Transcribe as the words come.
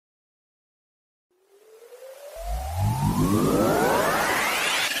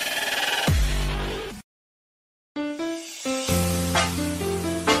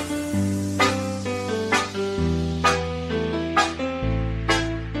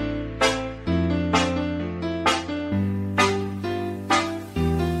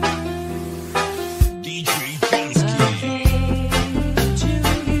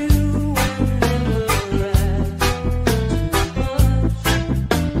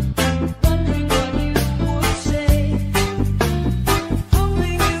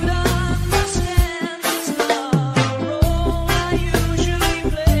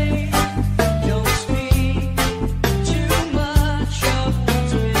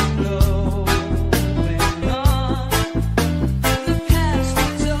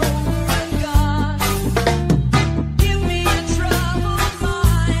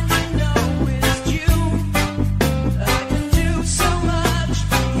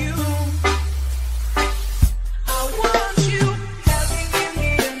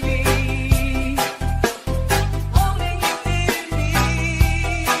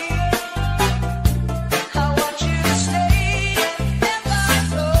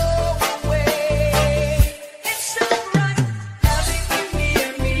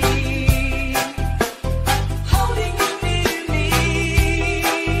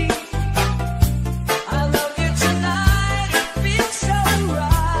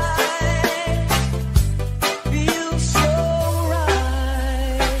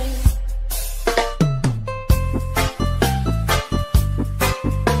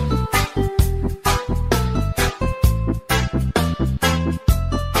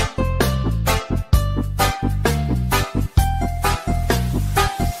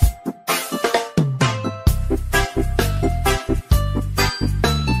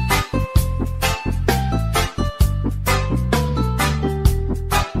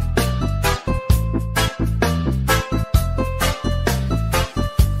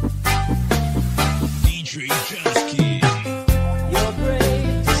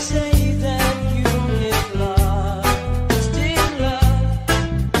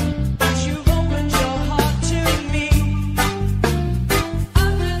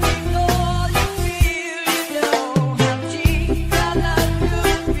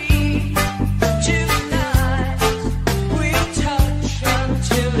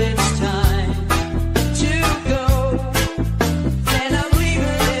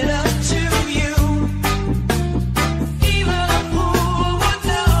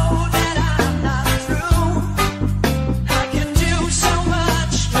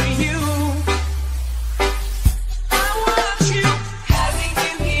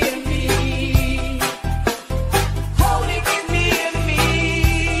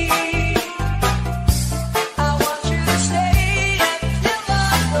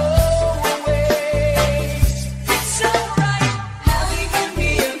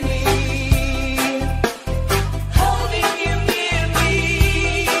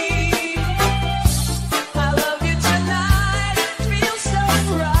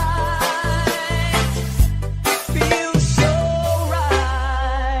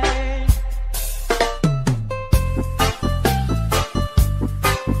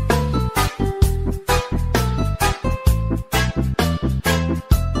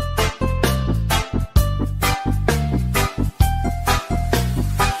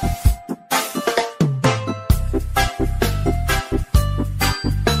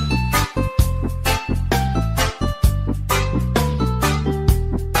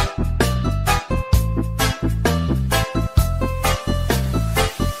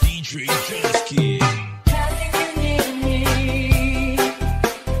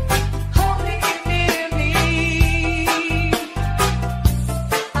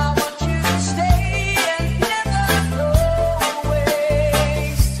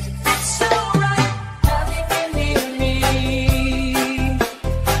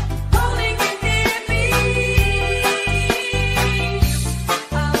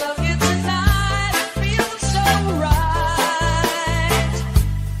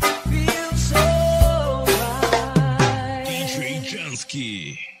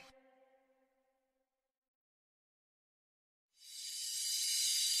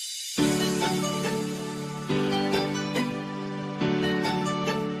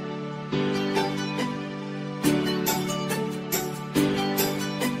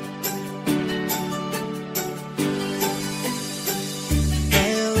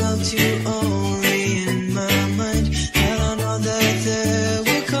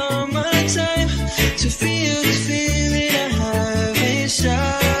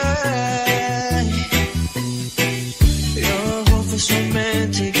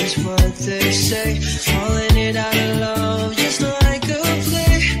romantic is what they say. Falling it out alone.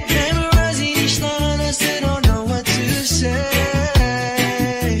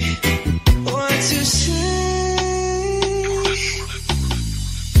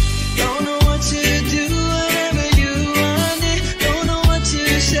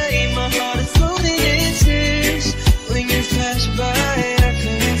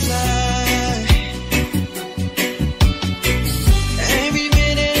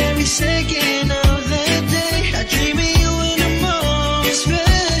 thinking of that day I dream of you in a more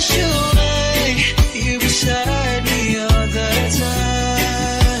special way. You beside me all the time.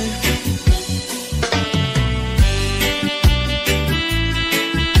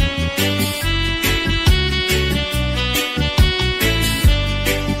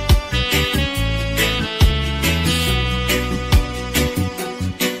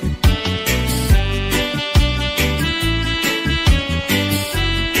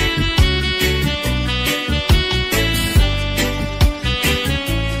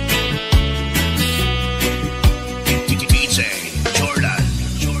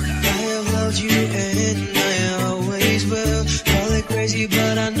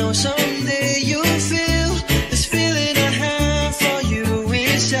 But I know someday you'll feel this feeling I have for you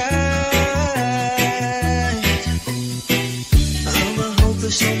inside. I'm a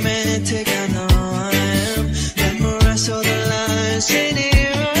hopeless romantic, I know I am. Memorize all the lines, and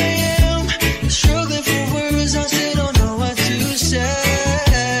here I am, struggling for words, I still don't know what to say.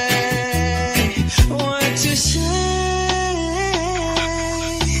 What to say?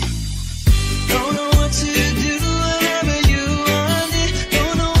 Don't know what to do whenever you want it.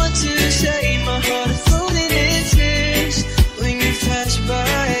 Don't know what to say, my heart is floating in tears. When you pass by,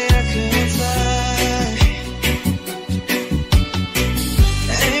 I couldn't fly.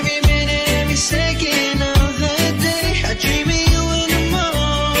 Every minute, every second of the day I dream of you in a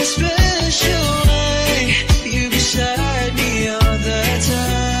more special way. You beside me all the time.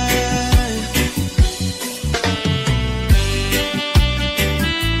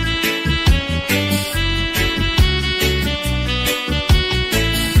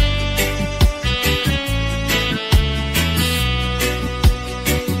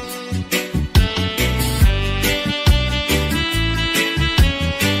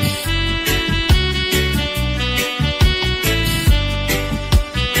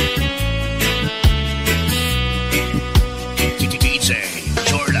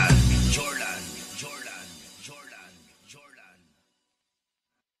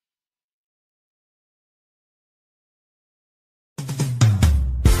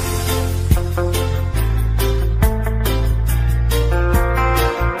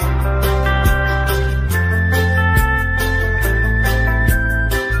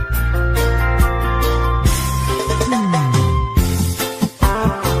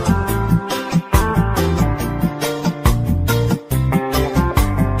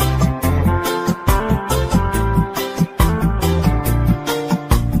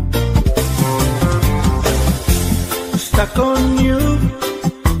 Stuck on you,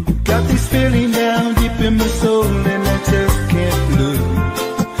 got this feeling down deep in my soul, and I just can't lose.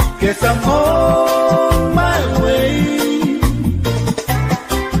 Guess I'm on my way.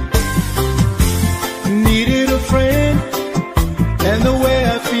 Needed a friend, and the way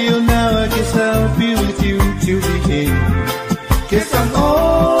I feel now, I guess I'll be with you till the end. Guess I'm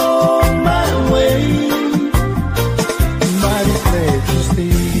on my way. Mighty glad to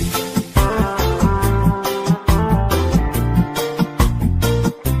stay.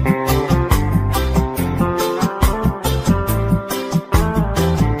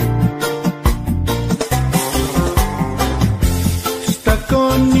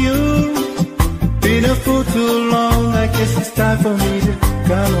 For too long, I guess it's time for me to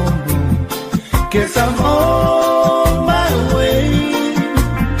come on home. Guess I'm on my way.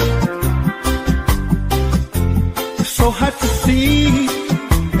 So hard to see,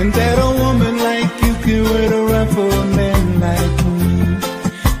 and that a woman like you can wait around for a man like me.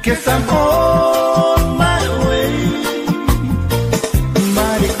 Guess I'm on my way.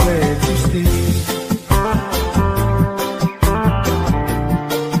 Mighty glad to stay.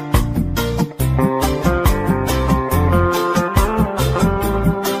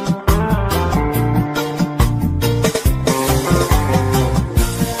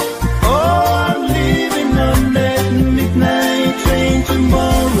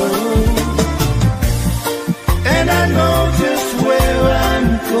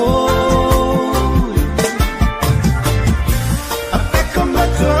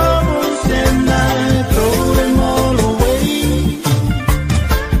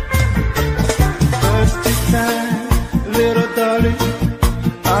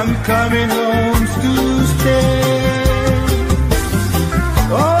 Coming home to stay.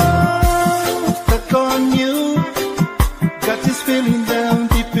 Oh, stuck on you. Got this feeling down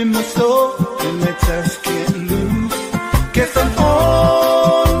deep in my soul, and I just can't lose. Guess I'm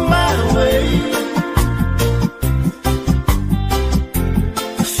on my way.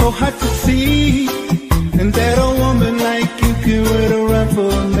 So hard to see, and that a woman like you can wait around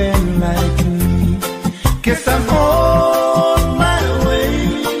for a man like me. Guess I'm on my way.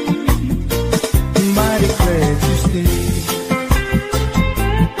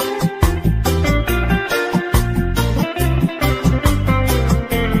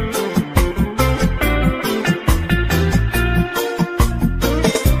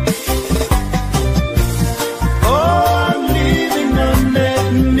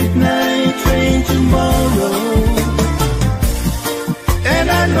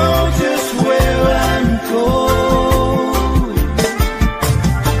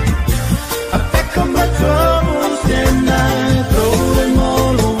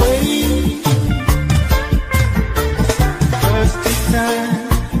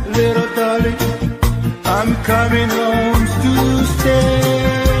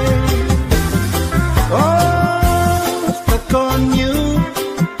 Oh, stuck on you.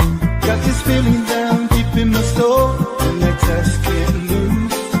 Got this feeling down deep in my soul, and I just can't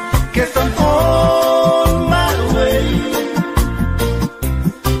lose. Guess I'm on my way.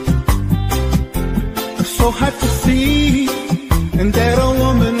 So hard to see, and that a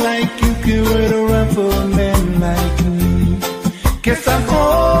woman like you can wait around for a man like me. Guess I'm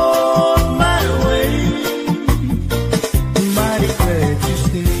on my way. Mighty glad you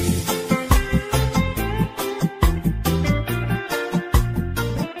stayed.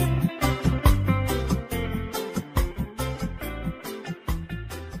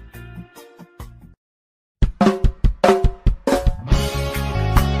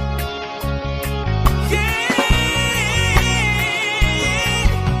 Yeah.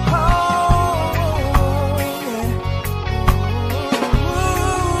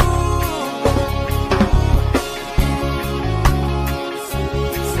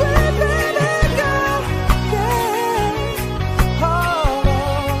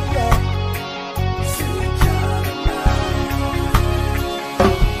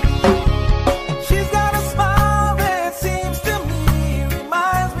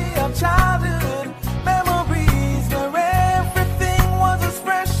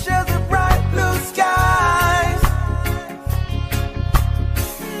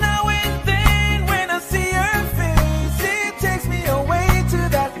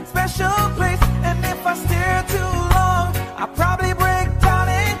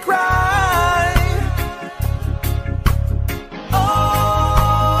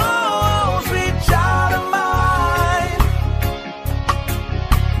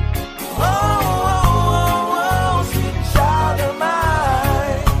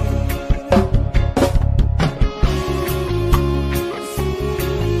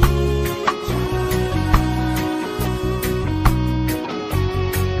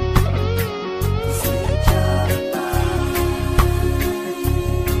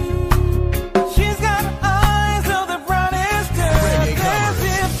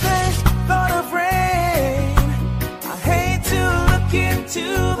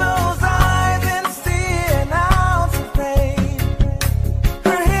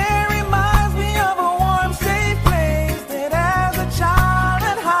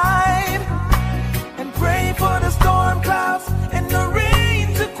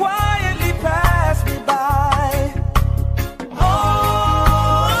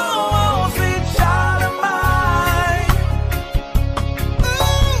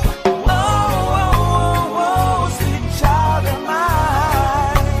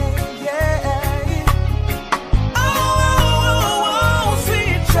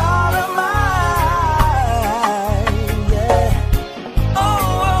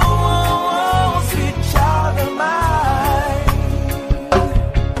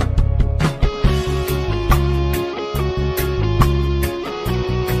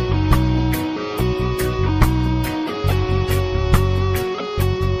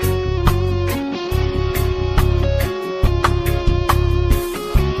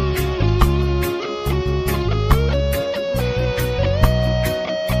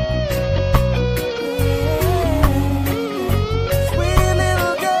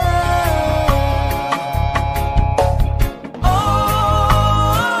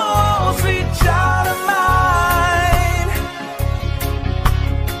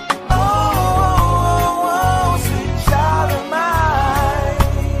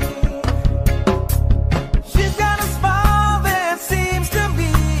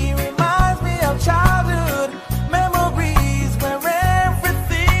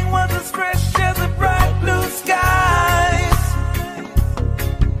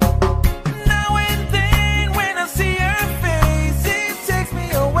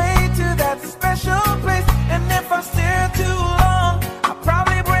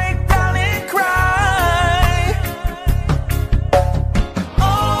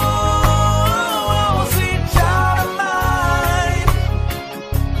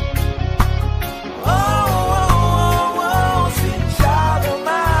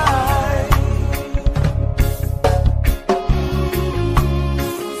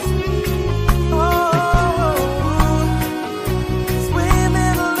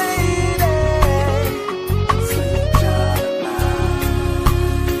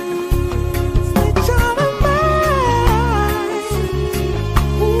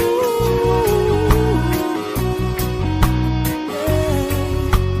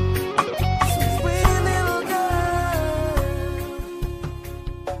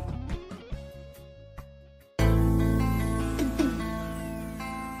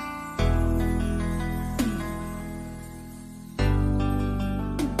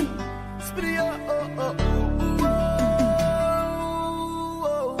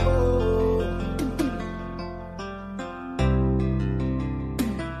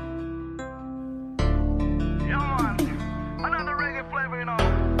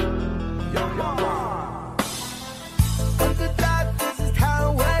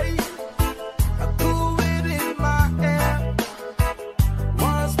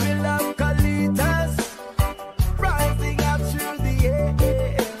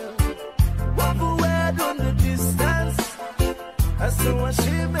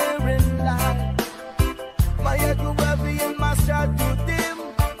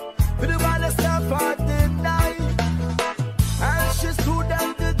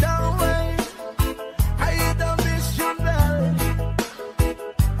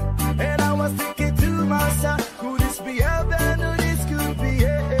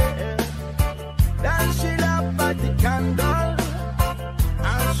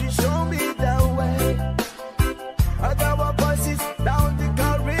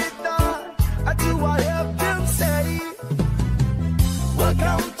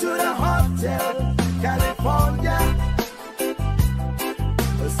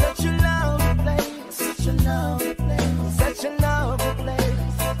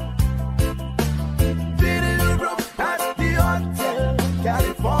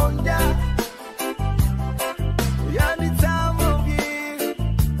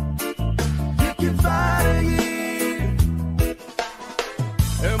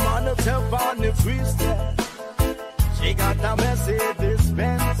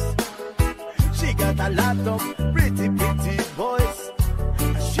 soft up, pretty voice.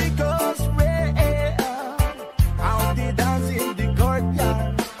 She goes rare out the dance in the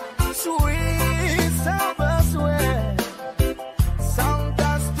courtyard. Sweet summer sweat, some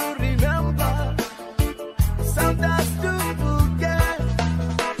dance to remember, some dance to forget.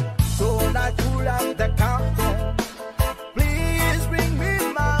 So when I pull up the counter, please bring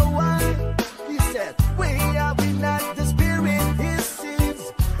me my wine. He said, we are in at the spirit. This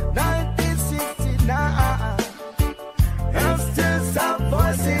is 1969. And still some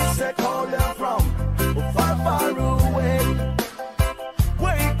voices are calling from far, far away.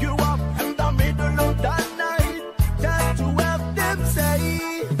 Wake you up in the middle of the night just to have them say,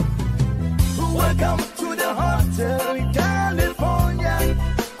 welcome to the hotel in California.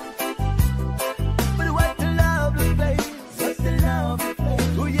 But what a lovely place, what a lovely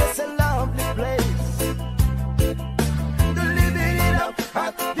place. Oh yes, a lovely place. They're living it up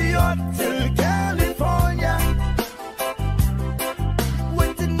at the hotel California.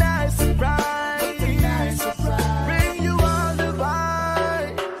 What a nice surprise, bring you all the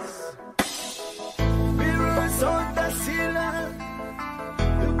vibes. Mirrors on the ceiling,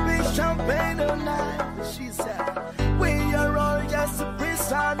 the big champagne all night. She said, we are all just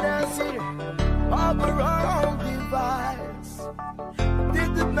prisoners here of our own device. Did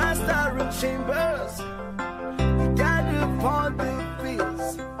the master of chambers gather for the peace?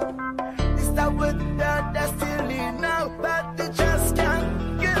 Is that what they're destiny now? But they just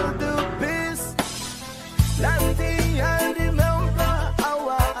can't kill the peace. Last thing I remember, I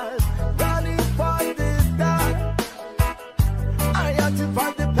was running for the dark. I had to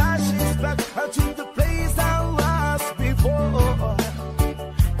find the passions back to the place I was before.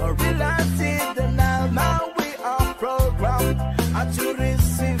 I realized that now we are programmed to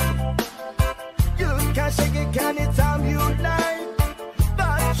receive. You can shake it anytime you like,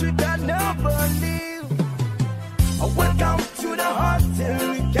 but you can never leave. Welcome to the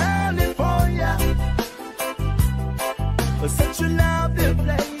hotel in California. Such a lovely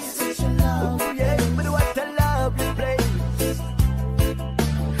place. Oh yeah, but what a lovely place.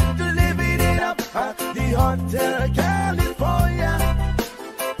 To living it up at the hotel California.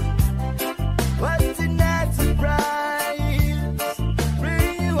 What a nice surprise,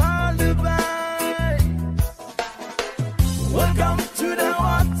 bring you all the vibes. Welcome to the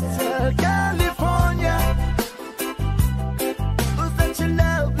hotel California. Oh, such a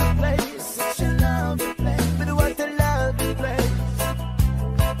lovely place, such a lovely place. But what a lovely place.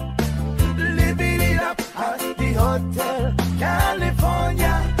 Living it up at the hotel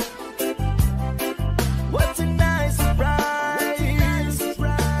California. What a nice surprise,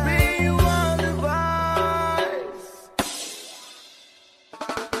 bring you all the vibes.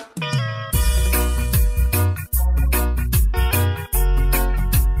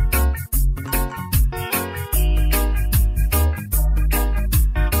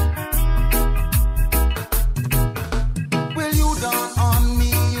 Well, you down on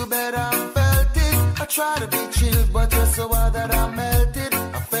me, you better felt it. I try to be chill, but you're so hard that I melted.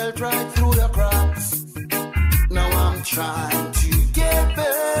 I felt right through your cracks. Now I'm trying to get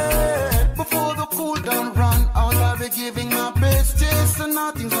back before the cool down run out. I'll be giving my best, just so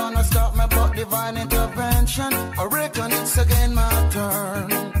nothing's gonna stop me but divine intervention. I reckon it's again my turn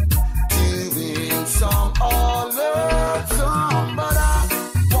to win some or learn some, but I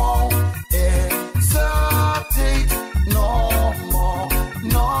won't hesitate no more,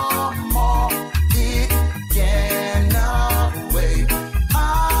 no more. It cannot wait.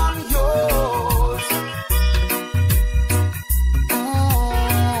 I'm yours.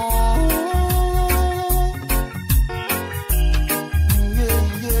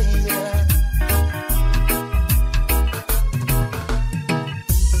 Yeah.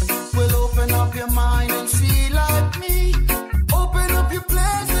 Well, open up your mind and see like me. Open up your place.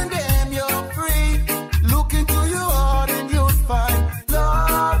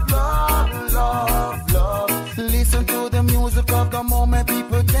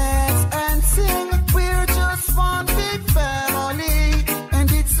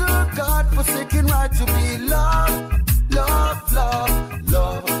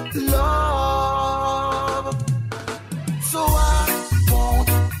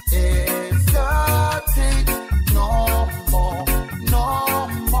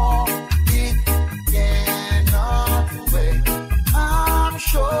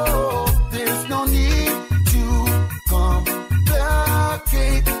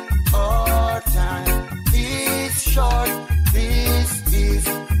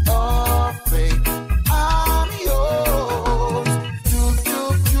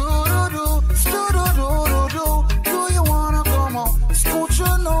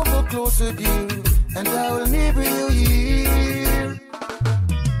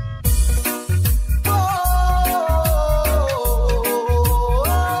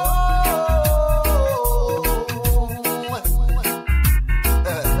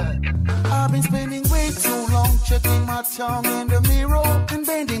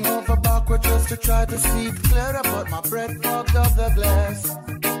 to try to see it clearer, but my breath fogged up the glass.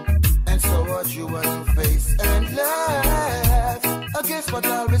 And so watch you as you face and laugh. I guess what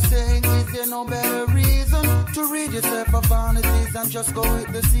I'll be saying is there no better reason to read yourself of vanities and just go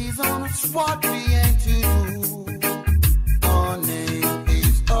with the season. It's what we aim to do. Our name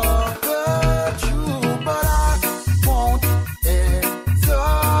is a virtue, but I won't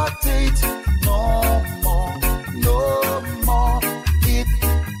hesitate no more, no more. It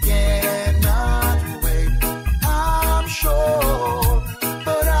cannot wait, I'm sure,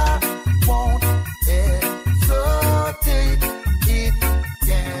 but I won't hesitate. It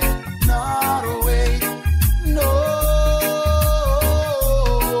cannot wait, no.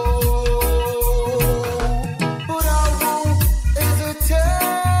 But I won't hesitate,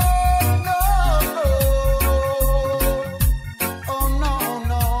 no. Oh no,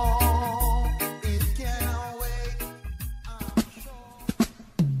 no, it cannot wait, I'm sure.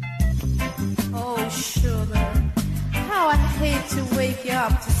 Oh, sugar, how I hate to wake you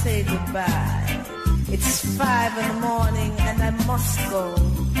up to say goodbye. It's 5 in the morning and I must go.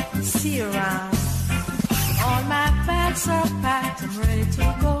 See you around. All my bags are packed, I'm ready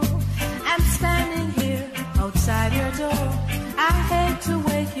to go. I'm standing here outside your door. I hate to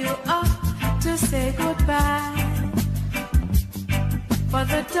wake you up to say goodbye. But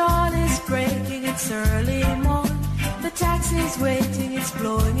the dawn is breaking, it's early morn. The taxi's waiting, it's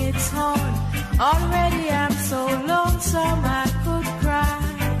blowing its horn. Already I'm so lonesome I could cry.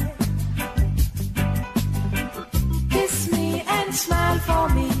 Kiss me and smile for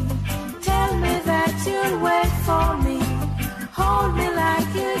me. Tell me that you'll wait for me. Hold me like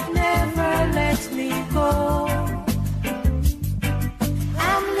you'd never let me go.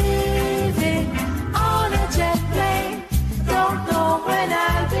 I'm leaving on a jet plane. Don't know when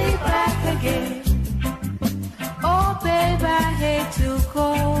I'll be back again. Oh babe, I hate to go.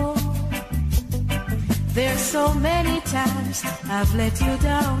 There's so many times I've let you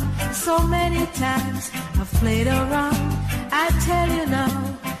down. So many times I've played around. I tell you now,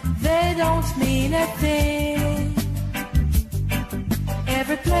 they don't mean a thing.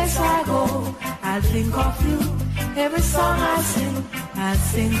 Every place I go, I'll think of you. Every song I sing, I'll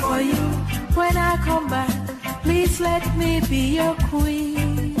sing for you. When I come back, please let me be your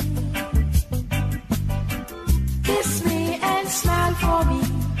queen. Kiss me and smile for me.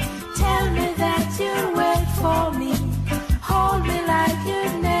 Tell me that you'll wait for me. Hold me like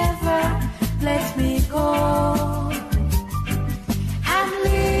you'd never let me go. I'm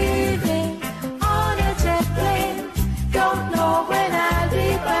leaving on a jet plane. Don't know when I'll be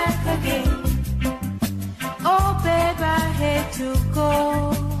back again. Oh babe, I hate to go.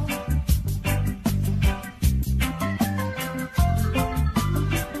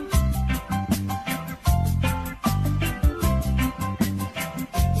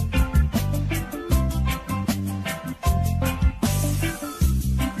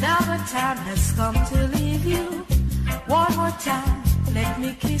 Time has come to leave you. One more time, let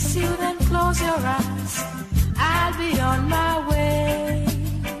me kiss you, then close your eyes. I'll be on my way.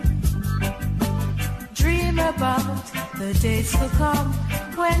 Dream about the days to come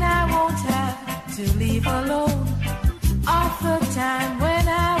when I won't have to leave alone. Of the time when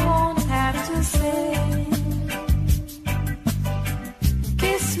I won't have to say.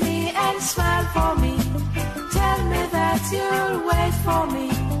 Kiss me and smile for me. Tell me that you'll wait for me.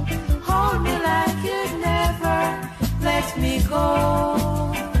 Hold me like you'd never let me go.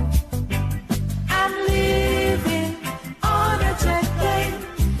 I'm leaving on a jet plane.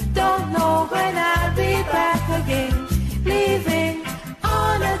 Don't know when I'll be back again. Leaving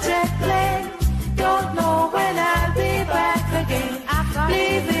on a jet plane. Don't know when I'll be back again.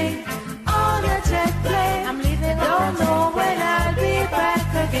 Leaving on a jet plane. I'm leaving. Don't know when I'll be back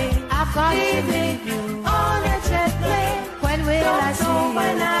again. I've got leaving you on a jet plane. When will I see you?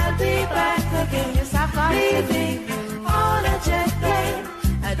 When I'll be back again. Yes, I've got leaving on a jet plane.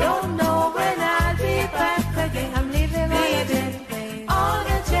 I don't know when I'll be back again. I'm leaving on a jet plane. On a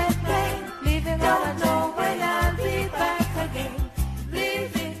jet plane. Leaving. Don't know when I'll be back again.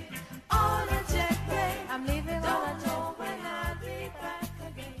 Leaving on a jet plane. I'm leaving. Don't know when I'll be back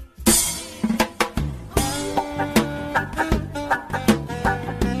again.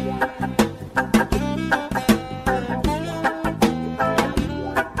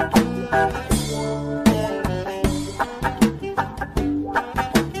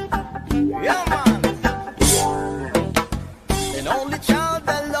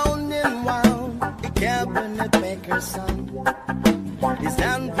 His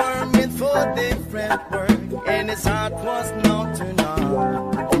hand permit for different work, and his heart was not to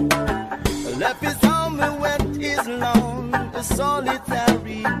know. Left his home and went his lone. The soul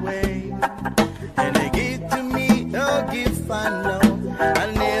solitary way. And they give to me a gift I know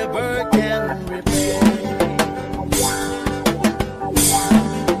I never can repay.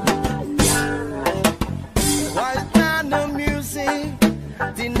 White man of music,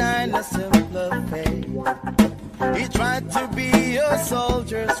 denying a simpler faith. He tried to be a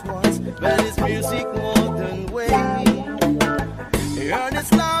soldier once, but his music wouldn't wait. He earned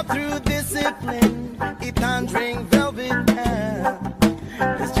his love through discipline, he thundering velvet hair.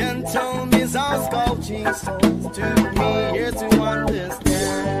 His gentle means of sculpting souls took me years to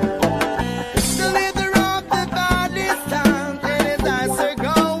understand. The leader of the body stands and his eyes are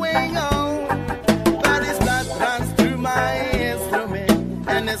going on, but his blood runs through my instrument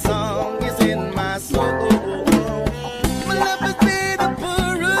and his song is in my soul. My love has been a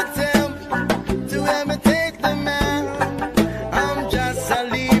poor attempt to imitate the man. I'm just a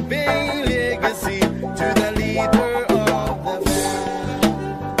living legacy to the leader of the band.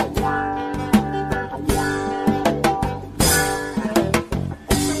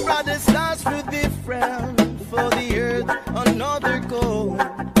 Brothers lost were different, for the earth another goal.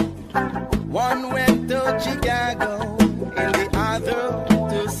 One went to Chicago and the other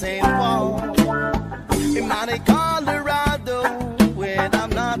to St. Paul. In Monte Colorado, when I'm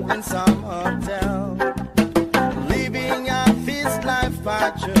not in some hotel, living a this life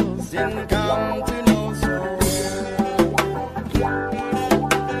I chose didn't come to know so well.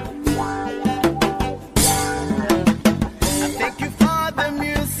 I thank you for the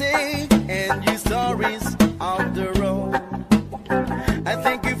music and your stories on the road. I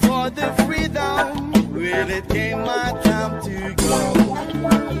thank you for the freedom when it came my time to go.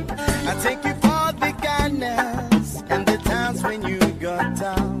 I thank you for the kindness and the times when you got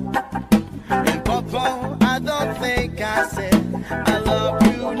down. And Papa, I don't think I said I love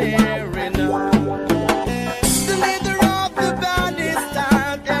you near enough. The leader of the band is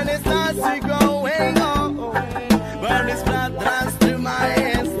tired and it starts to growing on. But his blood runs through my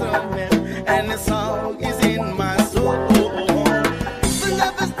instrument and the song is in my soul. The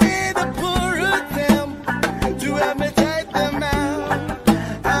love has been a poor attempt to imitate the man.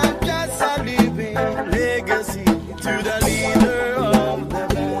 I'm just a living legacy to the leader of the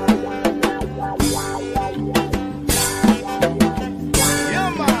band. Yeah,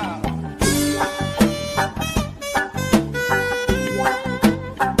 man.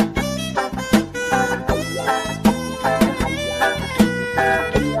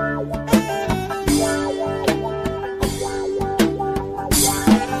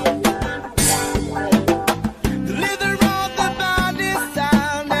 The leader of the band is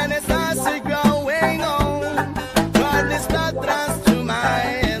down and it starts to growing on. But this blood runs through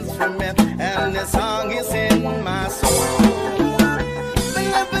my instrument and the song is in my soul. My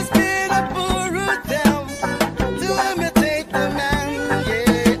love has been a poor attempt to imitate the man.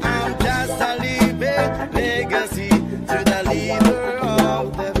 Yeah, I'm just a living legacy to the leader of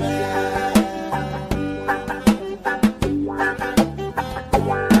the band.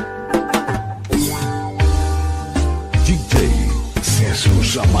 DJ César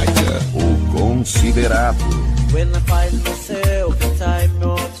Jamaica, o considerado. When I find myself in time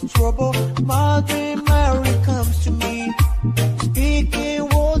of trouble, Mother Mary comes to me, speaking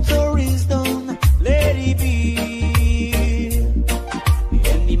words of wisdom, let it be.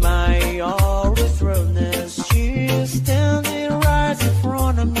 And in my always throwness, she is standing right in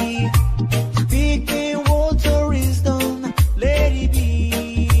front of me, speaking words of wisdom, let it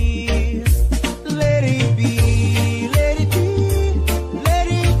be. Let it be, let it be, let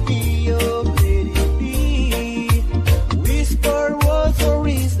it be, oh, let it be. Whisper words of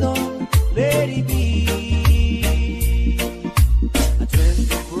wisdom, let it be. A 20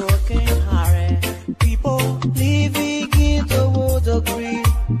 broken hearted people living in the world of grief.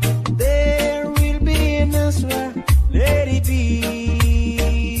 There will be an answer, let it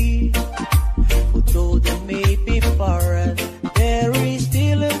be. Although they may be foreign, there is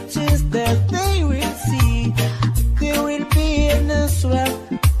still a chance that they will see. There will be an answer,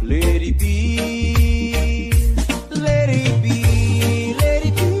 let it be. Let it be, let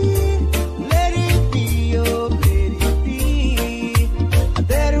it be, let it be, oh, let it be.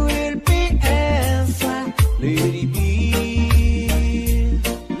 There will be answer, let it be.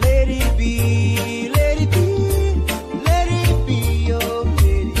 Let it be, let it be, let it be, oh,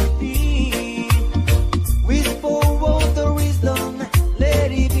 let it be. Whisper words of wisdom,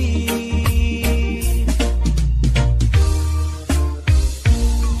 let it be.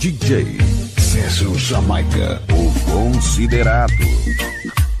 DJ César Jamaica, o considerado.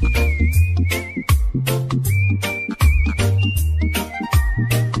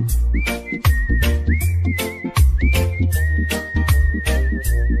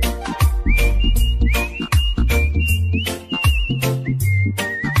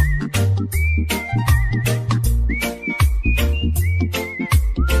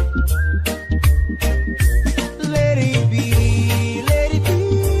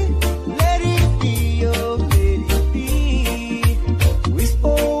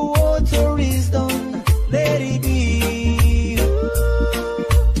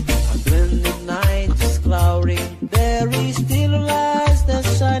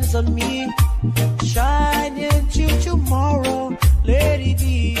 focus on me, shine into tomorrow, let it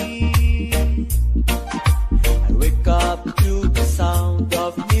be. I wake up to the sound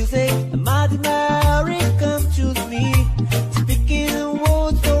of music, a mighty Mary come to me, speaking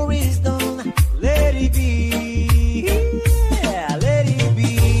words for wisdom, let it be. Yeah, let it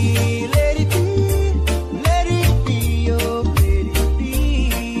be, let it be, let it be, oh, let it be.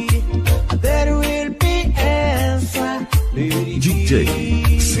 There will be answer, let it be. DJ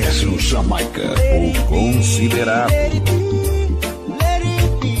Sérgio Jamaica, o considerado. Let it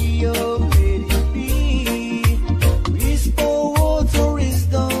be, oh, let it be. Whisper words of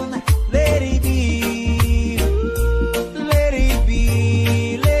wisdom, let it be. Let it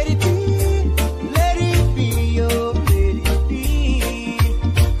be, let it be, let it be, oh, let it be.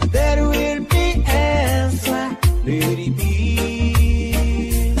 There will be answer, let it be.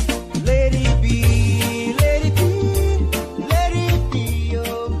 Let it be, let it be, let it be,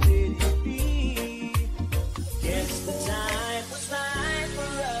 oh, let it be. Guess the time was right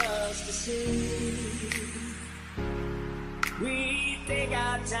for us to see. We take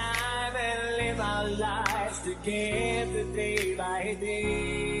our time and live our lives together day by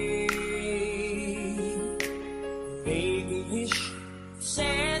day. Make a wish,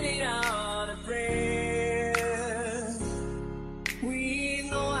 send it on a prayer. We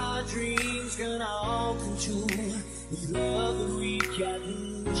know our dreams can all come true with love that we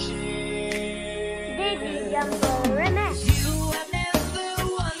can share. Diggy Jumbo Remix. You have never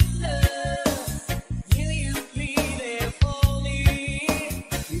wondered, will you be there for me?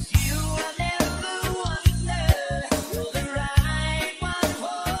 If you have never wondered, you're the right one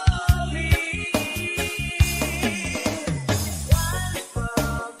for me. One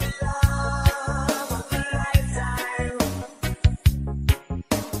from the love of a lifetime,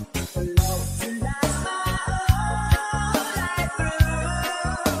 a love to last my whole life through.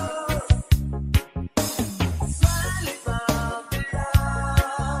 Smiling from the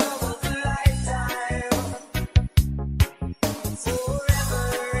love of a lifetime, forever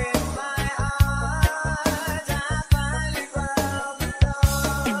in my heart. I finally found the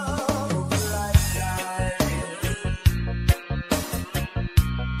love of a lifetime.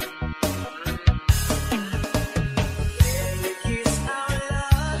 Every kiss, our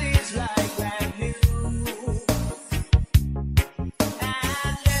love is like brand new,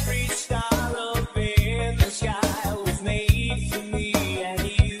 and every star up in the sky was made for me and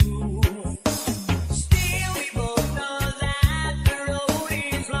you. Still, we both know that the road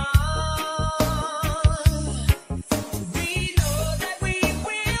is long. We know that we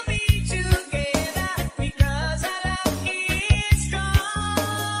will be together because our love is strong.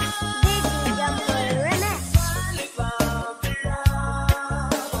 Diggy Jumbo Remix. Finally found the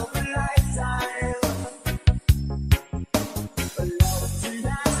love of a lifetime, a love to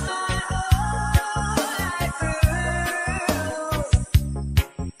last my whole life through.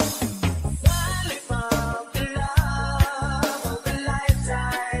 Finally found the love of a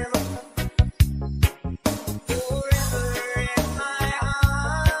lifetime, forever in my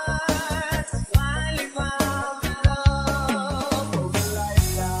heart. Finally found the love of a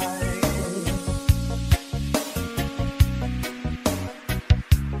lifetime.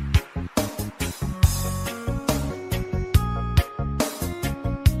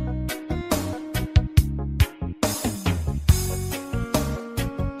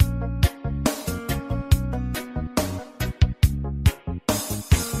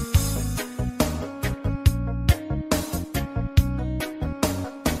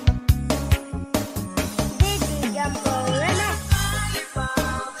 Diggy Jumbo Remix. Finally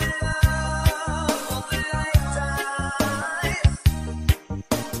found the love of a lifetime,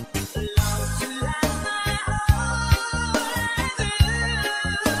 love to last my whole life through.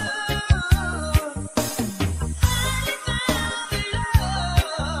 Finally found the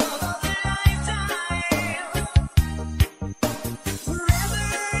love of a lifetime, forever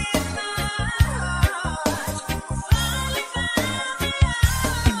in my heart. Finally found the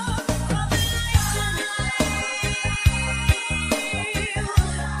love of a lifetime.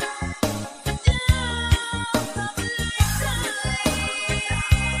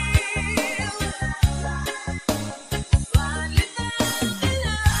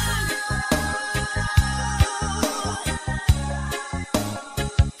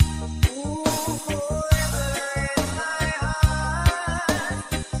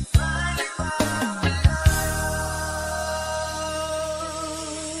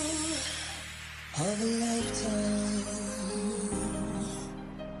 Of a lifetime.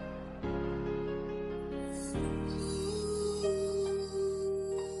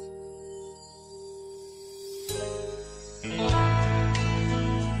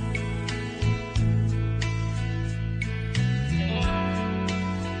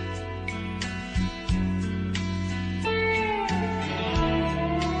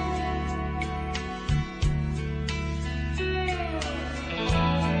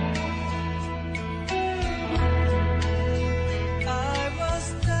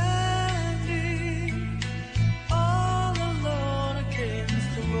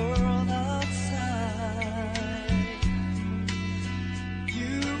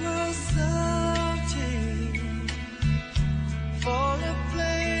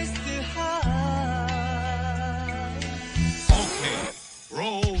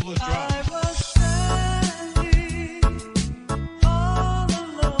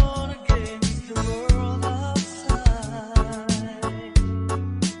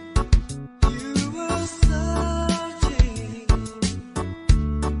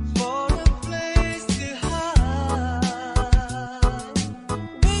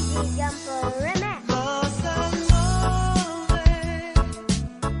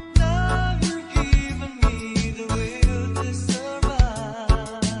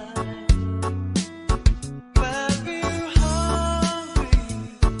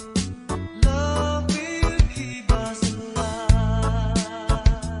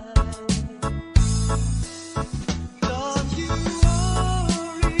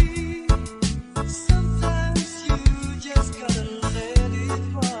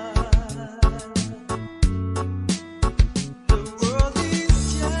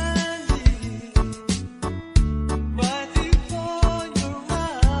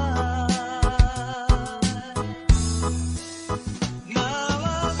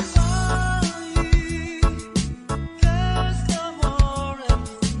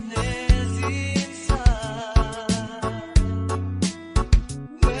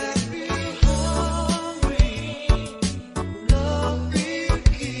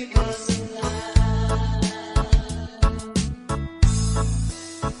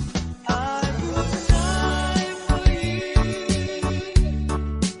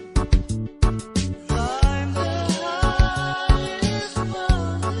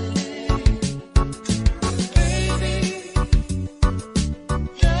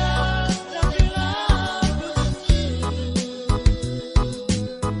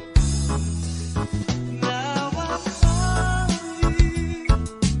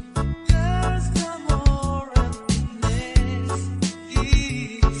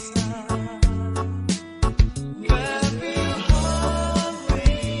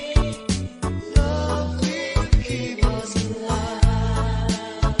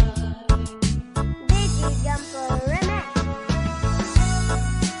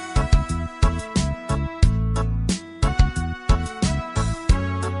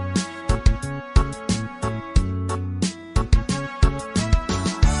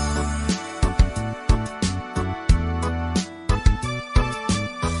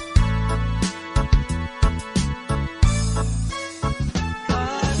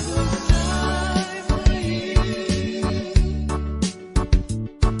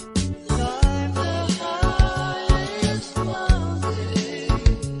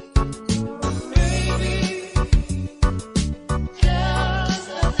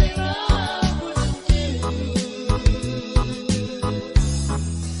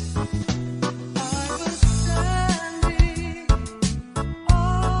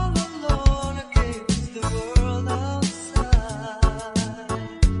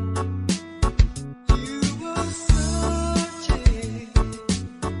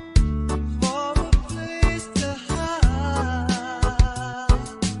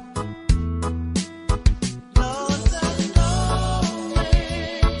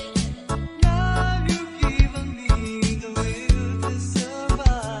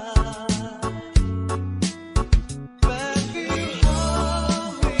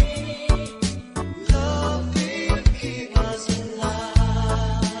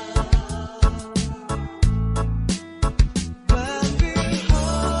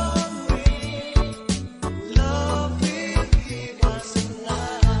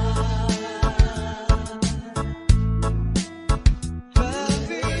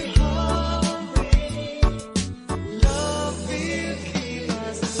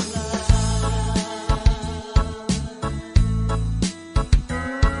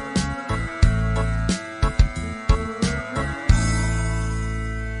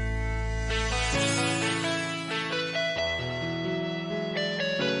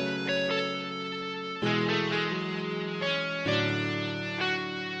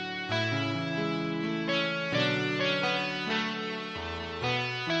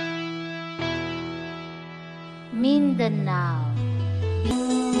 London now.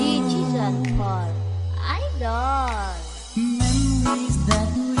 DJs and Paul. Idol. Memories that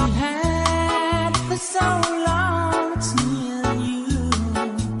we had for so long, it's me and you.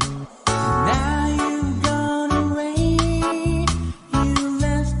 Now you've gone away, you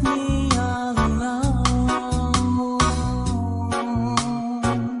left me all alone.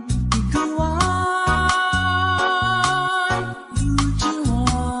 Go on, you do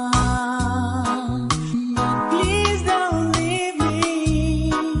on, but please don't leave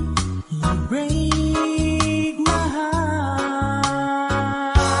me. You break my heart.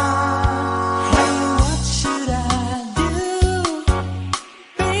 Hey, what should I do?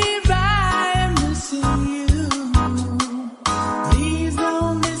 Babe, I'm missing you. Please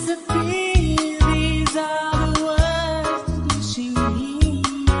don't disappear. These are the words that you hear.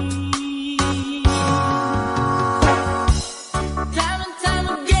 Time and time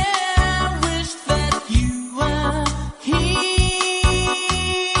again, I wish that you were here.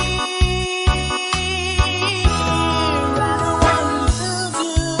 I don't wanna lose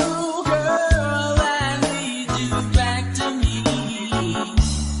you, girl. I need you back to me.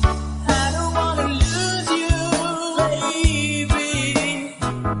 I don't wanna lose you, baby.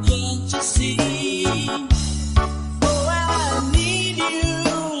 Can't you see? Oh, I need you.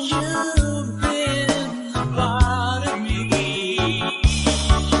 You've been a part of me.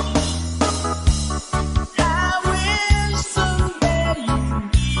 I wish someday you'd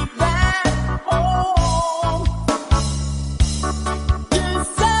be back home.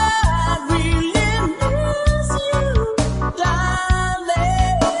 'Cause I really miss you,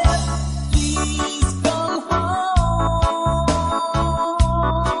 darling. Please come home.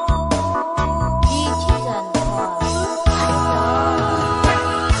 DJs and Paul.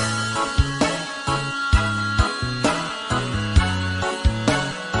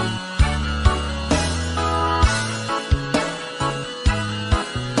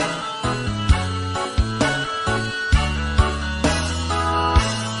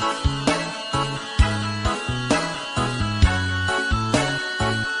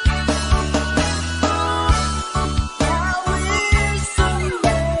 I wish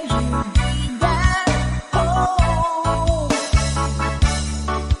someday you'd be back home.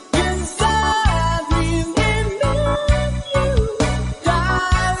 'Cause I really miss you,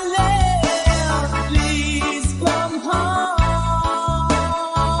 darling. Please come home.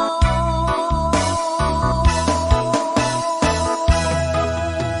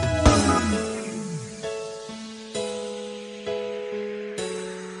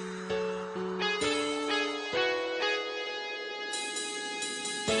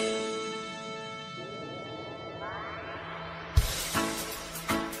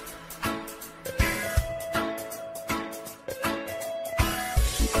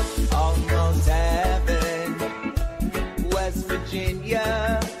 Almost heaven, West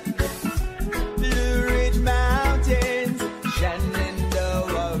Virginia, Blue Ridge Mountains,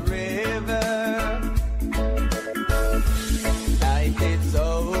 Shenandoah River. Life is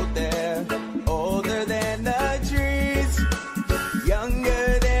old there, older than the trees,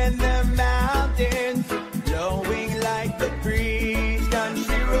 younger than the mountains, blowing like the breeze.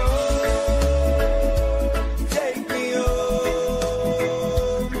 Country road, take me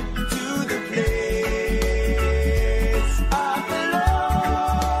home to the place I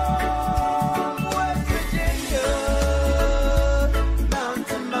belong. West Virginia,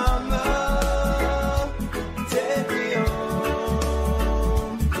 Mountain Mama, take me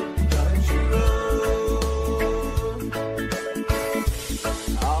home. Country road.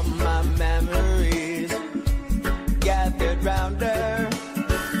 All my memories gathered round her.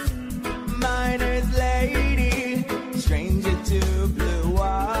 Miner's lady, stranger to blue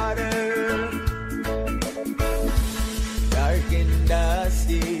water. Dark and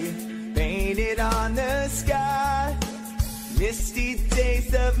dusty, painted on the sky. Misty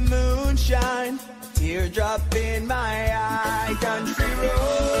taste of moonshine, teardrop in my eye. Country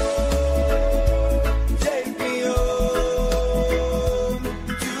road, take me home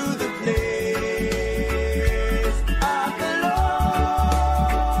to the place I belong.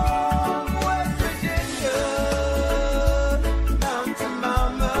 West Virginia, Mountain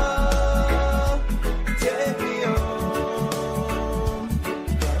Mama, take me home.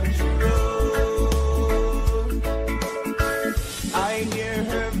 Country road. I hear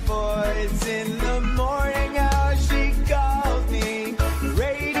her voice in the morning, how she calls me.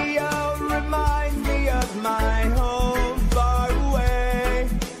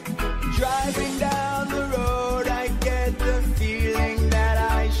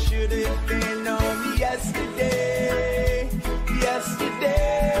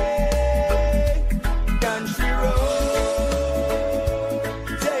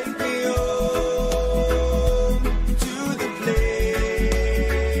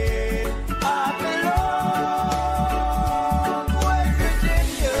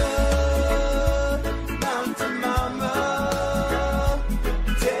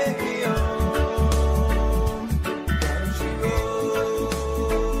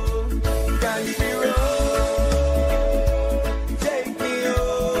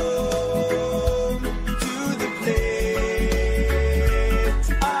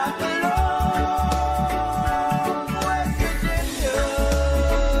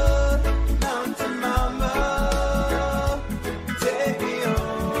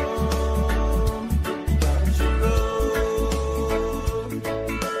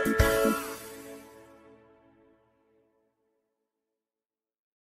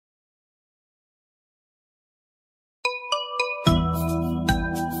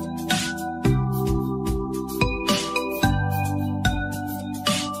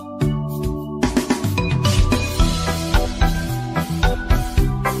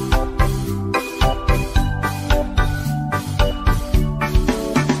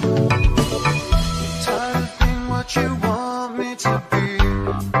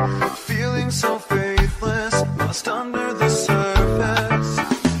 so faithless, lost under the surface.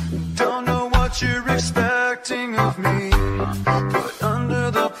 Don't know what you're expecting of me, but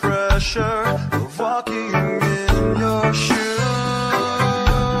under the pressure of walking in your shoes,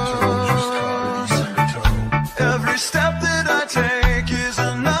 every step that I take is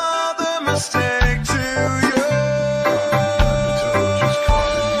another mistake to you.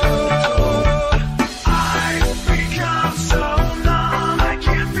 I've become so numb, I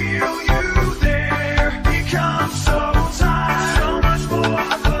can't feel you there. Become so tired, so much more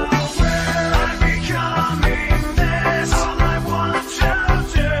aware. I'm becoming this. All I want to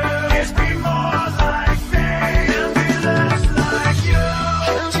do is be more like me and be less like you.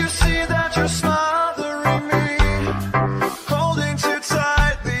 Can't you see that you're smothering me, holding too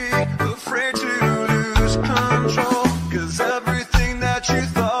tightly, afraid to lose control? 'Cause everything that you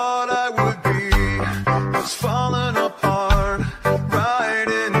thought I would be is falling apart right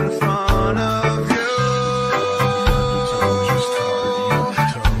in front of you.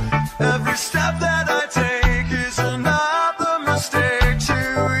 Every step that I take is another mistake to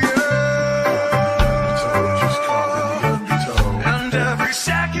you. And every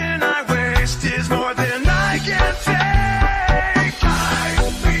second I waste is more than I can take.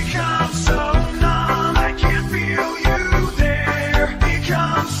 I've become so numb, I can't feel you there.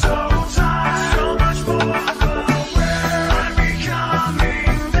 Become so tired, so much more aware. I'm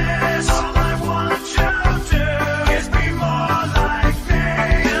becoming this. All I want to do is be more like me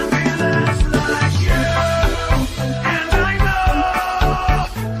and be less like you. And I know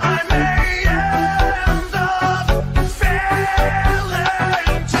I may end up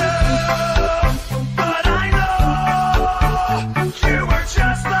failing too, but I know you were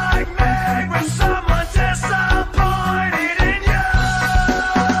just like me when someone disappointed in you.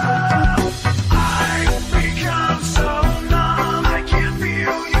 I've become so numb, I can't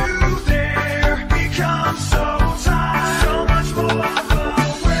feel you there. Become so tired, so much more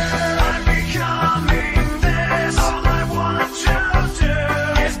aware. I'm becoming this. All I want to do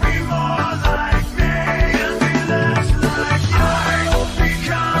is be more like me and be less like you. I've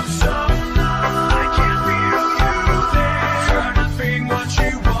become so numb, I can't feel you there. Trying to be what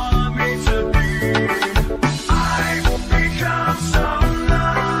you want me to be. I've become so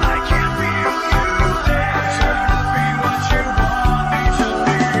numb, I can't feel you there. Trying to be what you want me to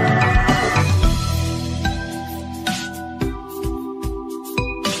be.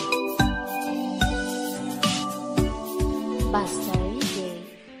 Basta Reggae,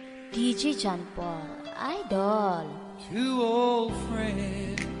 DJ John Paul, Idol. Two old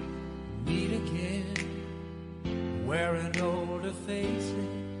friends meet again, wearing older faces,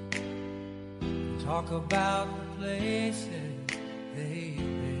 talk about the places they've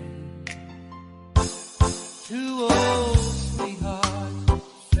been. Two old sweethearts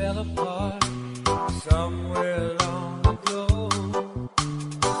fell apart somewhere long ago.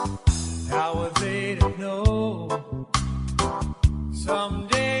 How were they to know?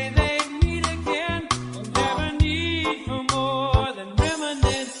 Someday they meet again. Will never need for more than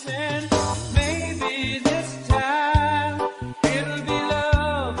reminiscing. Maybe this time it'll be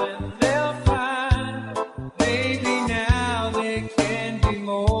love and they'll find. Maybe now they can be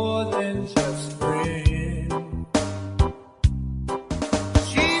more than just friends.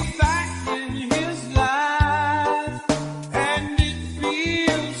 She's back in his life and it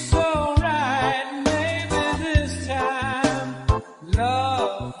feels so right. Maybe this time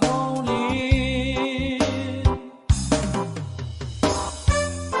love won't end.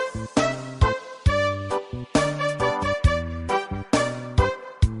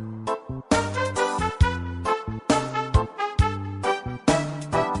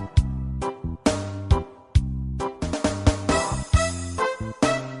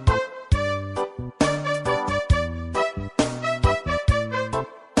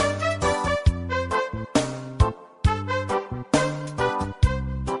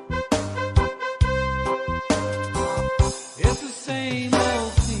 It's the same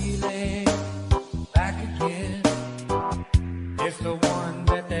old feeling back again. It's the one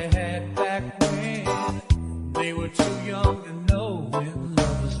that they had back when they were too young to know when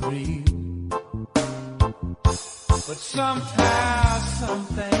love was real. But somehow some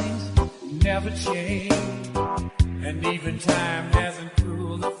things never change, and even time hasn't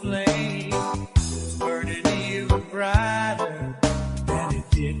cooled the flame. It's burning even brighter than it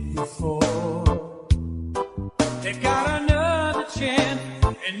did before. They've got another chance,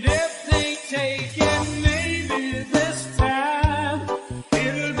 and if they take it, maybe this time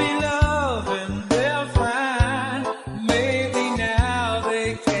it'll be love and they'll find. Maybe now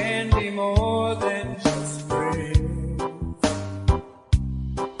they can be more than just friends.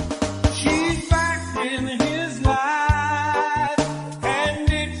 She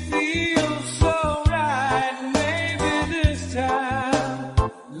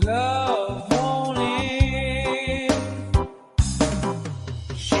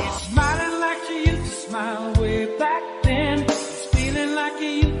smile way back then. It's feeling like you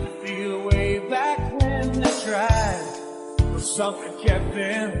used to feel way back when. They tried, but something kept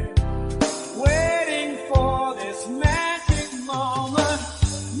them waiting for this magic moment.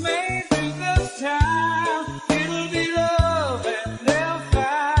 Maybe this time it'll be love and they'll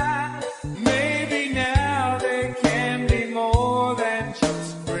find. Maybe now they can be more than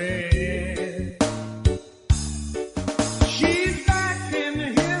just friends. She's back in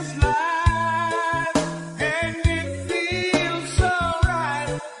his life and it feels so right.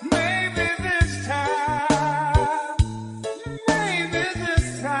 Maybe this time, maybe this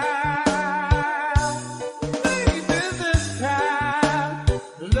time, maybe this time,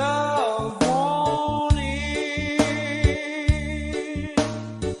 love won't end.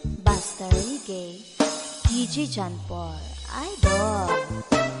 Basta Reggae, DJ John Paul, Idol.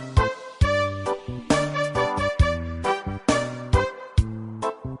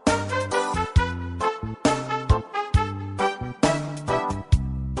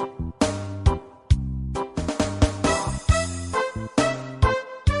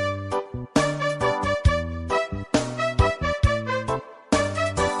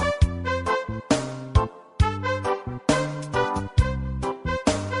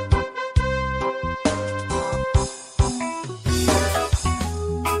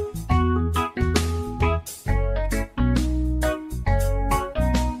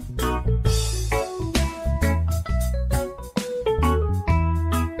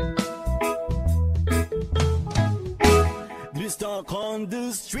 This talk on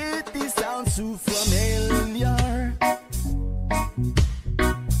the street, this sounds so familiar.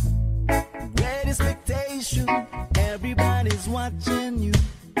 Great expectation, everybody's watching you.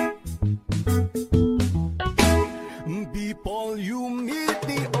 People you meet,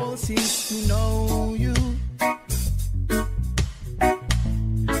 they all seem to know you.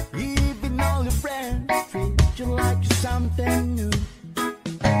 Even all your friends treat you like you're something new.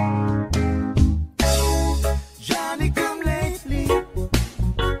 Johnny come lately,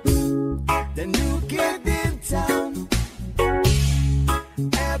 the new kid in town.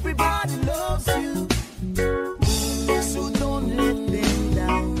 Everybody loves you, so don't let them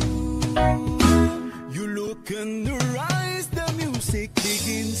down. You look in their eyes, the music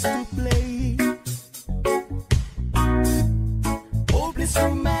begins to play. Hopeless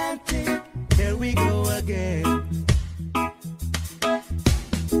romantic, here we go again.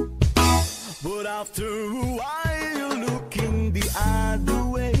 But after a while, you're looking the other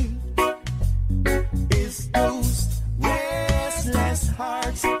way. It's those restless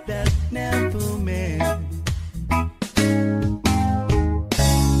hearts that never met.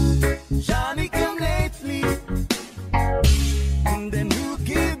 Johnny come lately, and the new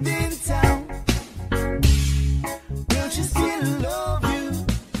kid in town. Will she still love you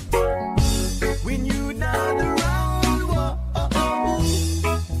when you're not around? Whoa, oh, oh.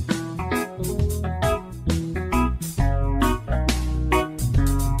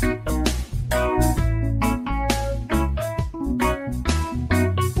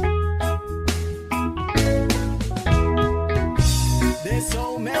 There's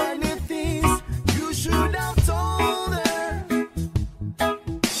so many things you should have told her,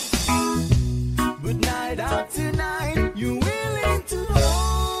 but night after night you're willing to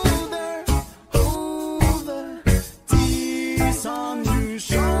hold her, tears on your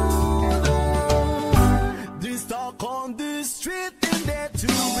shoulder. This talk on the street is there to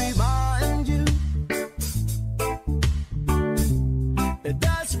remind you that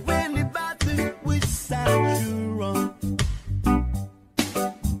that's really matter which side you're on.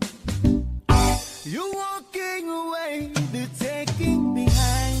 You're walking away, they're taking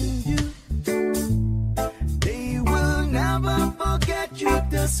behind you. They will never forget you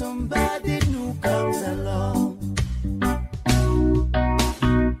till somebody new comes along.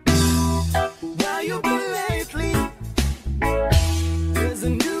 Where you been lately? There's a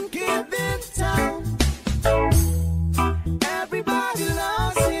new kid in town. Everybody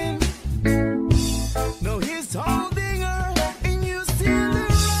loves him. No, he's holding her, and you still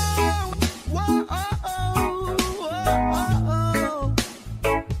around. Whoa, oh, oh, oh,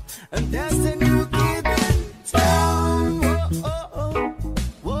 oh. And there's a new kid in town. Whoa, oh,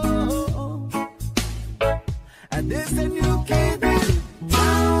 oh, whoa, oh. And there's a new kid in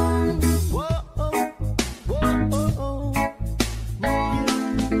town. Whoa, oh, whoa, oh, oh.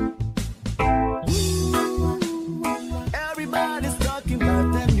 Everybody's talking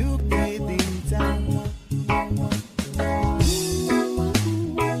about the new kid in town.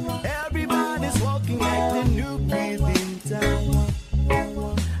 Everybody's walking like the new kid in town.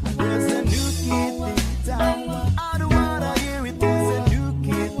 And there's a new kid in town. I don't wanna hear it, there's a new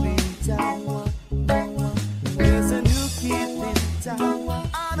kid in town.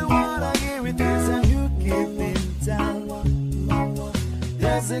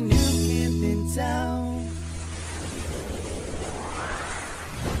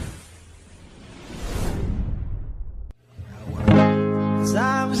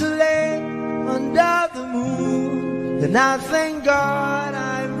 And I thank God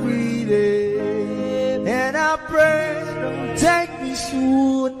I'm breathing, and I pray don't take me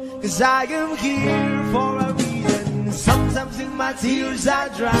soon, 'cause I am here for a reason. Sometimes in my tears I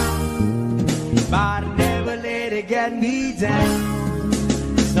drown, but I never let it get me down.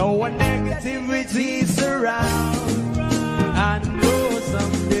 No one negativity surround. I know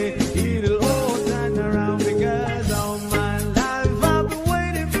someday it'll all turn around, because all my life I've been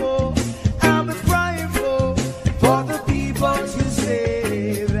waiting for, I've been crying for the people to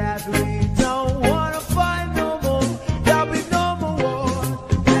say that we don't wanna fight no more, there'll be no more war,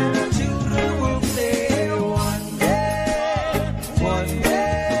 and our children will play one day, one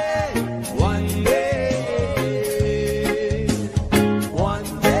day, one day, one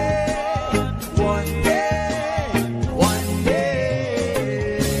day, one day, one day.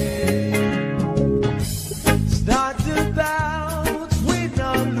 It's not about win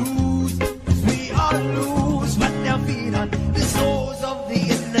or lose, we all lose, but they're feed on the souls of the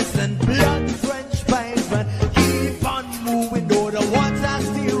innocent, blood drenched pavement. Keep on moving, though the water's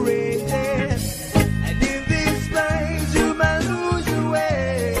still raging. And in this place you may lose your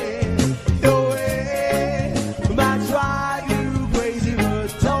way, your way. Might drive you crazy, but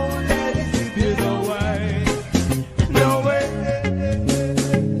don't let it slip you away, no way.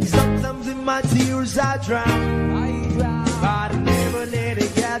 Sometimes in my tears I drown, but I never let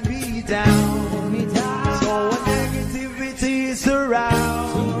it get me down. So when negativity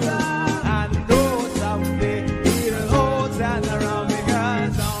surrounds, I know someday it'll all turn around,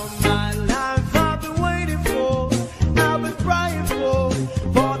 because all my life I've been waiting for, I've been crying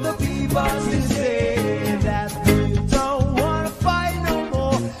for the people to say that we don't wanna fight no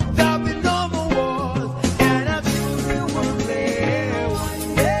more, there'll be no more wars, and our children will play one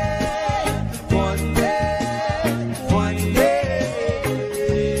day, one day, one day,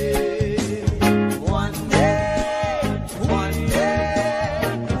 one day, one day,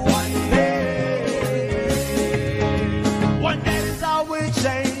 one day. One day is how we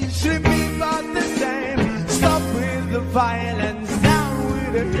change, should be about the same. Stop with the violence, down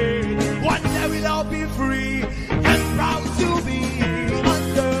with the hate. One day we'll all be free and proud to be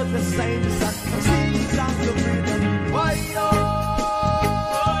under the same sun. Seas of the freedom. Why yo?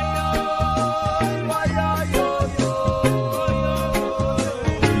 Why yo yo yo?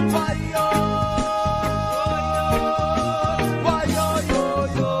 Why yo? Why yo yo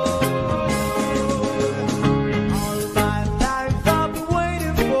yo? All my life I've been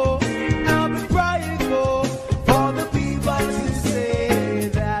waiting for, I've been crying for the people to say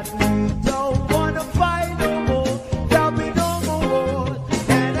that we don't wanna fight no more, there'll be no more war,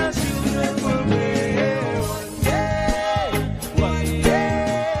 and our children will live one day, one day,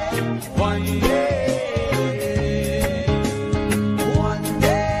 one day, one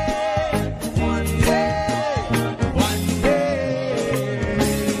day, one day, one day.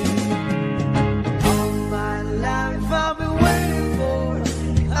 All my life I've been waiting for,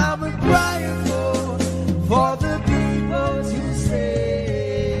 I've been crying for the people to say.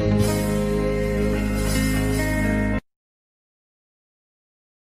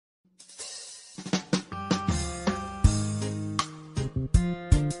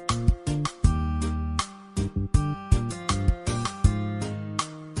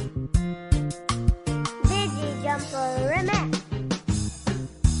 Digi Jumper Remix.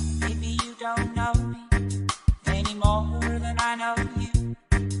 Maybe you don't know me any more than I know you,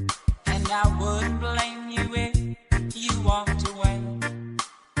 and I wouldn't blame you if you walked away.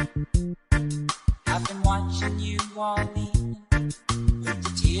 I've been watching you all evening with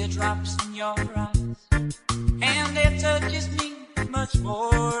the teardrops in your eyes, and it touches me much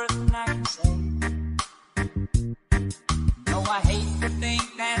more than I can say. No, I hate to think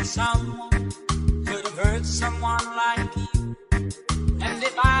that someone could have hurt someone like you. And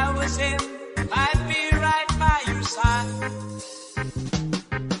if I was him, I'd be right by your side.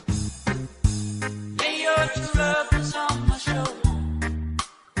 Lay your true lovers on my shoulder,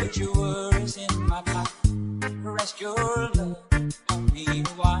 put your worries in my pocket, rest your love on me a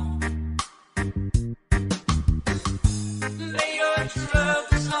while. Lay your true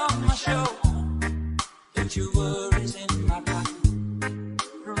lovers on my shoulder, put your worries in my pocket,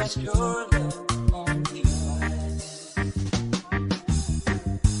 rest your love on me a while.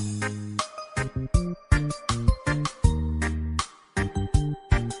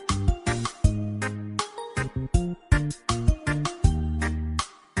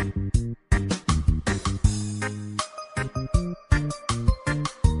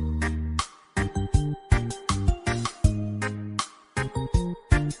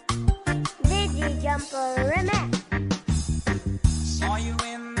 Jumper Remix. Saw you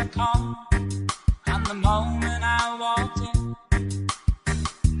in the car, and the moment I walked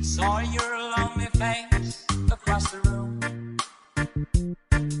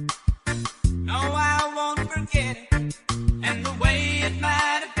No, I won't forget it, and the way it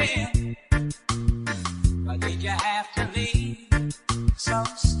might have been. Why did you have to leave so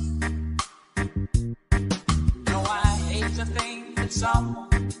soon? No, I hate to think that someone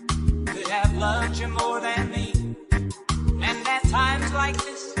could have loved you more than me. And at times like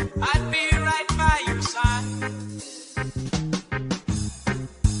this, I'd be right by your side.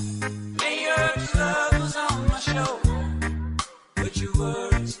 Lay your troubles on my shoulder, put your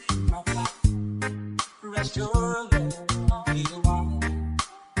worries in my pocket, rest your love on me a while.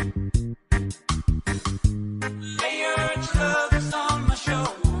 Lay your troubles on my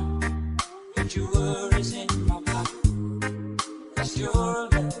shoulder, put your worries in my pocket, rest your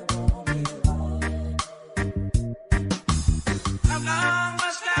love on me a while. How long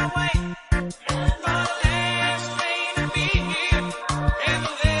must I wait for the last train to be here and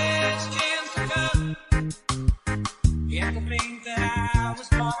the last chance to come? Yet to think that I was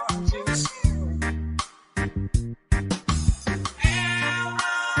born too soon. How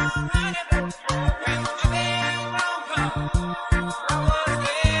long, honey, when the bell won't come? I was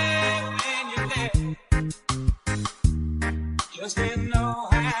there when you're there, just didn't know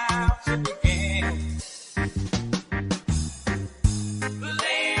how to begin.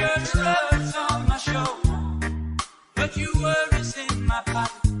 Lay your troubles on my shoulder, put your worries in my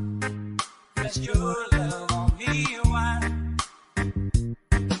pocket, rest your love on me a while.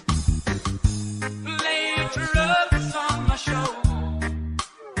 Lay your troubles on my shoulder,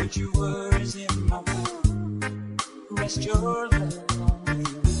 put your worries in my pocket, rest your love on me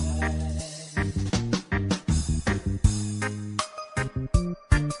a while.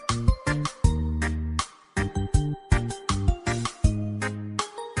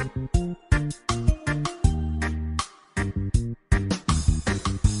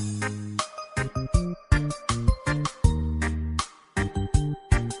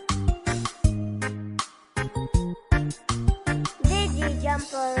 DJ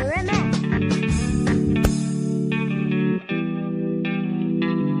Jumper Remix.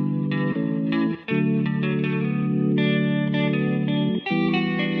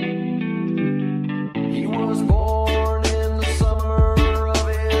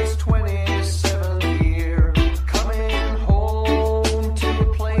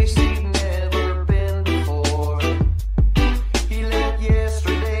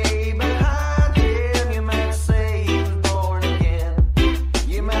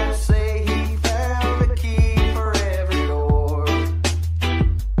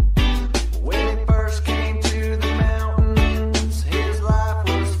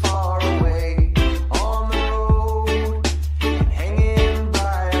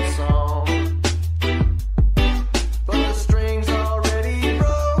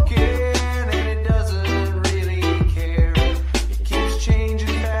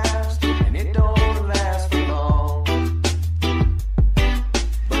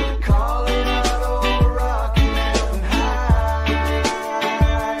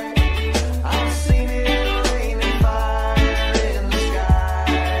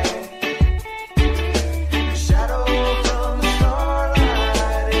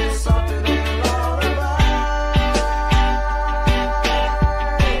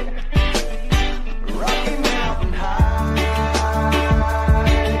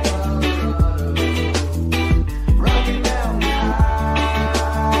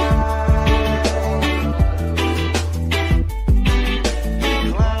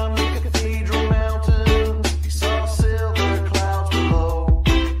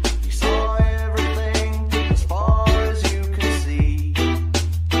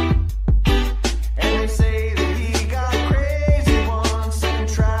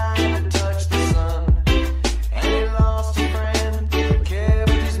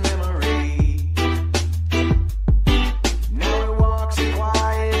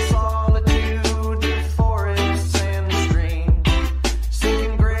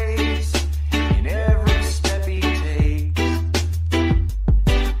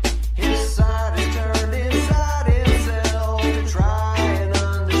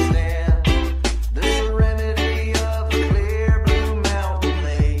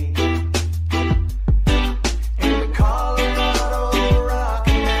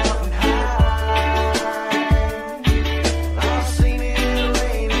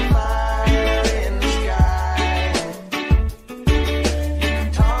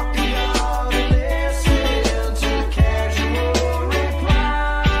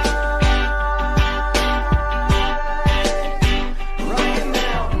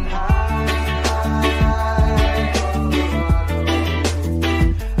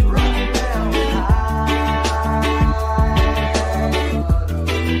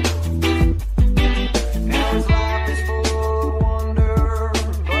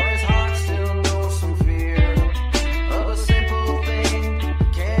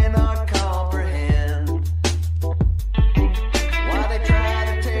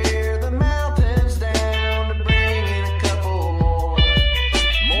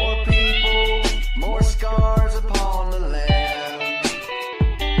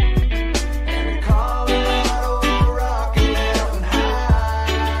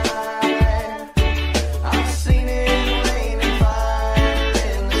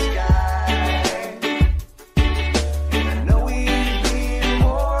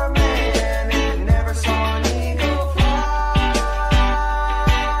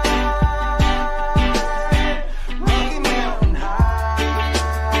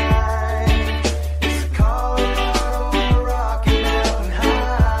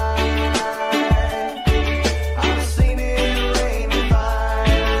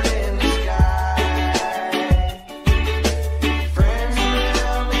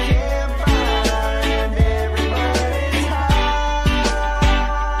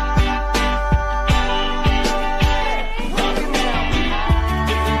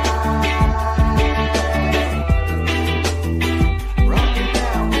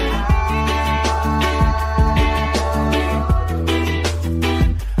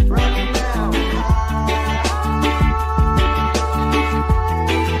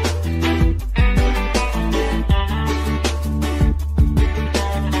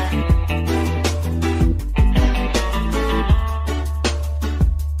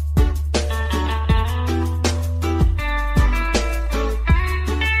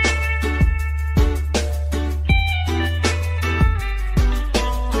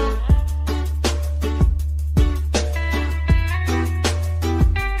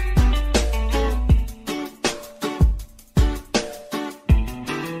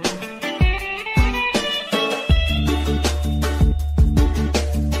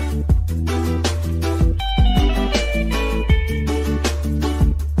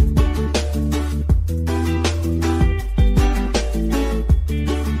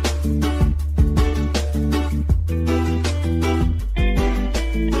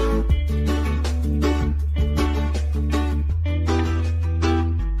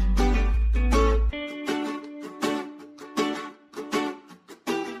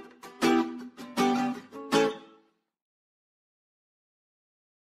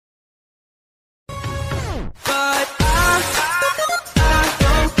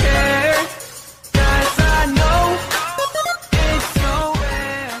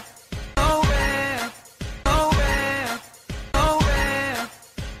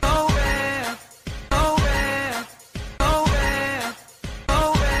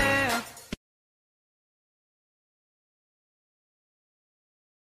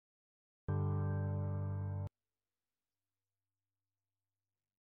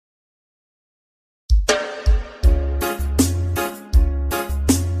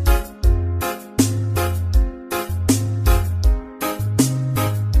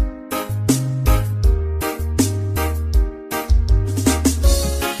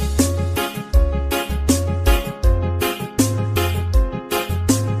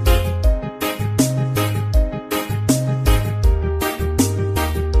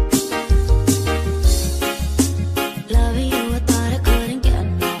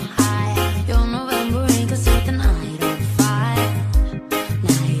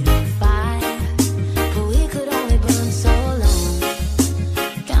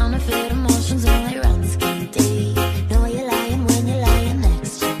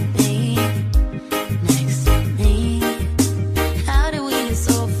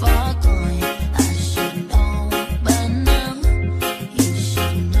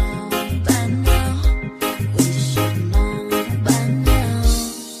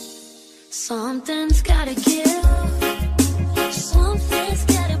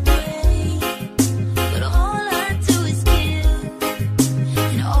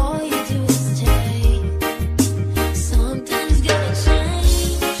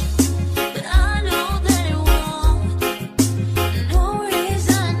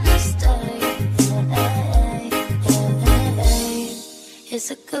 It's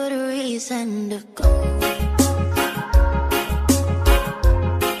a good reason to go.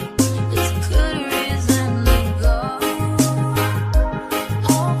 It's a good reason to go.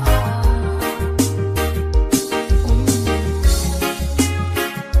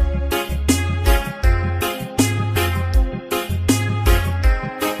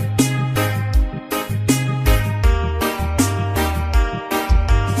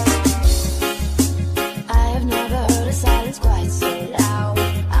 I have never heard a silence quite so loud.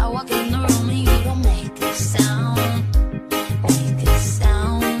 I walk in the room and you don't make a sound. Make a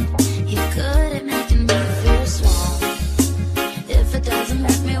sound. You're good at making me feel small. If it doesn't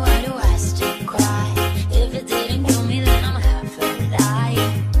hurt me, why do I still cry? If it didn't kill me, then I'm half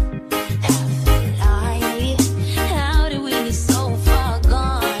alive. Half alive. How did we get so far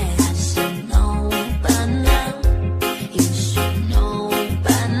gone? I should know by now. You should know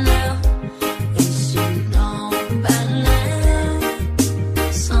by now. You should know by now.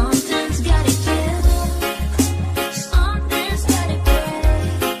 Something's gotta give. Something's gotta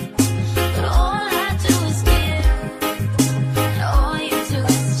break. But all I do is give. And all you do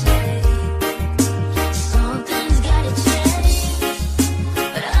is take. Something's gotta change.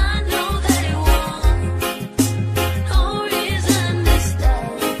 But I know that it won't. No reason to stay.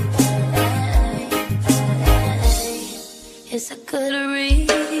 It's a good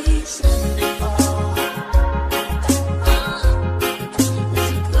reason to go. It's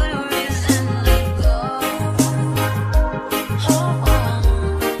a good reason to go.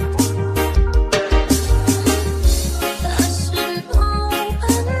 I should know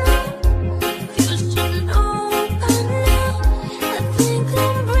by now. You should know by now. I think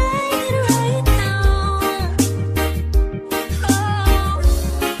I'm breaking right now.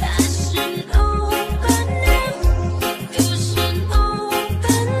 I should know by now. You should know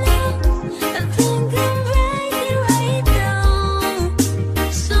by now. I think I'm breaking right now.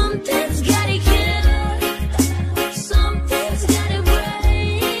 Something's gotta give. Something's gotta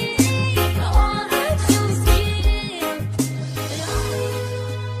break. All I do is give.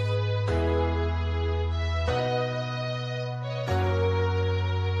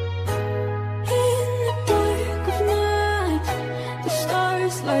 In the dark of night, the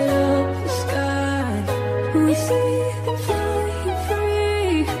stars light up the sky. We see them flying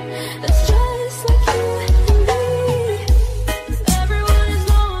free. That's just like you and me. Everyone is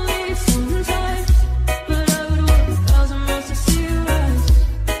lonely sometimes, but I would walk 1,000 miles to see you rise.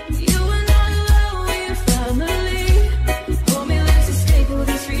 You and I love, we're family. Hold me, let's escape all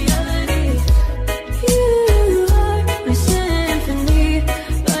this reality. You are my symphony.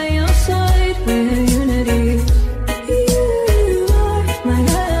 By your side, we're unity. You are my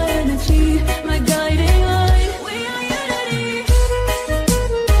energy, my guiding light. We are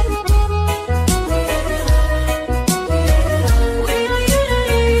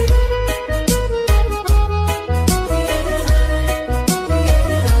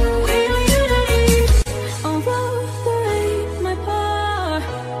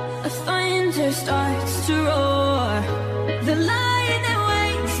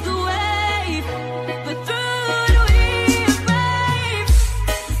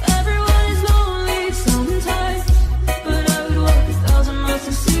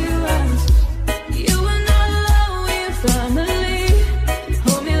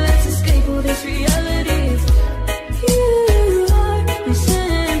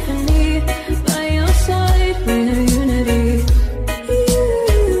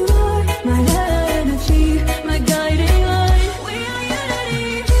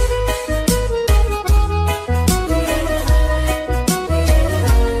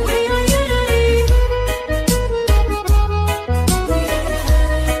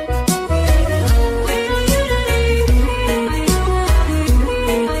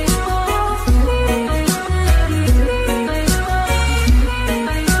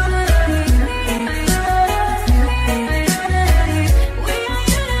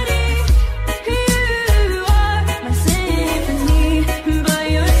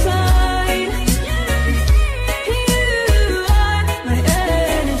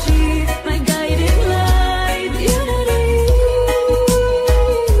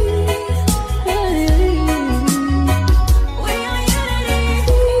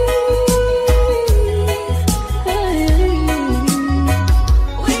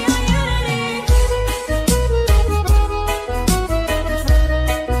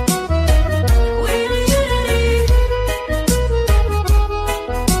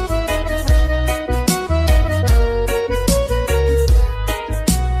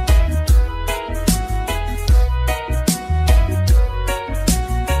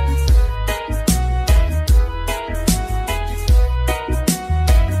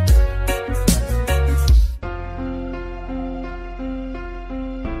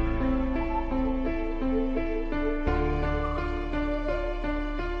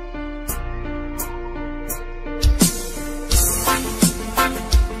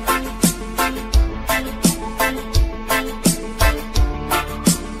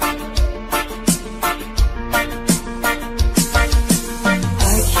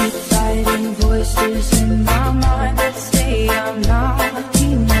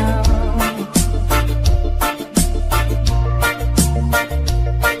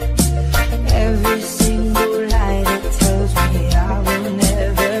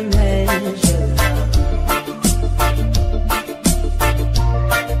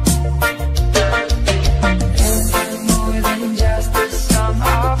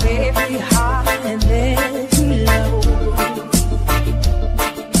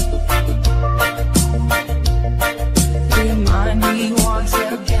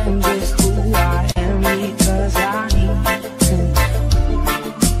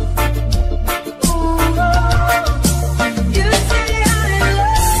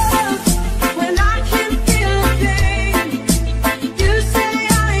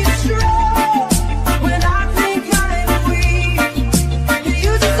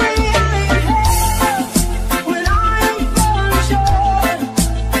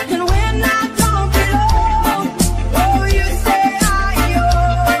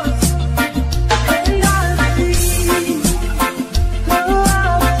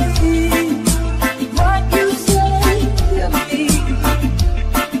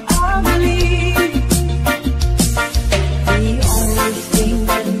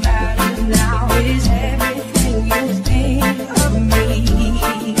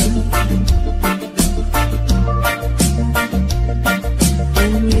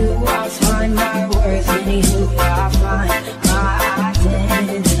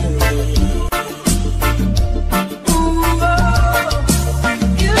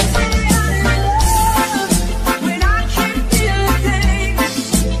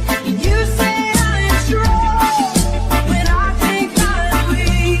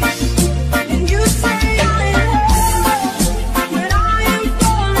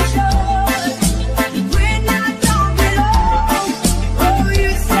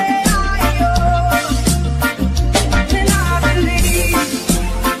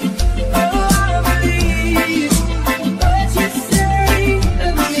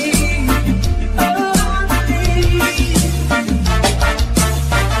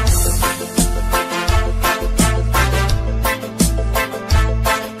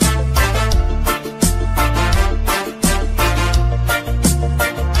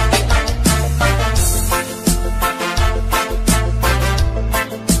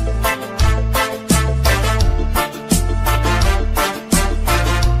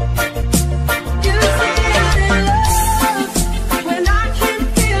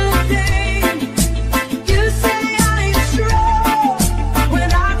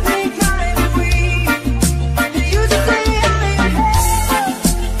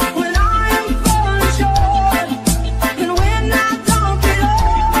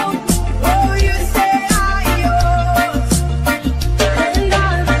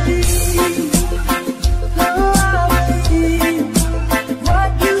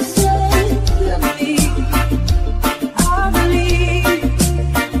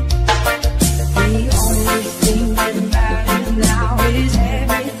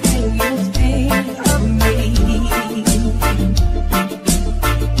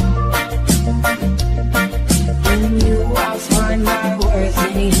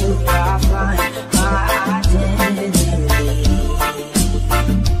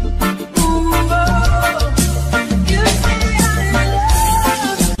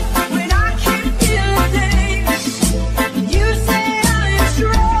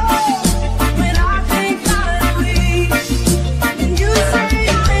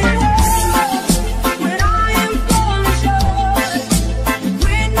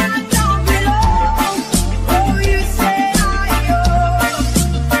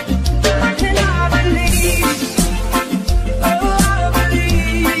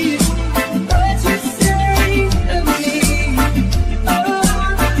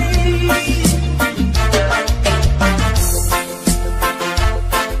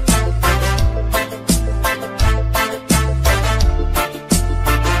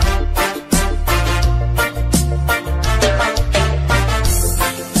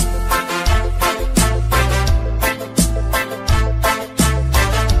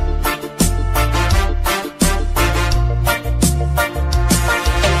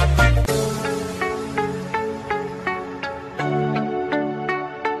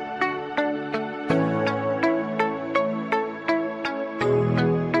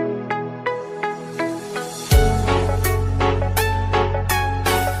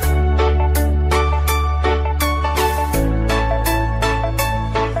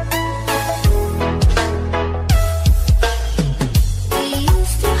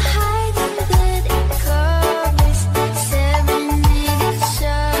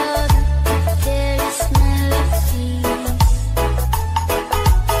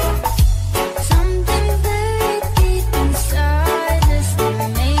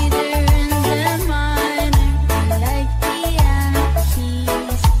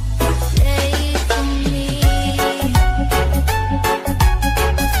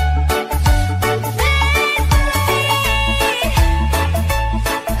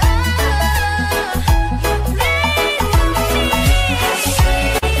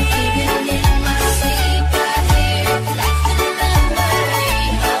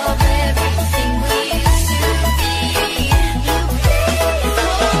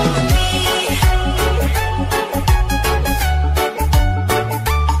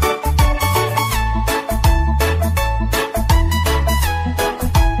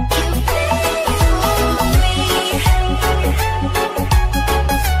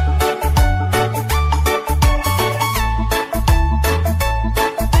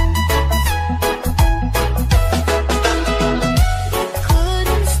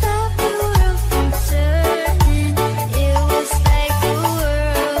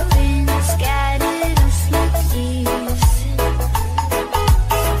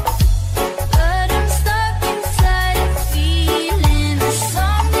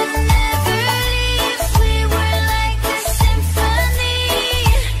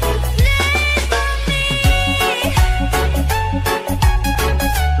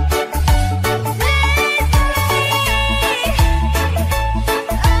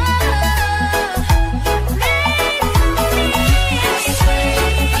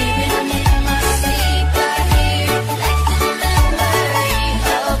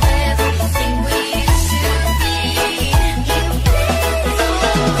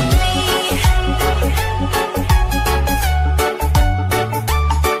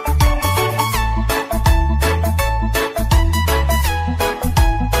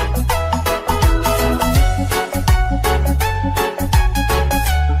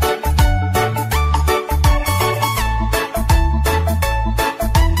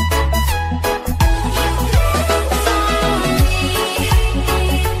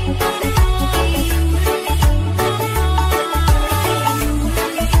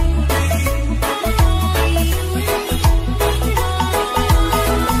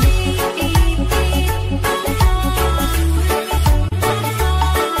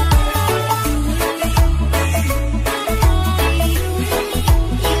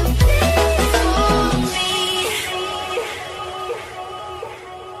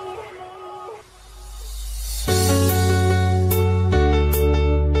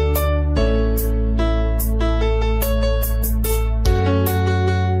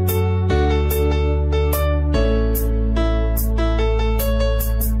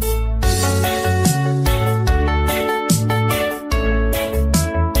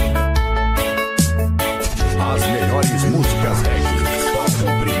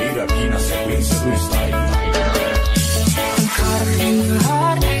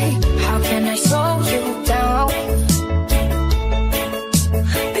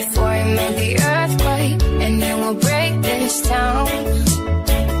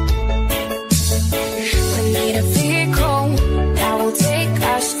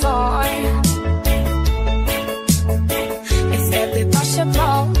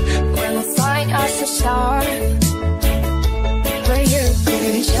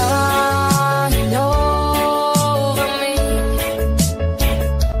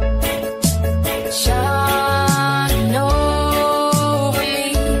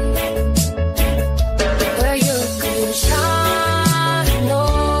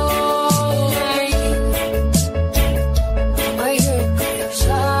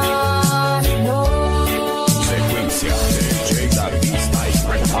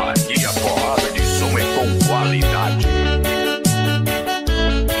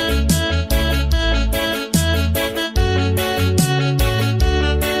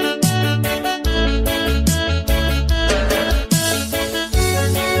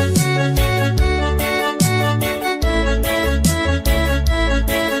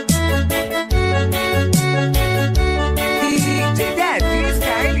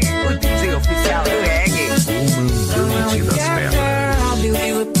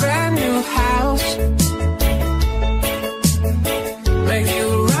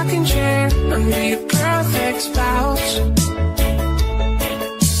be your perfect spouse.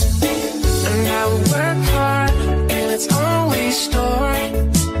 And I will work hard, and it's always stored.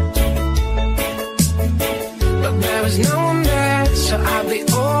 But there was no one there, so I'll be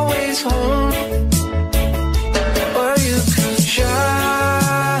always home. Or you could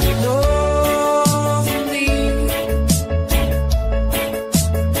shine over me,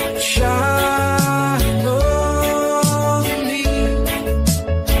 shine over me.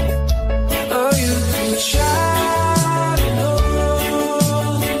 Or you could shine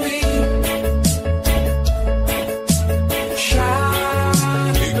over me,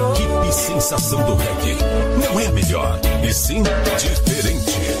 shine over me. Equipe Sensação do Reggae. Não é a melhor, e sim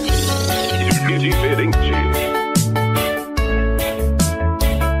diferente. Diferente.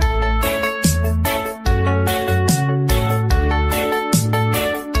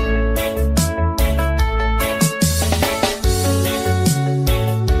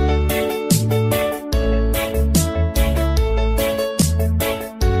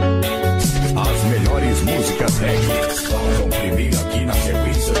 As melhores músicas reggae tocam primeiro aqui na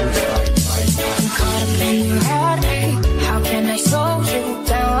sequência do Style. I'm caught up in your heartache. How can I slow you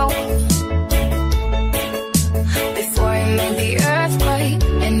down? Before I make the earthquake,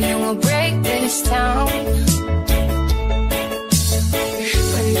 and you will break this town.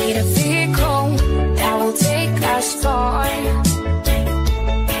 We need a vehicle that will take us far.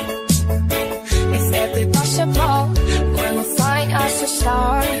 If every possible, we will find us a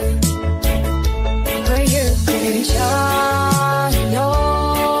star. Where you can shine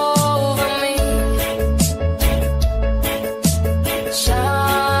over me,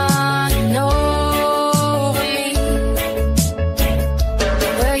 shine over me.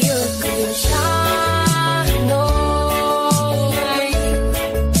 Where you can shine over me,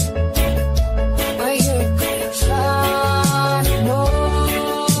 where you can shine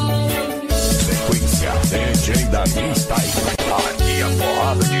over me. Sequência DJ Davi Style. Aqui a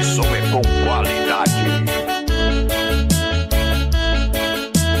porrada de som é com qualidade.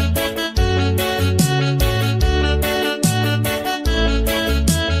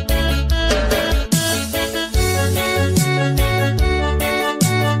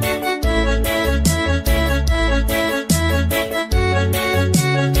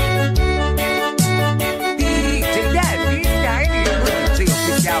 DJ Davi Style, o DJ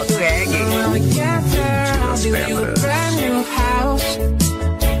oficial do reggae. When we get there, I'll build you a brand new house.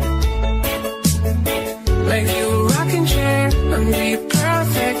 Make you a rocking chair and be your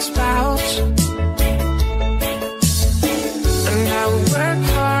perfect spouse. And I will work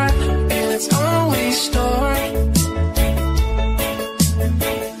hard, and it's always stored.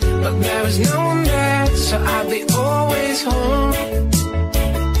 But there was no one there, so I'll be always home.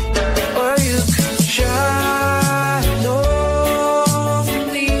 Or you could shine over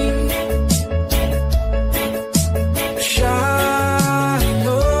me, shine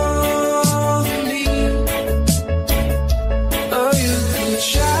over me. Or you could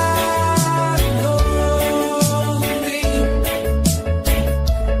shine over me,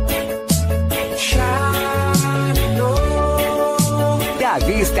 shine over me.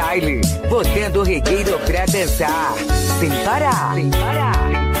 Davi Style, botando o regueiro pra dançar. Sem parar, sem parar,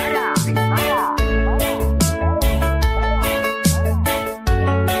 sem parar, sem parar.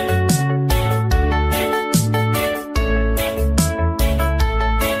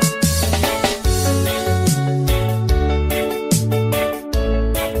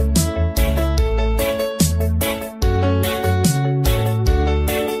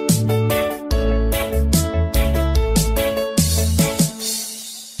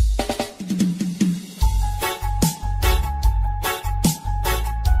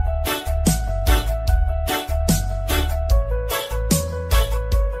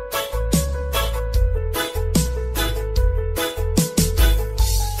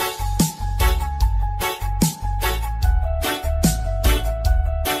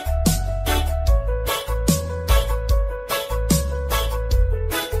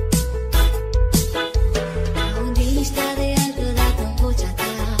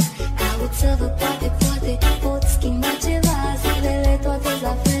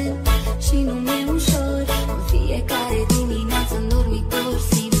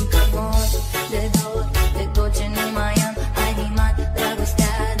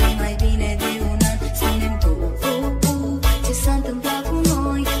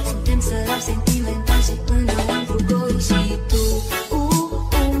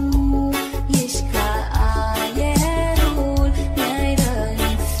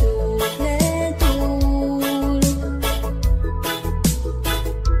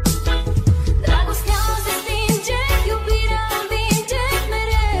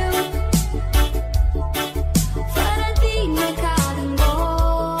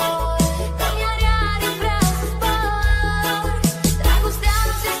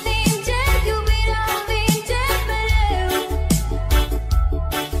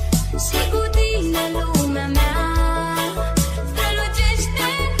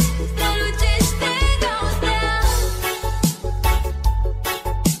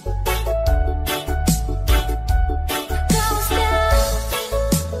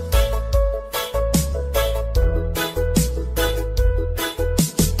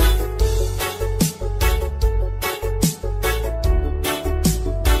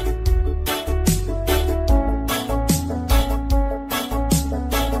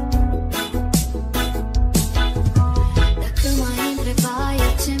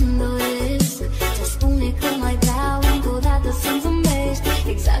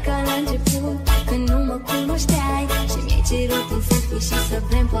 și să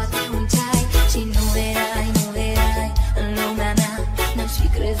bem poate un ceai. Și nu erai în lumea mea. N-aș fi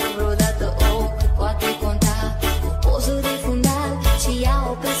crezut vreodată, cât poate conta o poză de fundal și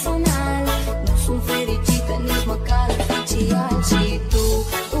ia-o personal. Nu sunt fericită nici măcar oficial. Și tu,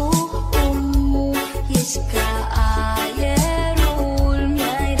 ești ca aerul,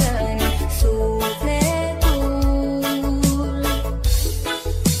 mi-ai rănit sufletul.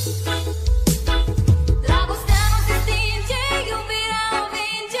 Dragostea nu se stinge, iubirea o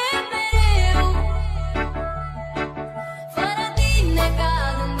vinge mereu. Fără tine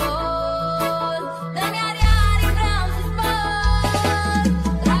cad în gol, dă-mi ariari, vreau să zbor.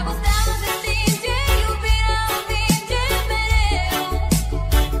 Dragostea nu se stinge, iubirea o vinge mereu.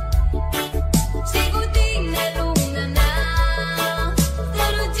 Și cu tine lumea mea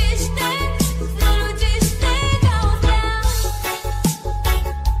strălucește, strălucește ca o stea.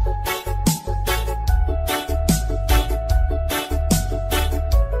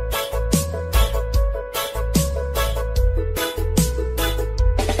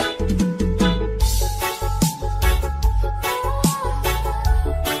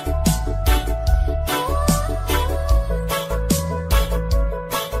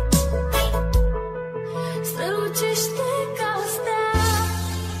 Strălucește ca o stea.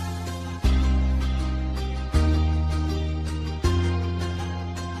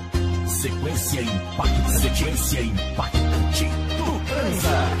 Sequência impactante do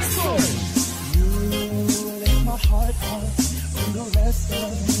Transações. You lift my heart up when the rest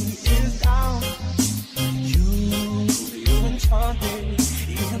of me is down. You enchant me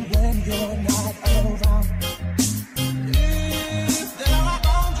even when you're not around. If there are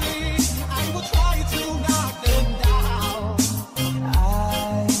boundaries, I will try to knock them down.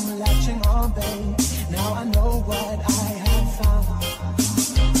 I'm latching on, babe. Now I know what I have found.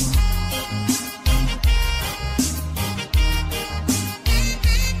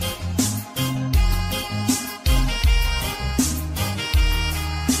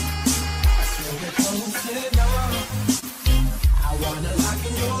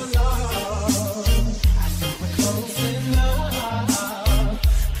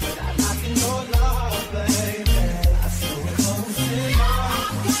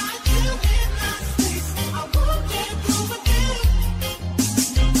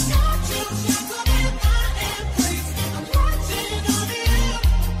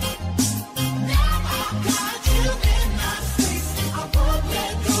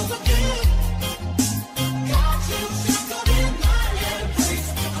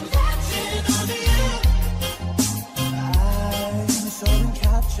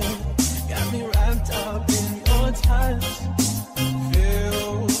 Got me wrapped up in your touch.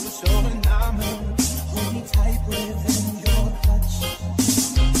 Feel so enamored. Hold me tight within your clutch.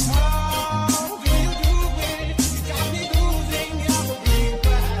 How do you do it? You got me losing every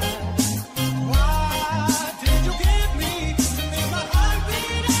breath. Why did you give me to make my heart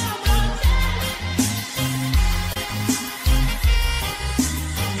beat out my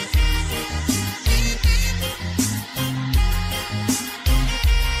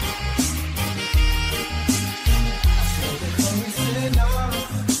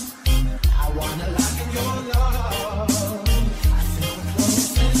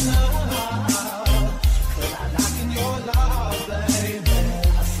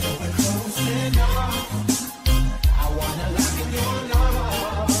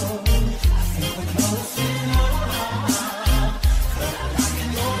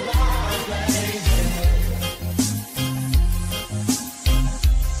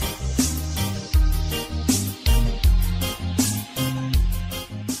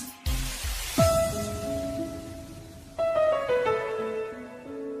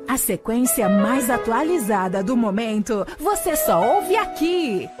A sequência mais atualizada do momento, você só ouve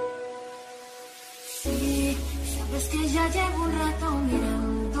aqui. Sí, sabes que ya llevo un rato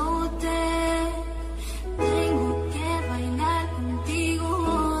mirándote. Tengo que bailar contigo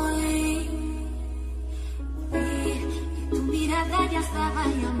hoy. Vi que tu mirada ya estaba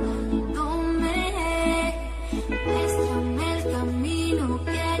llamándome. Muéstrame el camino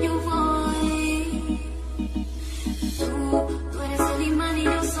que yo voy. Tú eres el imán y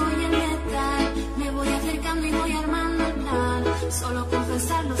yo soy el metal. Me voy acercando y voy armando el plan. Solo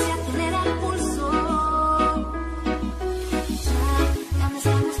confesarlo se acelera el pulso. Ya me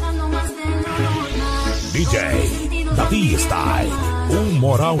está gustando más de lo normal. DJ Davi Style,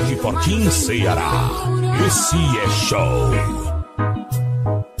 moral de Fortim, Ceará. Esse é show.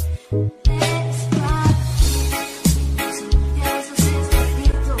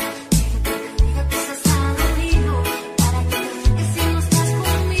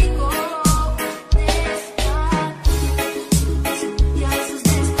 Despacio,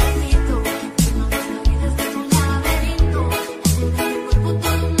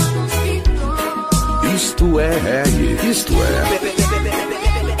 é reggae, isto é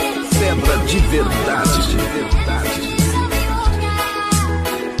pedra de verdade, de verdade.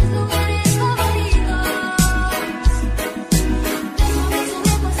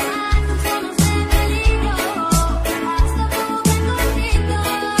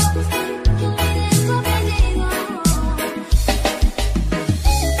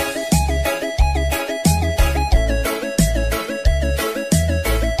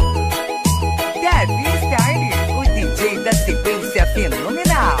 Sequência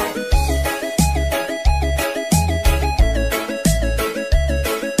fenomenal.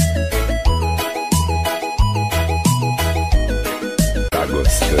 Tá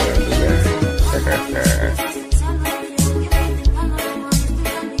gostando, né?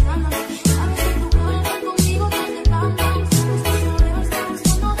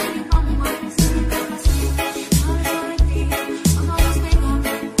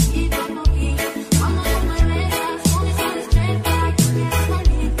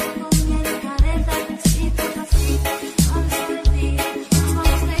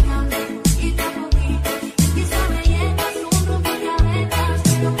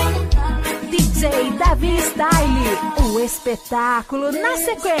 O espetáculo na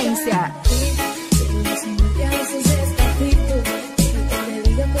sequência.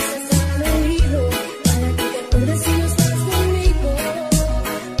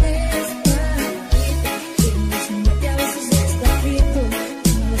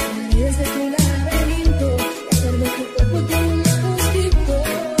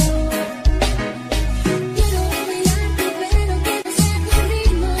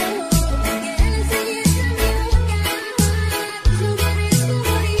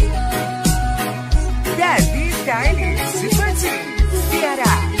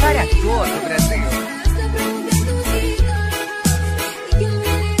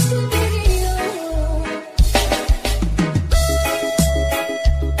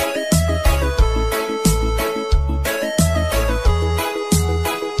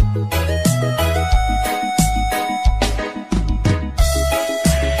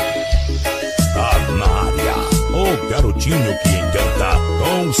 garotinho que encanta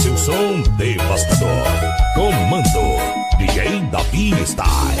com seu som devastador. Comando DJ Davi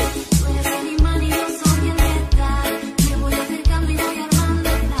Style.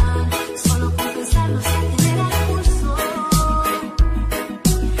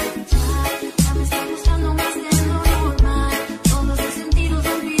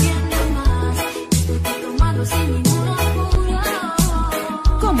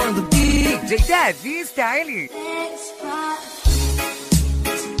 Comando DJ Davi Style.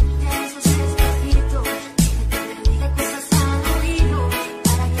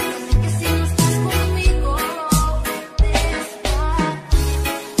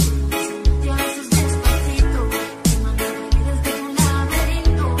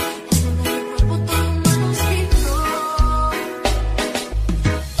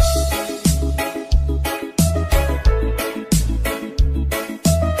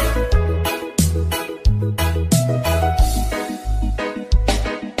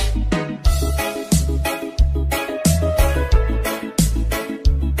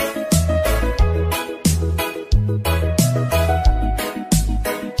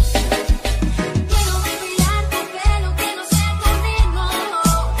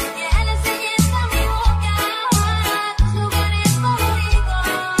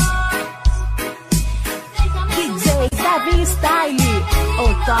 Style,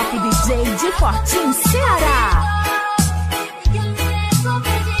 o top DJ de Fortim, Ceará.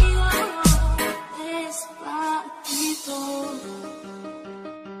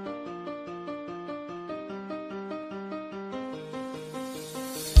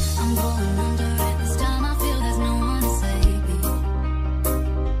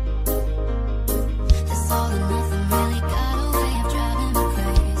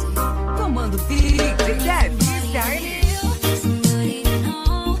 Comando DJ Davi Style.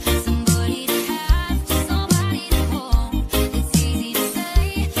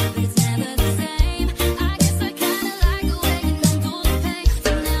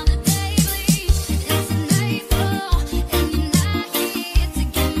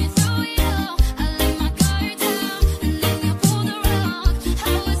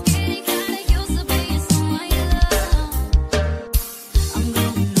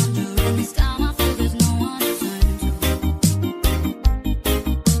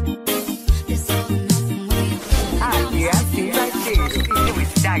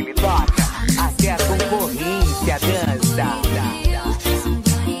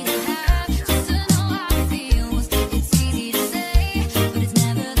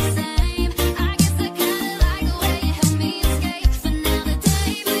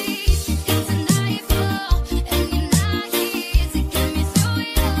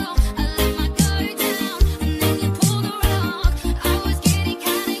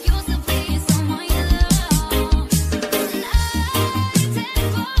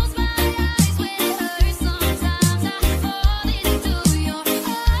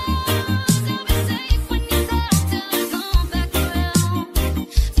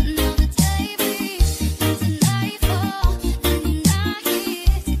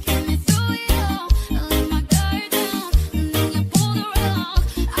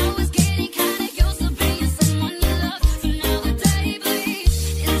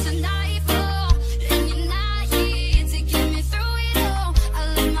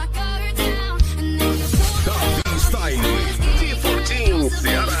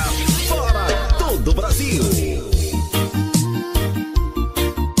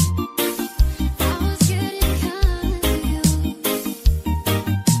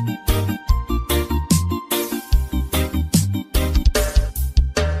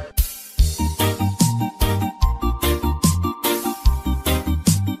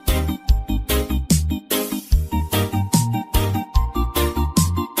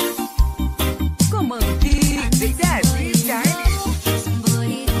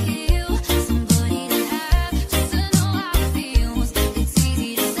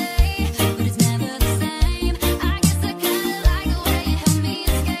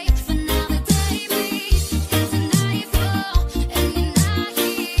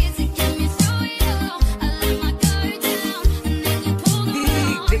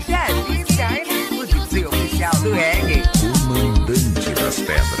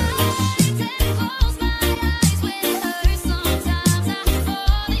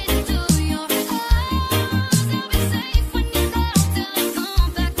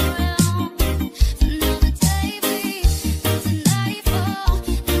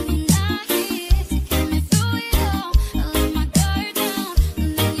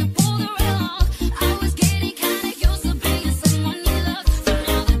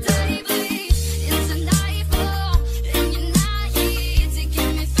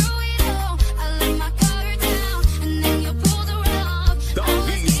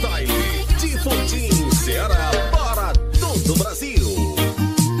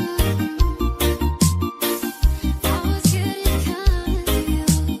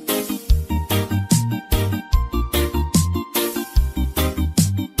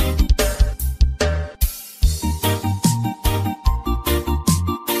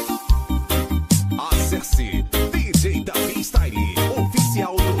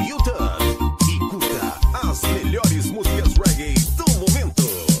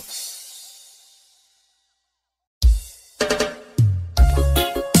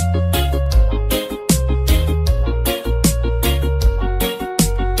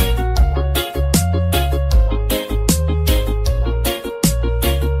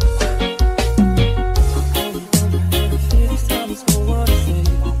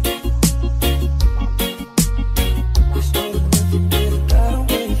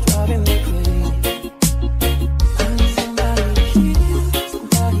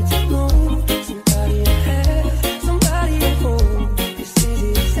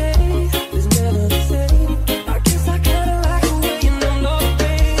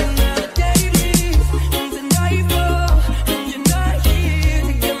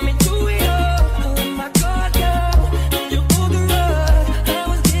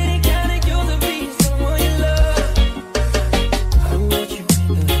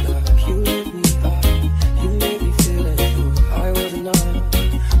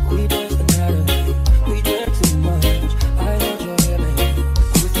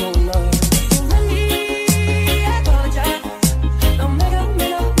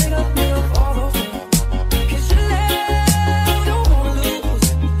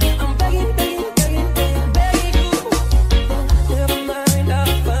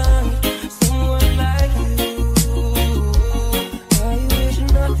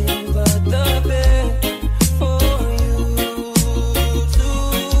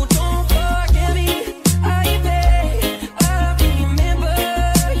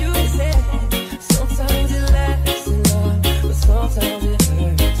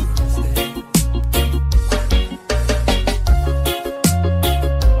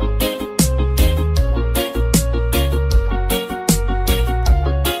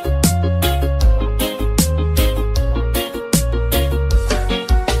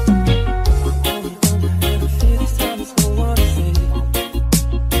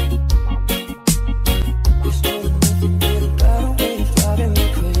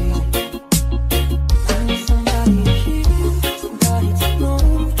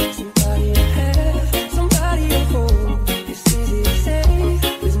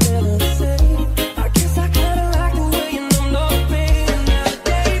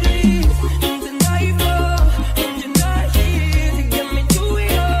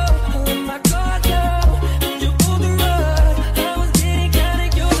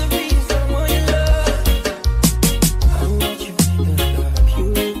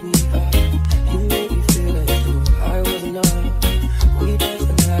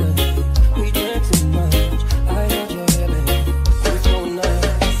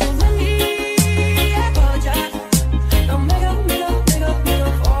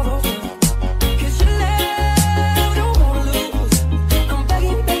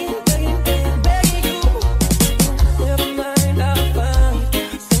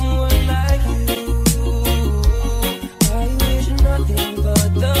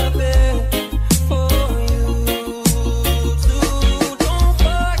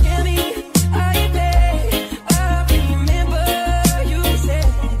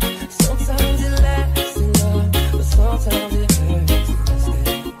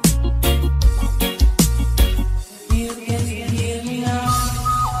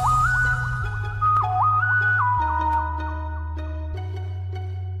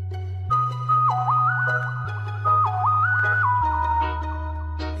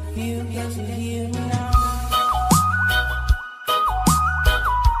 get to hear me now.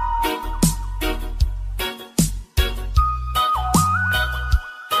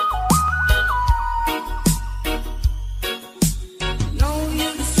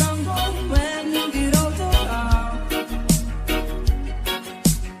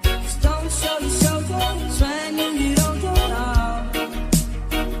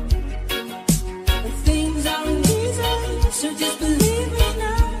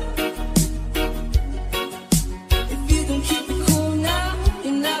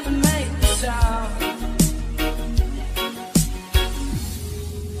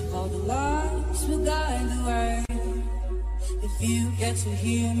 To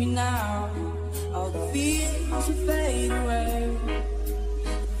hear me now, all the fears will fade away.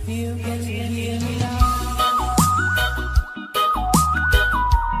 If you get to hear me now.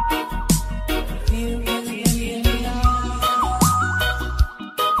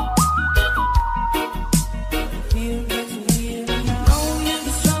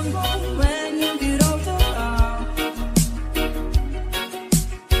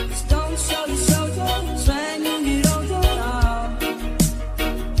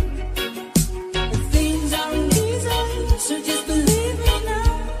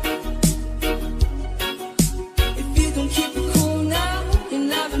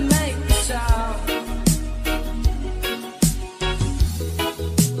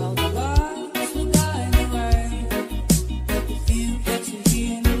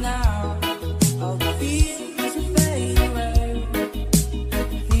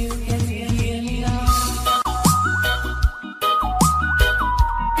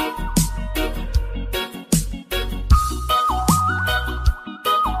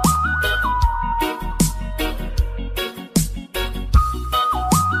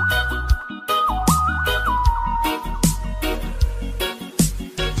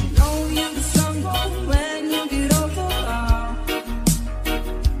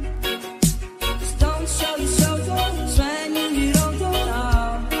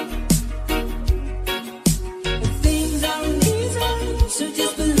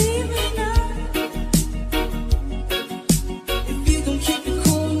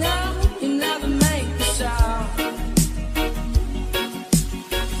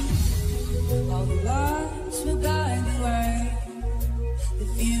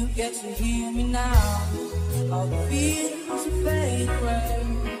 Get to hear me now, all the fears will fade away.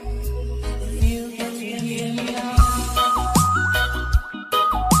 If you get to hear me now.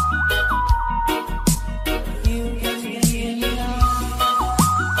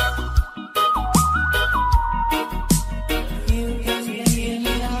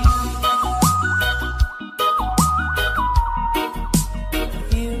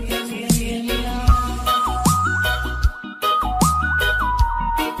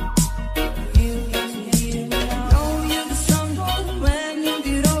 Know you're the strong one when you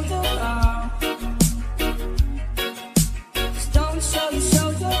do.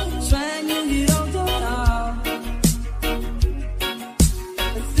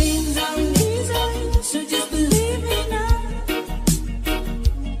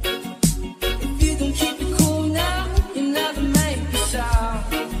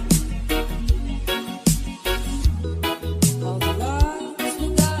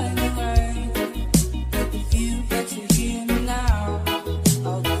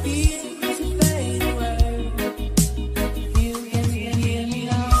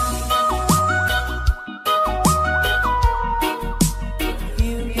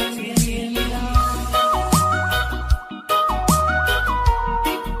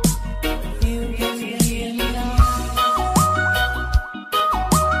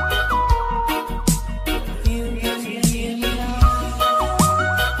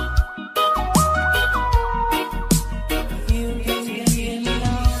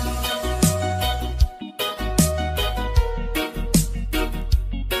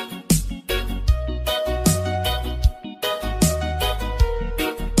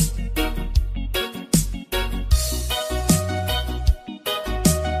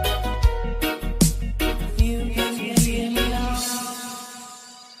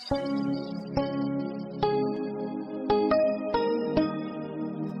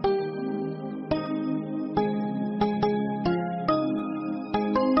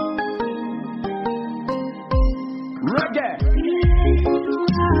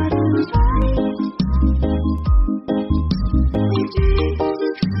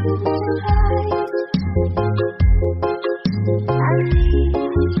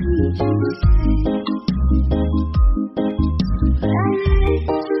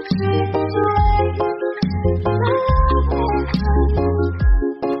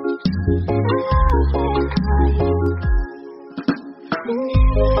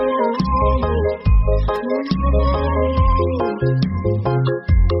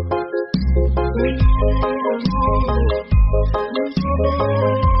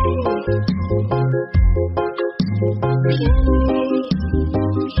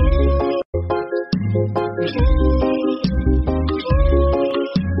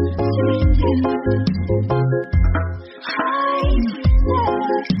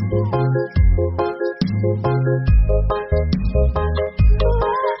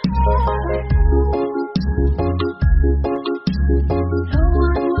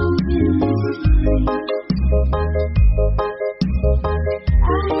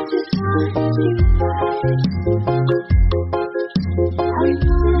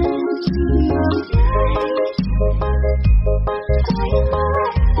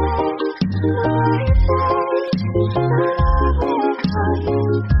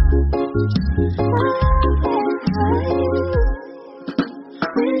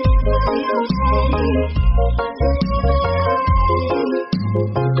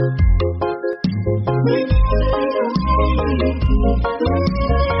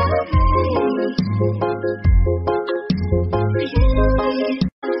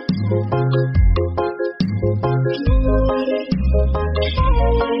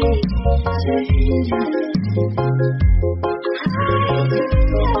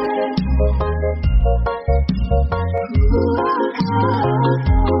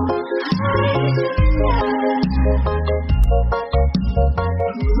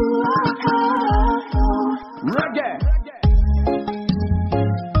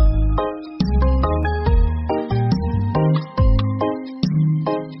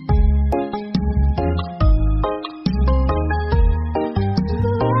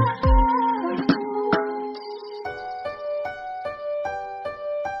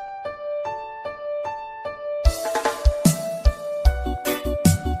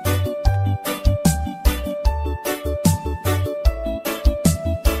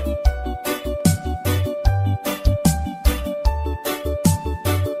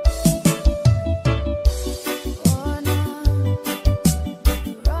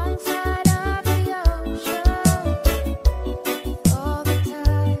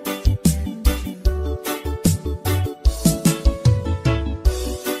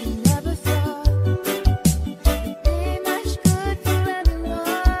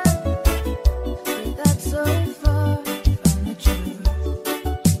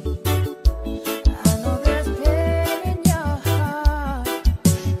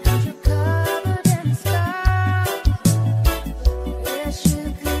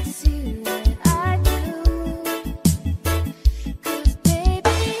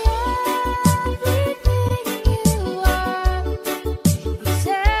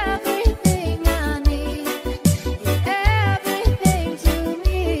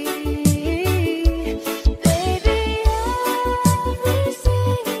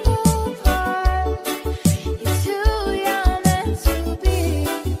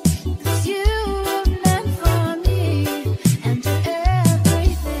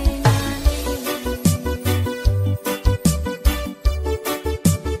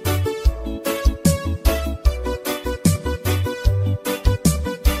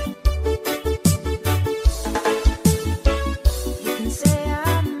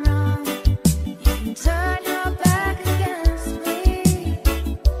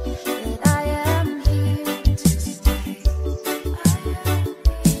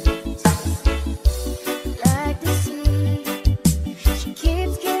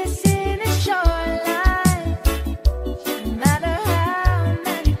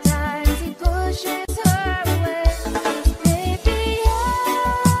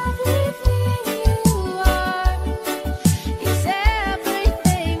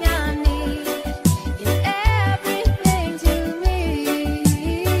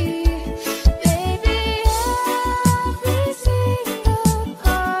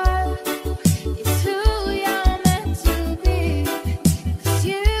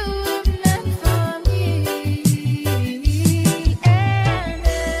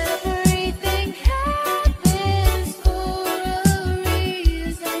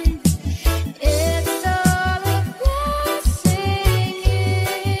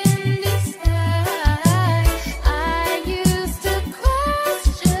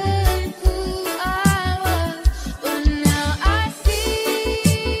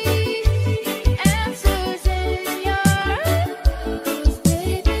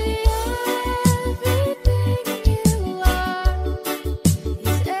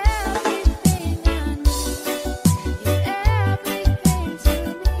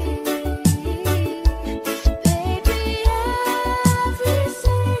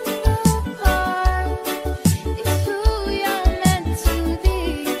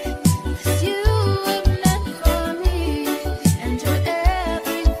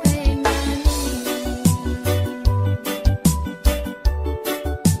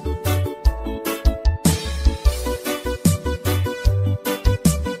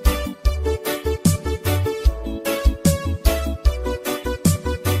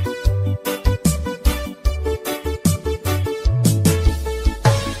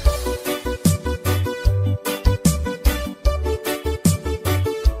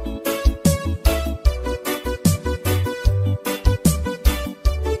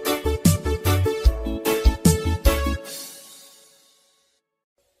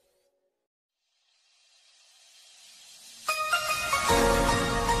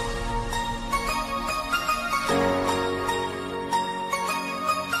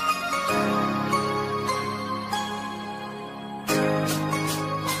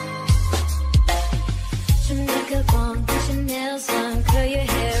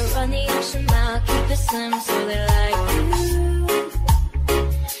 slim, so they like you.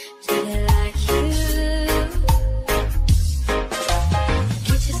 Do they like you?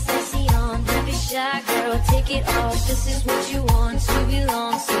 Get your sassy on, don't be shy, girl. Take it off. This is what you want to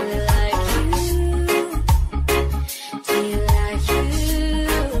belong, so they like you.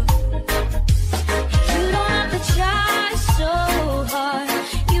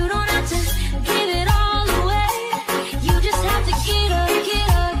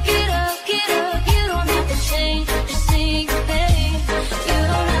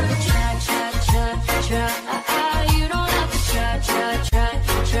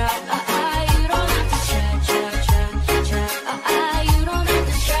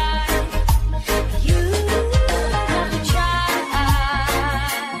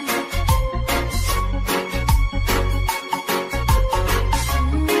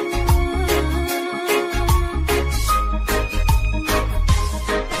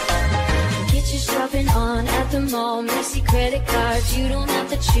 shopping mall, messy credit cards. You don't have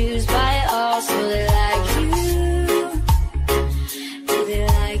to choose, buy it all. So they like you. Do they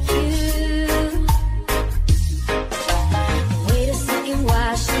like you? Wait a second,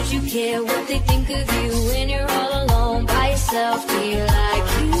 why should you care what they think of you when you're all alone by yourself? Do you like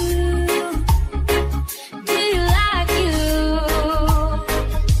you? Do you like you?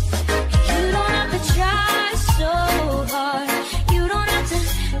 You don't have to try so hard. You don't have to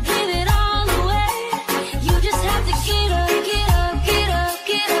give it all away. You just have to get up, get up, get up,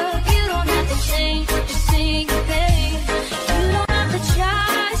 get up. You don't have to change, just sing your pain. You don't have to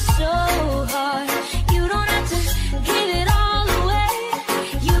try so hard. You don't have to give it all away.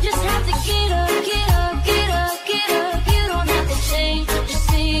 You just have to get up, get up, get up, get up. You don't have to change, just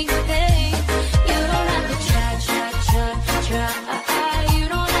sing your pain. You don't have to try, try, try, try. You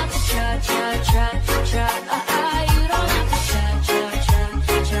don't have to try, try, try, try. You don't have to try, try,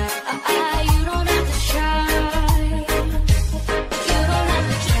 try, try. You don't have to try. You don't have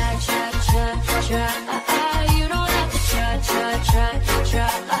to try, try, try, try. You don't have to try, try, try,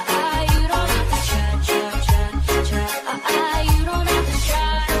 try. You don't have to try, try, try, try. You don't have to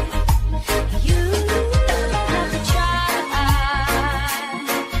try. You don't have to try.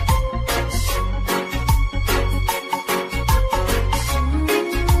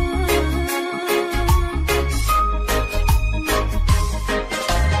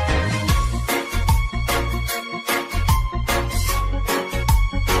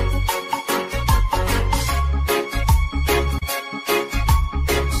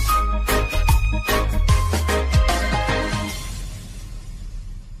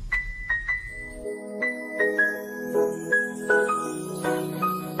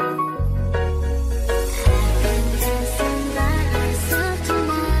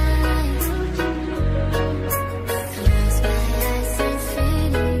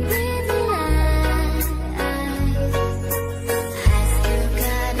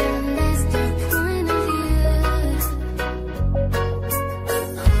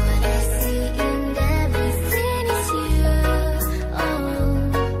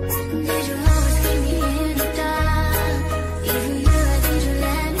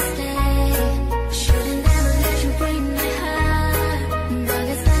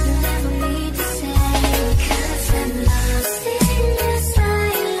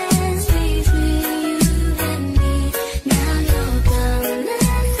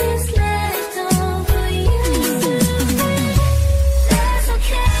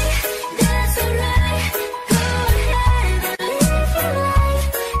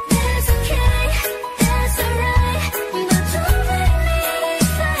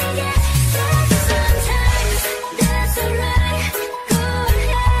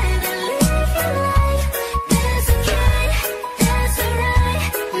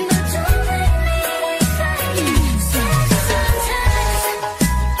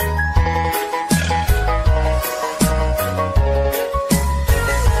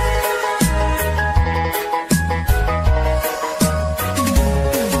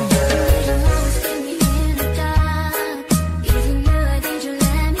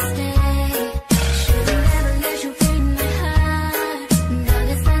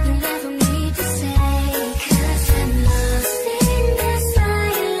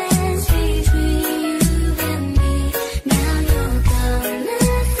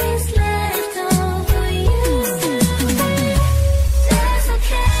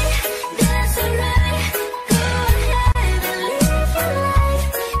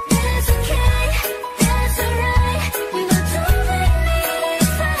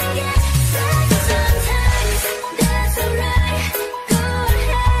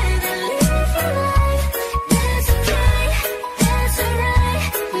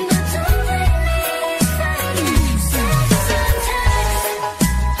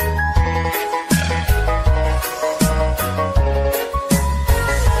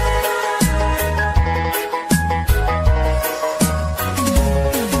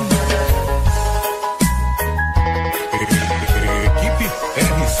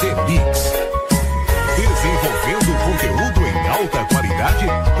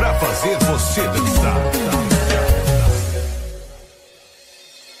 você dançar.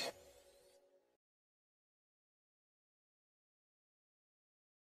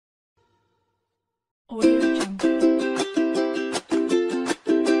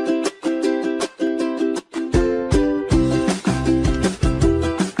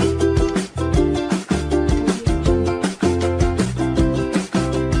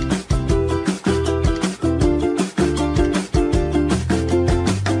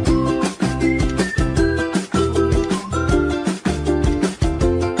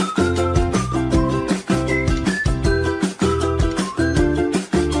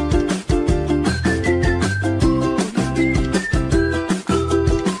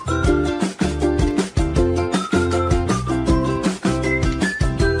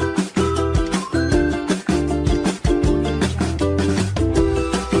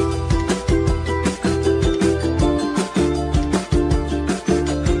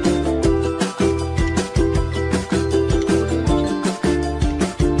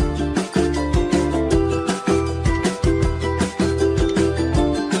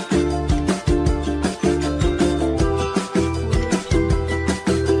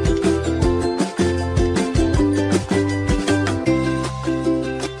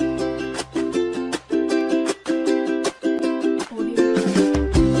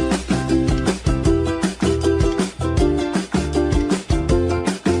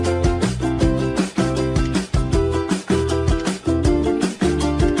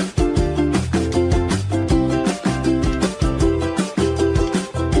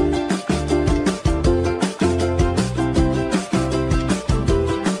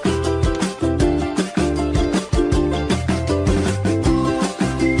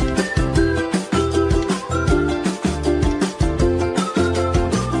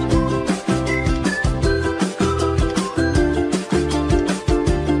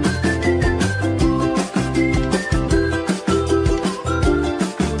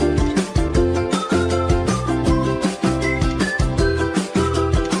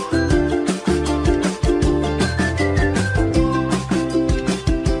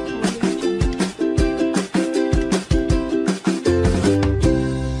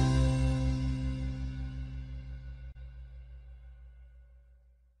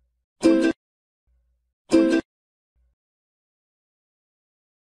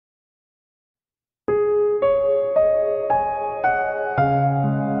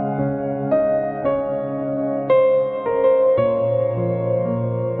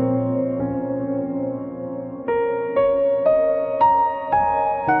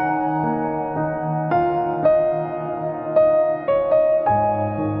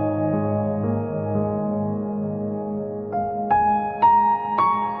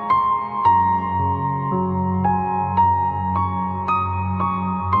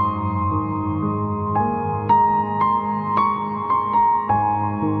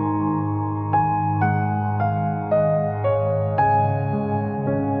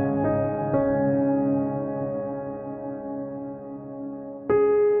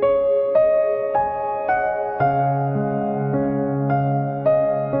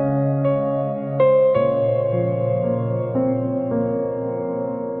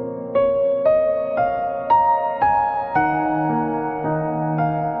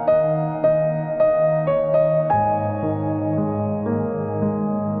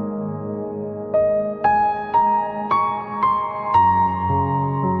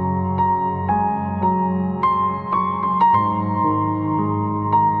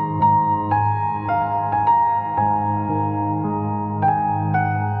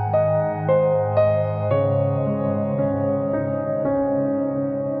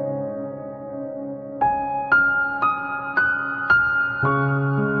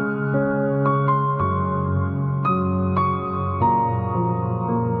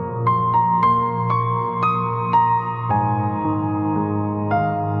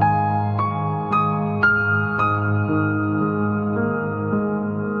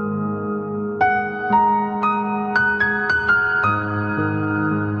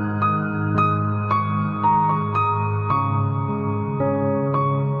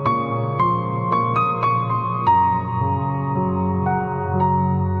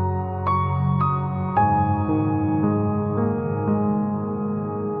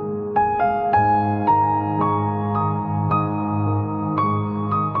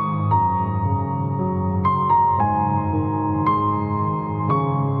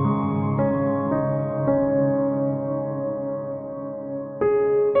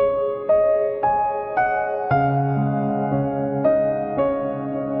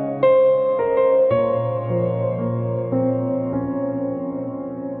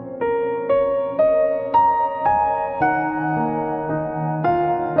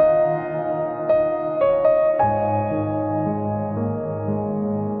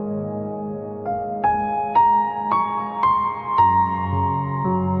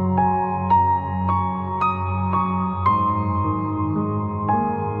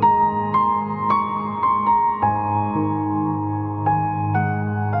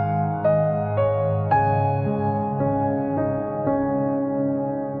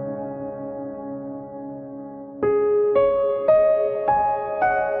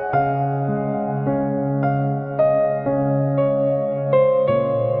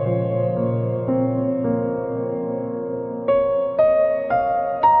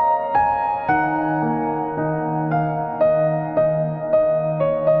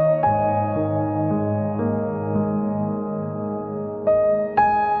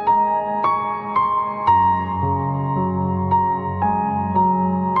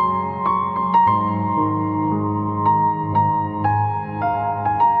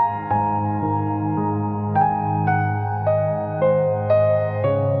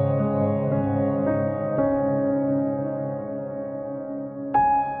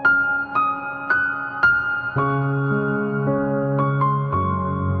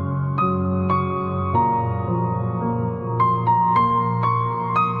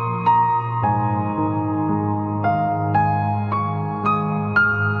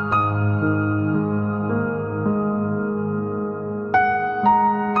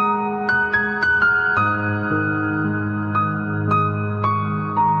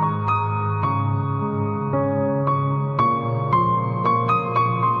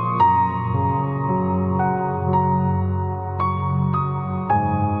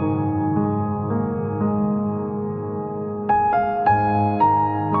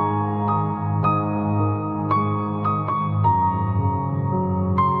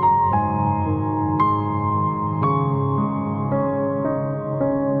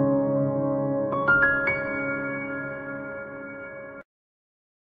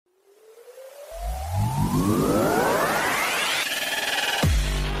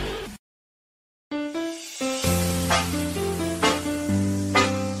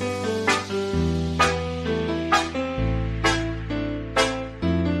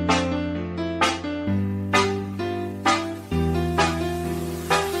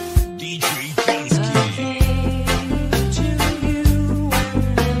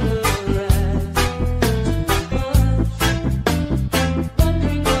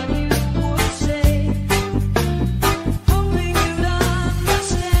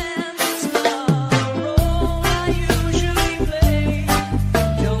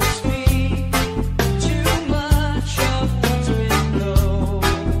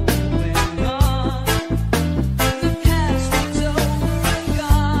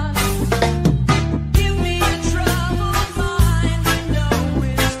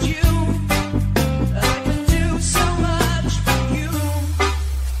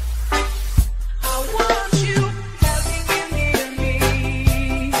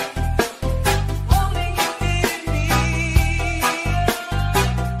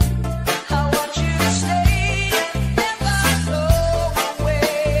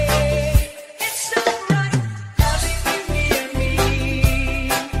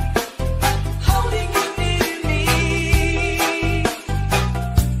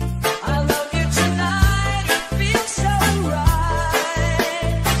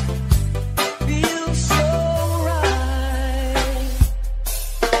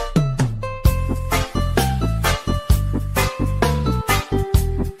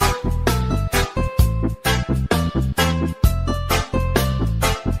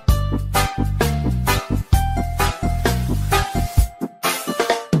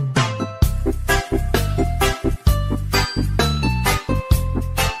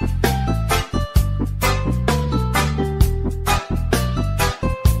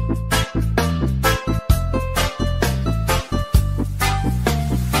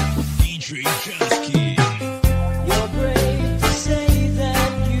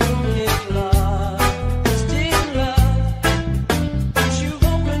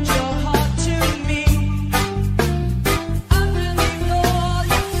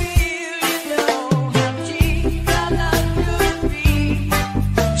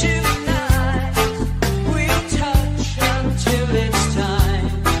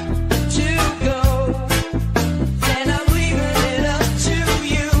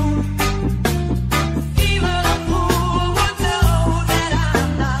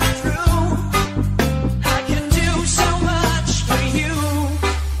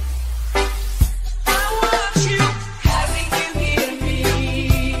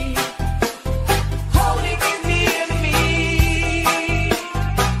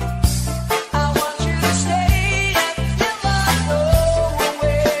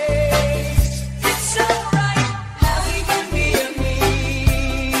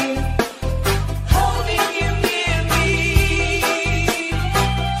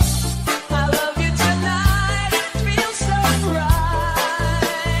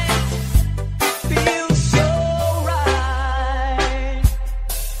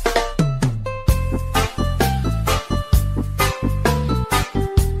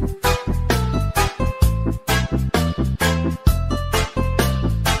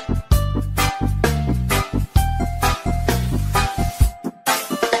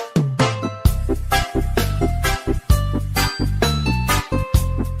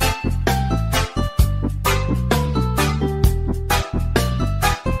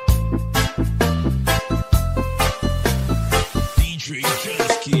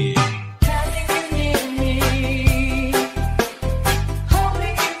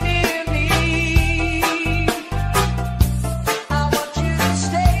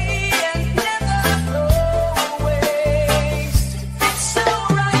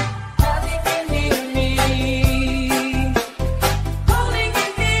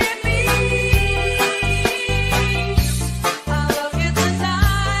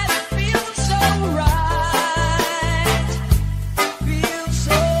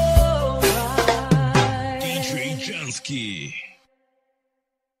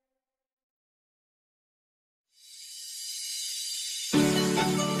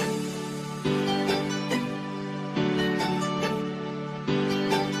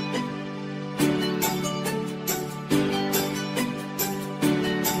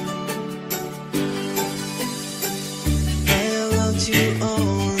 want you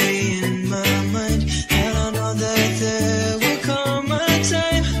only in my mind. And I know that there will come a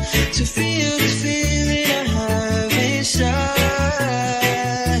time to feel the feeling I have inside.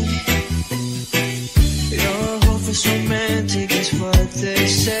 Your hope is romantic is what they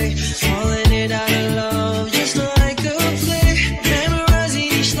say. Falling it out of love just like a play. Memorizing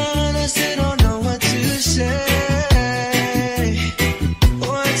each line, I still don't know what to say.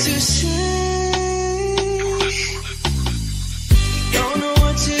 What to say. Don't know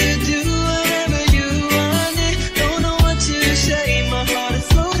what to do whenever you want it. Don't know what to say. My heart is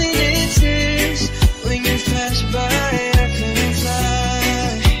floating in tears. When you pass by, I couldn't fly.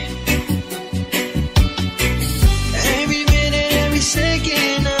 Every minute, every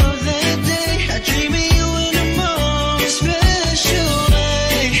second of the day, I dream of you in the most special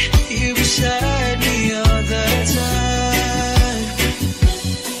way. You beside me all the time.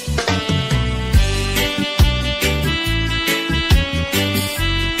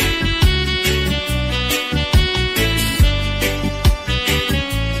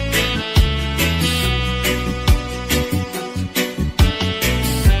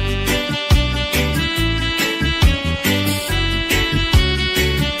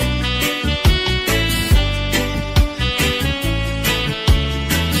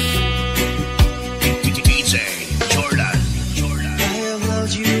 DJ Jordan. I have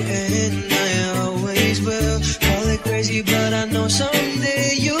loved you and I always will. Call it crazy, but I know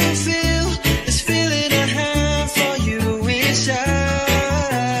someday you'll feel this feeling I have for you inside.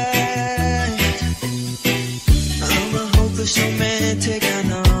 I'm a hopeless romantic, I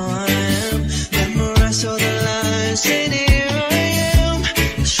know I am. Memorize all the lines, and here I am.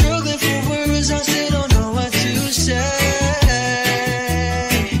 Struggling for words, I still don't know what to say.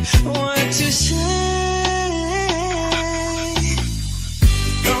 What to say.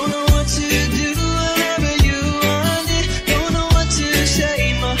 Don't know what to do whenever you want it. Don't know what to say.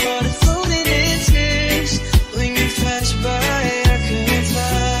 My heart is floating in tears. When you pass by, I couldn't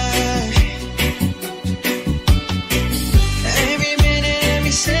fly. Every minute,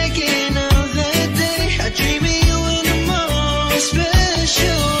 every second of the day, I dream of you in the most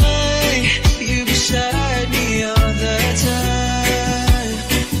special way. You beside me all the time.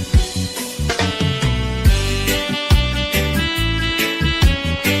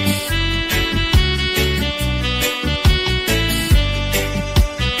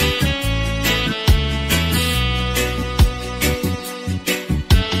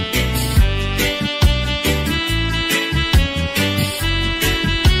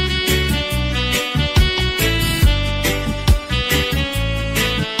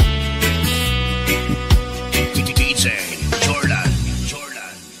 DJ Jordan.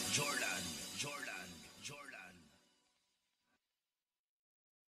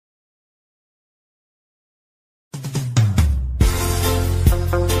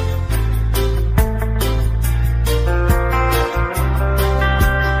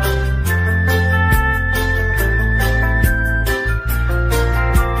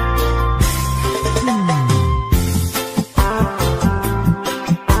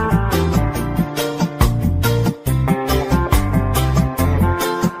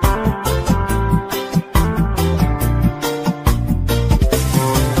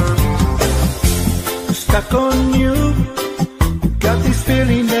 Stuck on you, got this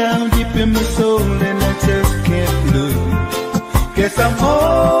feeling down deep in my soul and I just can't lose. Guess I'm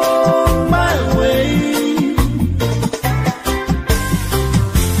on my way.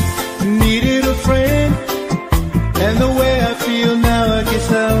 Needed a friend, and the way I feel now, I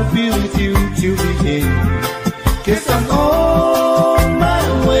guess I'll be with you till the end. Guess I'm on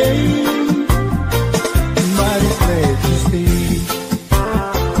my way. Mighty glad you stayed.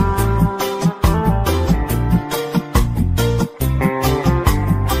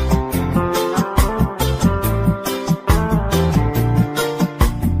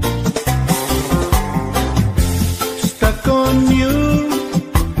 Stuck on you,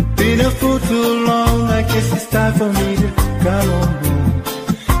 been a fool too long. I guess it's time for me to come on home.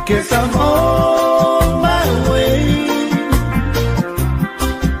 Guess I'm on my way.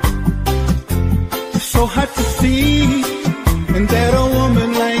 So hard to see, and that a woman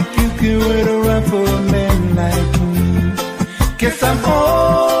like you can wait around for a man like me. Guess I'm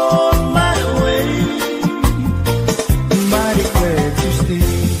on my way. Mighty glad you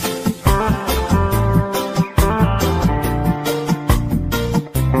stayed.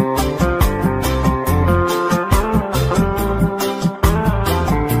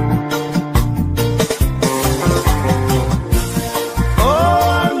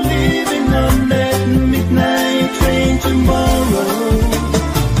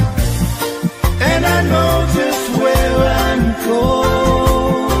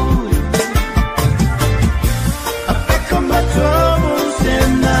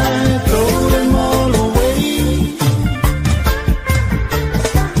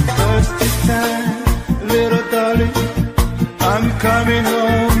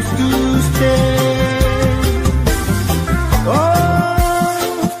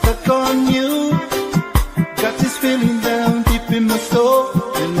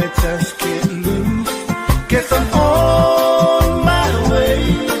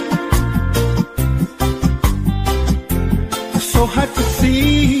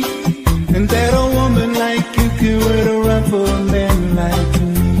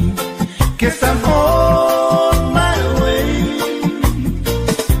 Guess I'm on my way.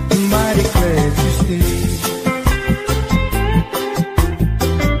 Mighty glad you stayed.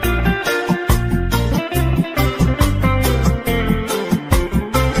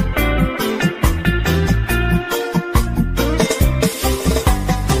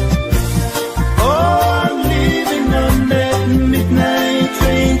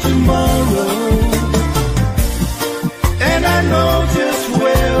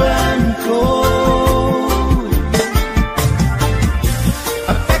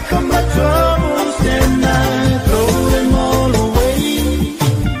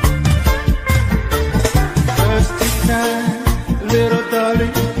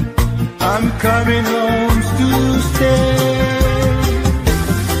 Coming home to stay.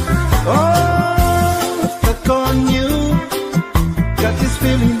 Oh, stuck on you. Got this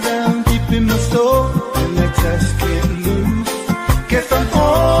feeling down deep in my soul, and I just can't lose. Guess I'm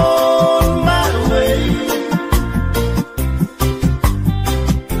on my way.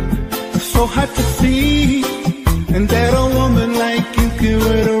 So hard to see, and that a woman like you can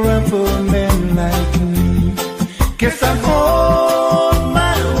wait around for a man like me. Guess I'm on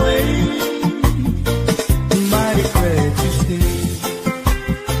my way. Mighty glad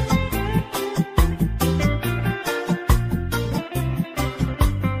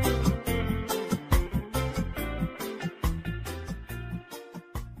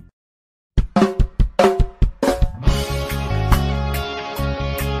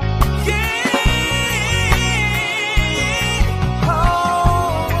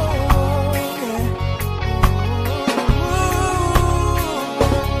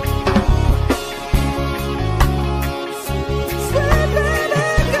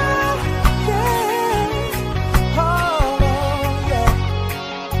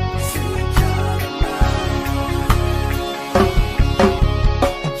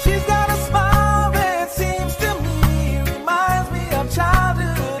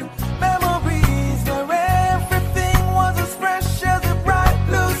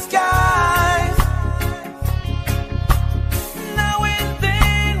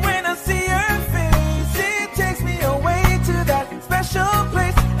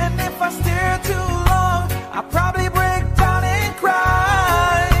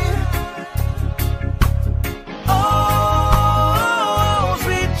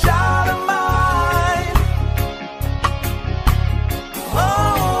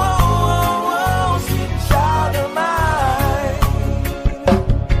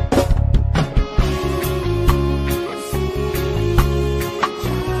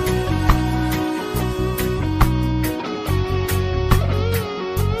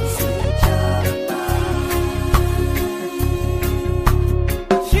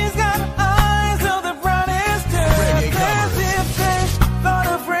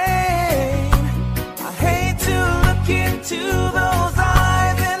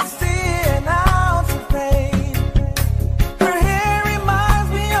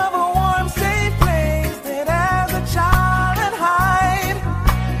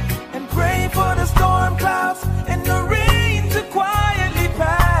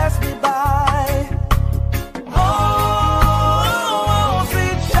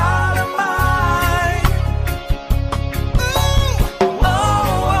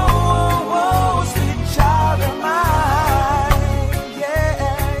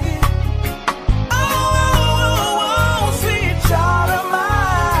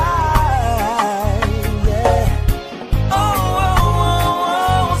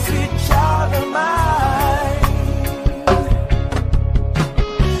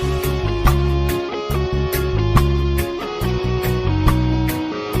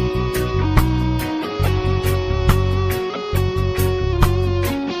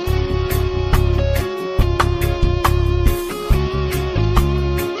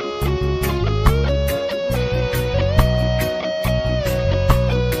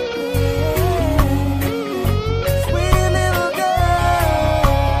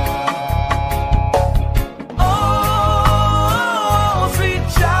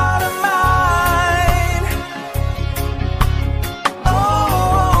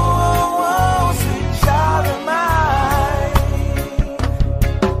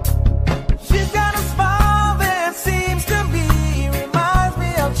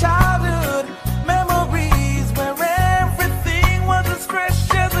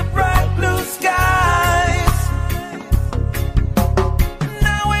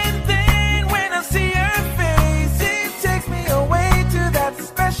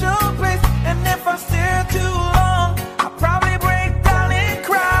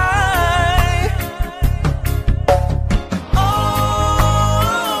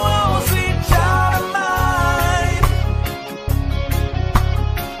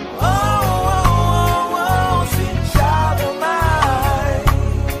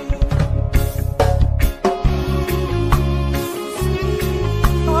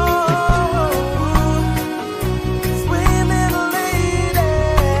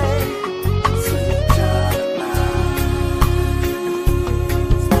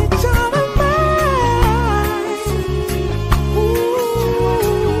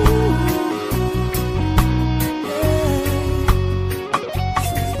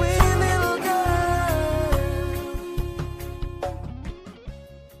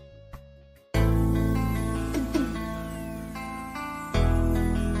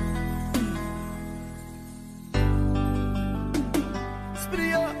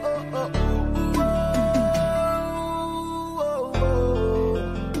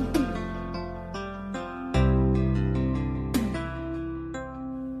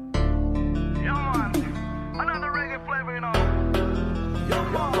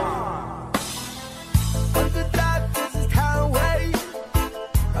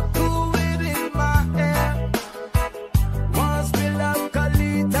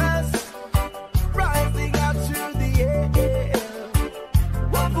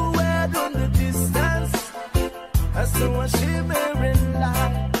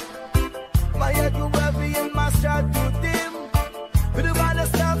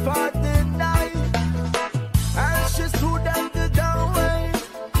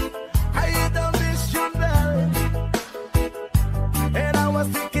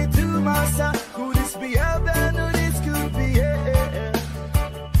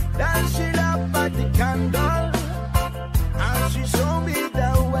And she lit by the candle, and she showed me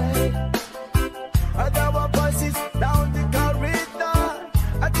the way. There were voices down the corridor,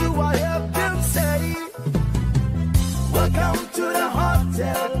 and you I heard them say, welcome to the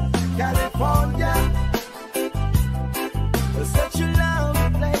Hotel California. Such a lovely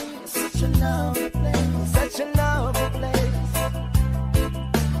place, such a lovely place, such a lovely place.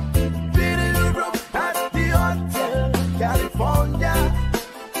 Pretty room at the Hotel California.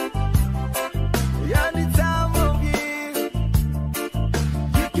 Any time of year,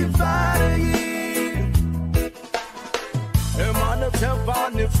 you can find a year. Her man herself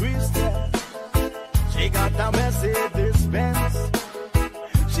on the freestyle. She got a Mercedes Benz.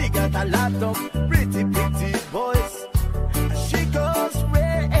 She got a lot of pretty boys. She goes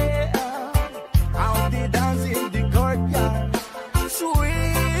rare out the dance in the courtyard.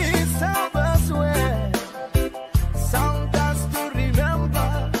 Sweet summer sweat. Some dance to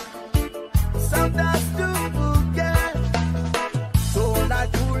remember, some dance to forget. So I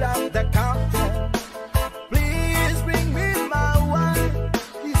pull out the cocktail. Please bring me my wine.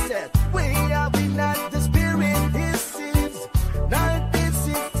 He said, we have been at the spirit. This is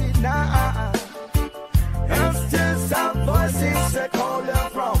 1969. And still some voices are calling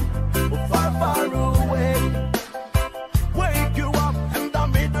from far, far away. Wake you up in the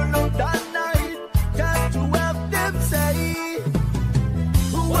middle of the night, just to have them say,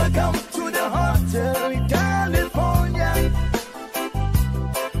 welcome to the Hotel California.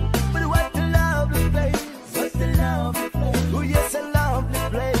 But what a lovely place, what a lovely place. Oh yes, a lovely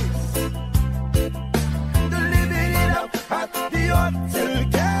place. They're living it up at the Hotel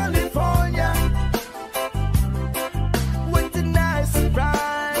California. What a nice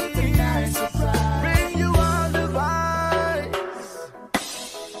surprise, bring you all the vibes.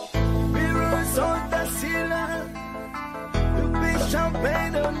 Mirrors on the ceiling, the big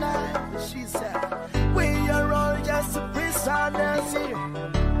champagne all night. She said, we are all just prisoners here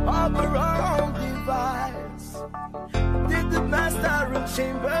of our own device. Did the master of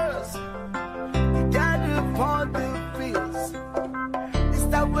chambers gather for the peace? Is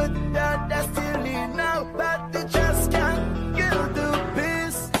that what they're destiny now? But they just can't kill the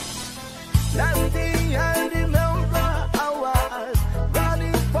peace. Last thing I remember, I was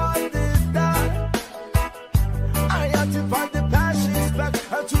running for the dark. I had to find the passions back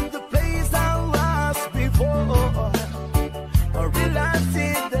to the place I was before. I realized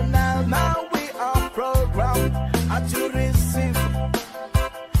it that now we are programmed to receive.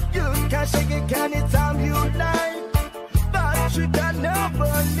 You can shake it anytime you like, but you can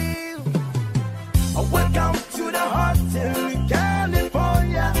never leave. Welcome to the Hotel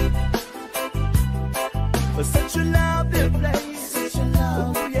California. Such a lovely place, such a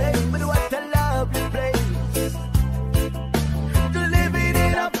lovely place. But what a lovely place. To living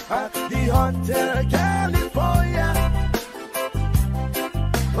it up at the Hotel California.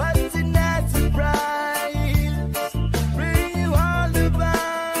 What a nice surprise, bring you all the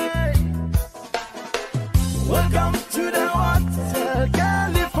vibes. Welcome to the Hotel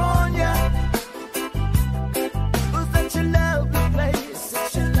California. Such a lovely place,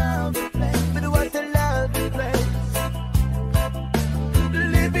 such a lovely place. But what a lovely place.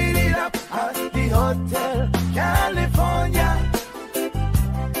 Living it up at the Hotel California.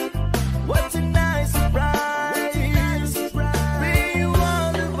 What a nice surprise, bring you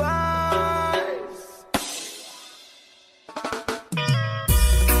all the vibes.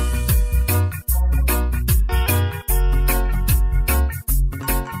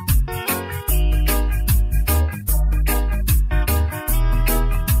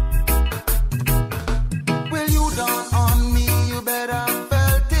 Well, you done on me, you better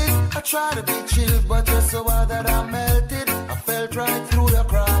felt it. I try to be chill, but you're so hard that I melted. I felt right through your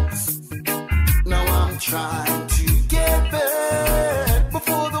cracks. Now I'm trying to get back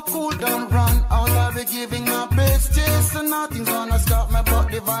before the cool down run out. I'll be giving my best, just so nothing's gonna stop me but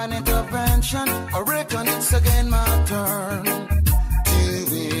divine intervention. I reckon it's again my turn to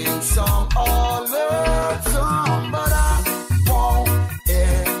win some all learn some, but I won't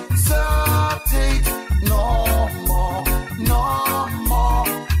hesitate no more, no more.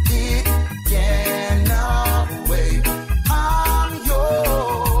 It cannot wait. I'm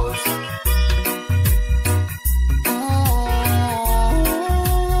yours.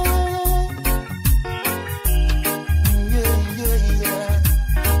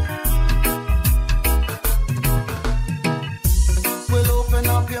 Well, open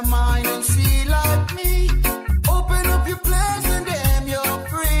up your mind and see like me. Open up your plans and damn, you're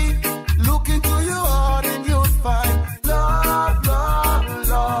free. Look into your heart and you'll find love, love,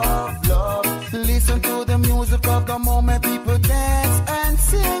 love, love. Listen to the music of the moment, people dance and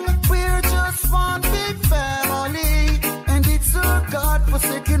sing. We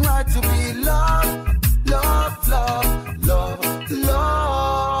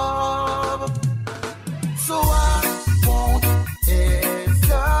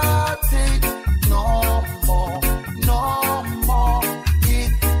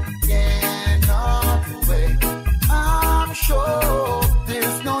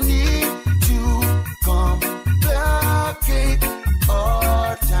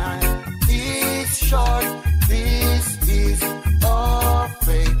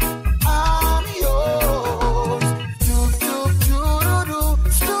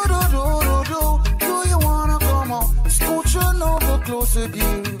with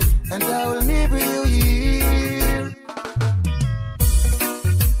you, and I will never you here.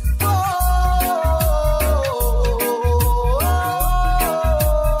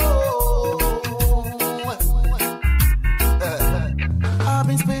 I've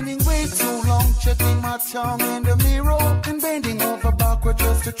been spending way too long checking my tongue in the mirror and bending over backward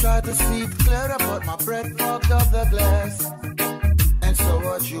just to try to see it clearer, but my breath fogged up the glass. And so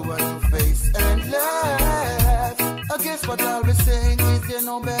what you want to face and laugh. I guess what I'll be saying is there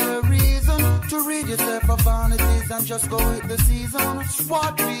no better reason to read yourself of vanities and just go with the season. It's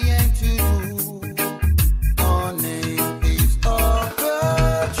what we aim to do. Our name is a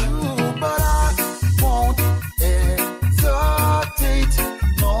virtue, but I won't hesitate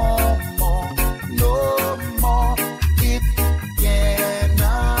no more, no more. It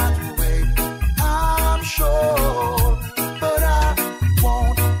cannot wait, I'm sure, but I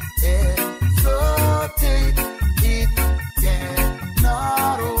won't hesitate. It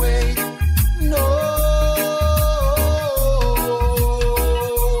cannot wait, no.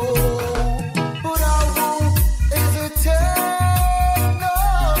 But I won't hesitate, no.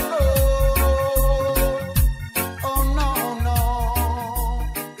 Oh no, no,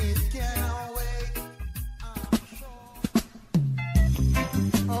 it cannot wait.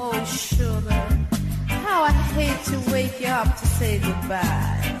 Oh, sugar, how I hate to wake you up to say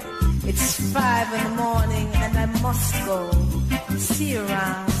goodbye. It's 5 in the morning and I must go. See you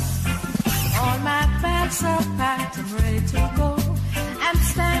around. All my bags are packed, I'm ready to go. I'm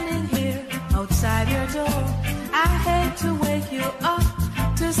standing here outside your door. I hate to wake you up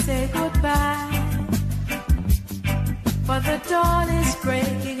to say goodbye. But the dawn is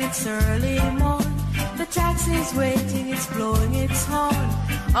breaking, it's early morn. The taxi's waiting, it's blowing its horn.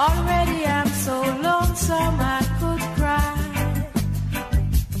 Already I'm so lonesome I could cry.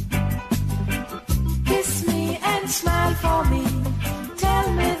 Kiss me and smile for me. Tell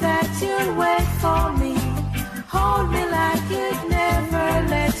me that you'll wait for me. Hold me like you'd never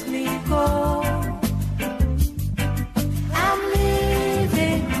let me go. I'm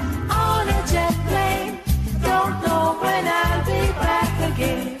leaving on a jet plane. Don't know when I'll be back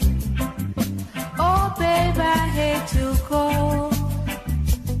again. Oh babe, I hate to go.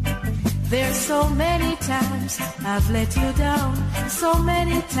 There's so many times I've let you down. So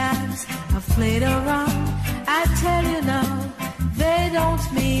many times I've played around. I tell you now, they don't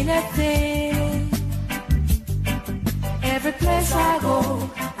mean a thing. Every place I go,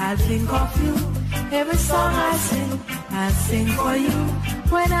 I'll think of you. Every song I sing, I'll sing for you.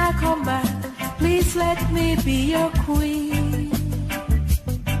 When I come back, please let me be your queen.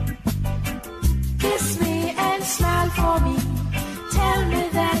 Kiss me and smile for me. Tell me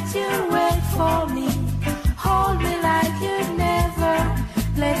that you'll wait for me. Hold me like you'd never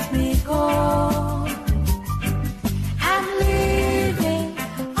let me go. I'm leaving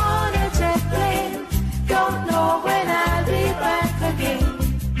on a jet plane. Don't know when I'll be back again.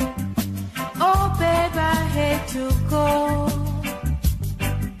 Oh babe, I hate to go.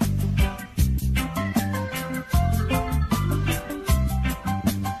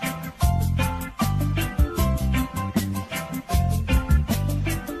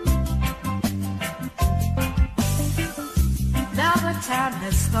 Time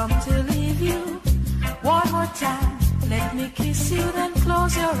has come to leave you. One more time, let me kiss you, then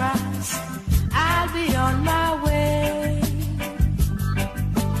close your eyes. I'll be on my way.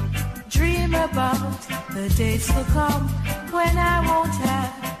 Dream about the days to come when I won't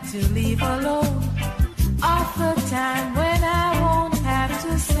have to leave alone. Of the time when I won't have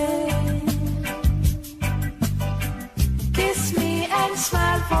to say. Kiss me and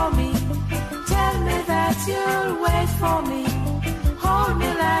smile for me. Tell me that you'll wait for me. Hold me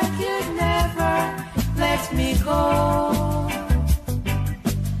like you'd never let me go.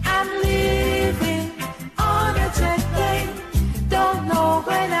 I'm leaving on a jet plane. Don't know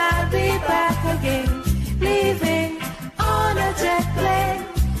when I'll be back again. Leaving on a jet plane.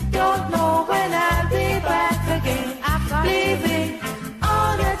 Don't know when I'll be back again. Leaving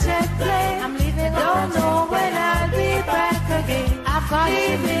on a jet plane. I'm leaving. Don't know when I'll be back again.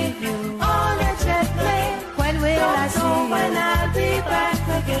 Leaving you on a jet plane. When will I see you? When I'll be back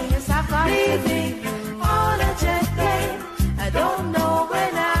again. Yes, I've got leaving on a jet plane. I don't know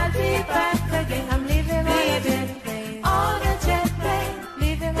when I'll be back again. I'm leaving on a jet plane. On a jet plane.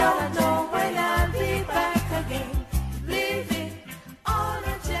 Leaving don't know when I'll be back again. Leaving on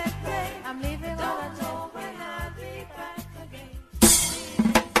a jet plane. I'm leaving don't know when I'll be back again.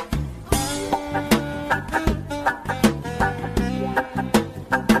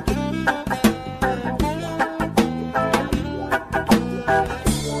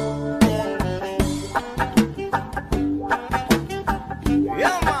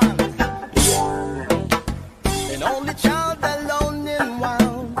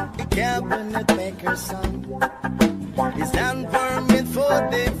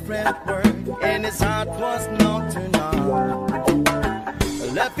 his heart was not to know.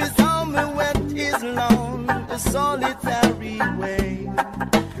 Left his home and went his lone, a solitary way.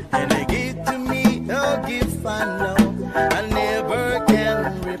 And he gave to me a gift I know I never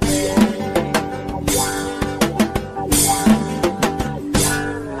can repay.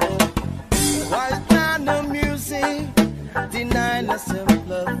 While piano music denied a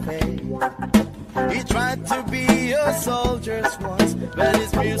simpler fate, he tried to be a soldier's once, but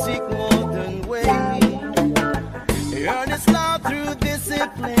his music wouldn't wait. He earned his love through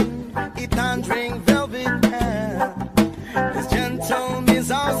discipline, he thundering velvet hair. His gentle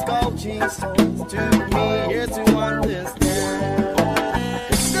means of sculpting souls took me here to understand.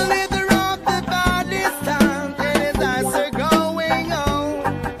 The leader of the body stand and his eyes are going on,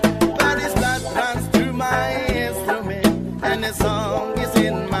 but his blood runs through my instrument and his song is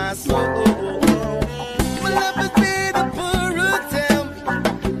in my soul. My love has been a poor attempt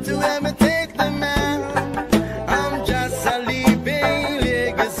to imitate the man. I'm just a living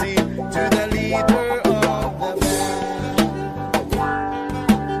legacy to the leader of the band.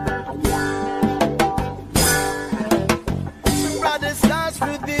 Brother stars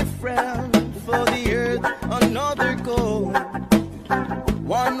were different for the earth, another goal.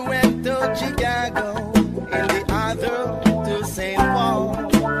 One went to Chicago and the other to St. Paul.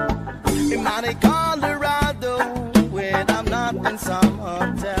 In Monte Colorado, when I'm not in some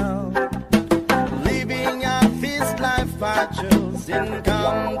hotel, living a this life I chose didn't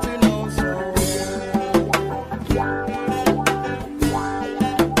come to know so well.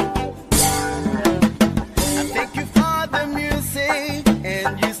 I thank you for the music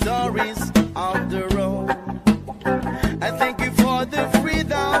and your stories on the road. I thank you for the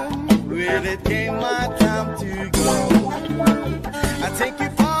freedom when it came my time to go. I thank you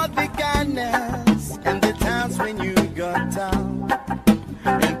for the kindness and the times when you got down.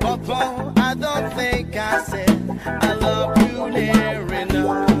 And Papa, I don't think I said I love you near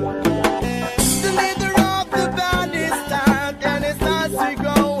enough. The leader of the band is tired and it starts to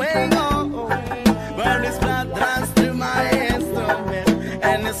growing old, but his blood runs through my instrument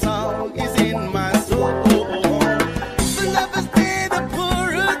and the song is in my soul. The love has been a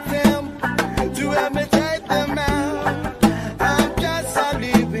poor attempt to imitate the man. I'm just a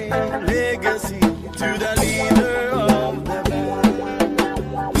living legacy to the leader of the band.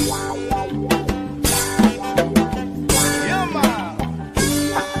 Yeah, man.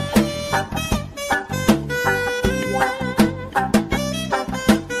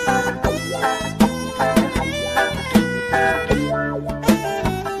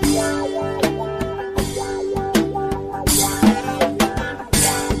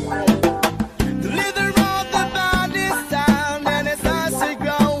 The leader of the band is down and it starts to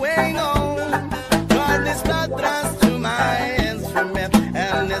growing old, but this blood runs through my instrument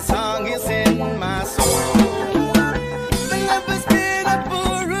and the song is in my soul. The love has been a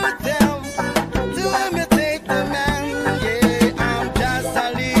poor attempt to imitate the man. Yeah, I'm just a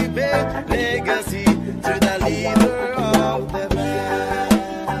living legacy to the leader of the band.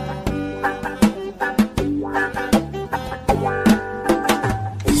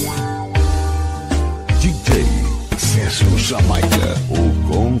 DJ César Jamaica, o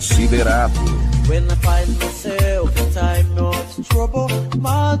considerado. When I find myself in time of trouble,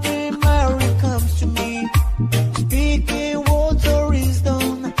 Mother Mary comes to me, speaking words of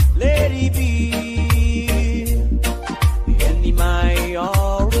wisdom, let it be. And in my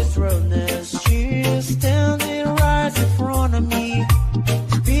always roughness, she is standing right in front of me,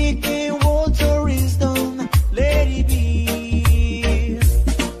 speaking words of wisdom, let it be.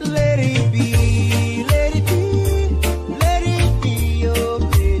 Let it be, let it be, let it be, oh,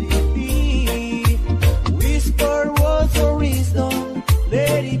 let it be. Whisper words of wisdom,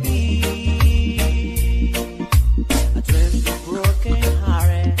 let it be. I dreamt of broken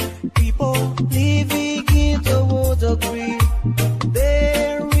hearted people living in the world of grief.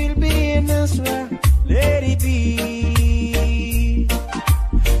 There will be an answer, let it be.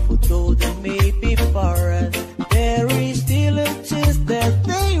 Although they may be foreign, there is still a chance that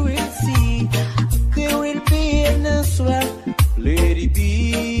they will see. There will be an answer, let it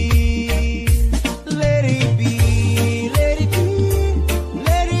be. Let it be, let it be,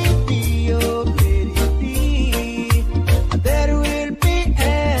 let it be, oh, let it be. There will be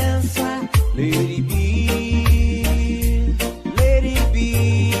answer, let it be. Let it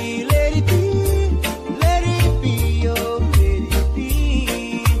be, let it be, let it be, oh, let it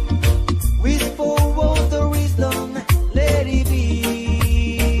be. Whisper words of wisdom, let it be.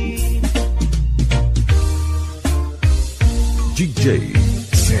 DJ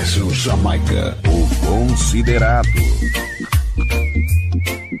César Jamaica, o considerado.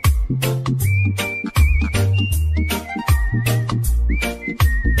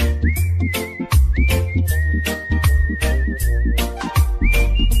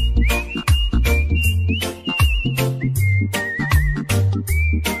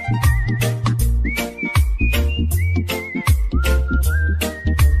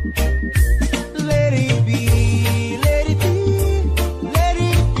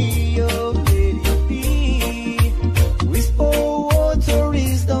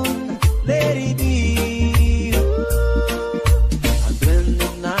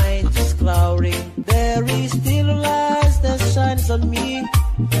 on me,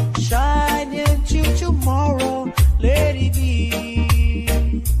 shining till tomorrow, let it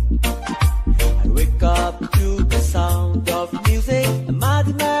be. I wake up to the sound of music, and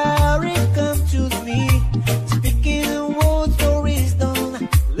Mother Mary come to me, speaking words for wisdom,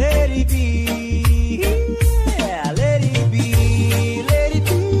 let it be. Yeah, let it be, let it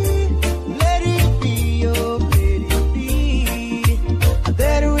be, let it be, oh, let it be.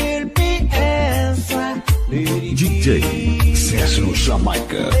 There will be answer, let it be. DJ Sérgio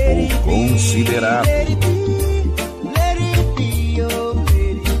Jamaica, o considerado. Let it be, oh,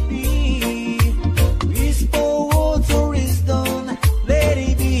 let it be. Whisper words for wisdom, let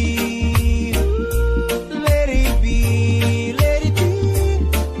it be. Let it be, let it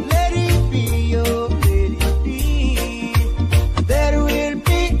be, oh, let it be. There will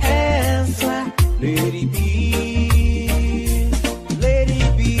be answer, let it be. Let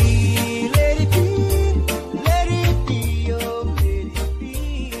it be, let it be, oh, let it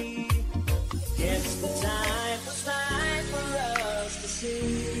be. It's the time for us to see.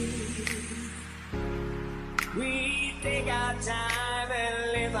 We take our time and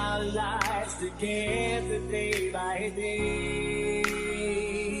live our lives together day by day.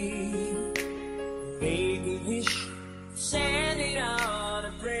 Make a wish, send it on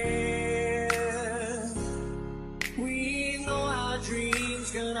a prayer. We know our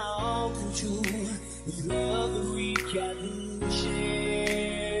dreams can all come true with love that we can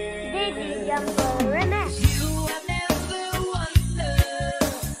share. Digi Jumbo Remix. You have never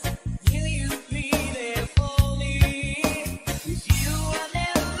wondered, will you be there for me? If you have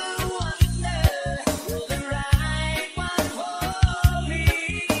never wondered, will the right one for me?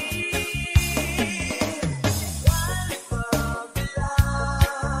 One for the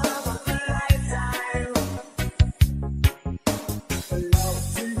love of a lifetime, a love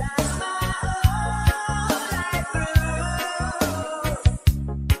to last my whole life through.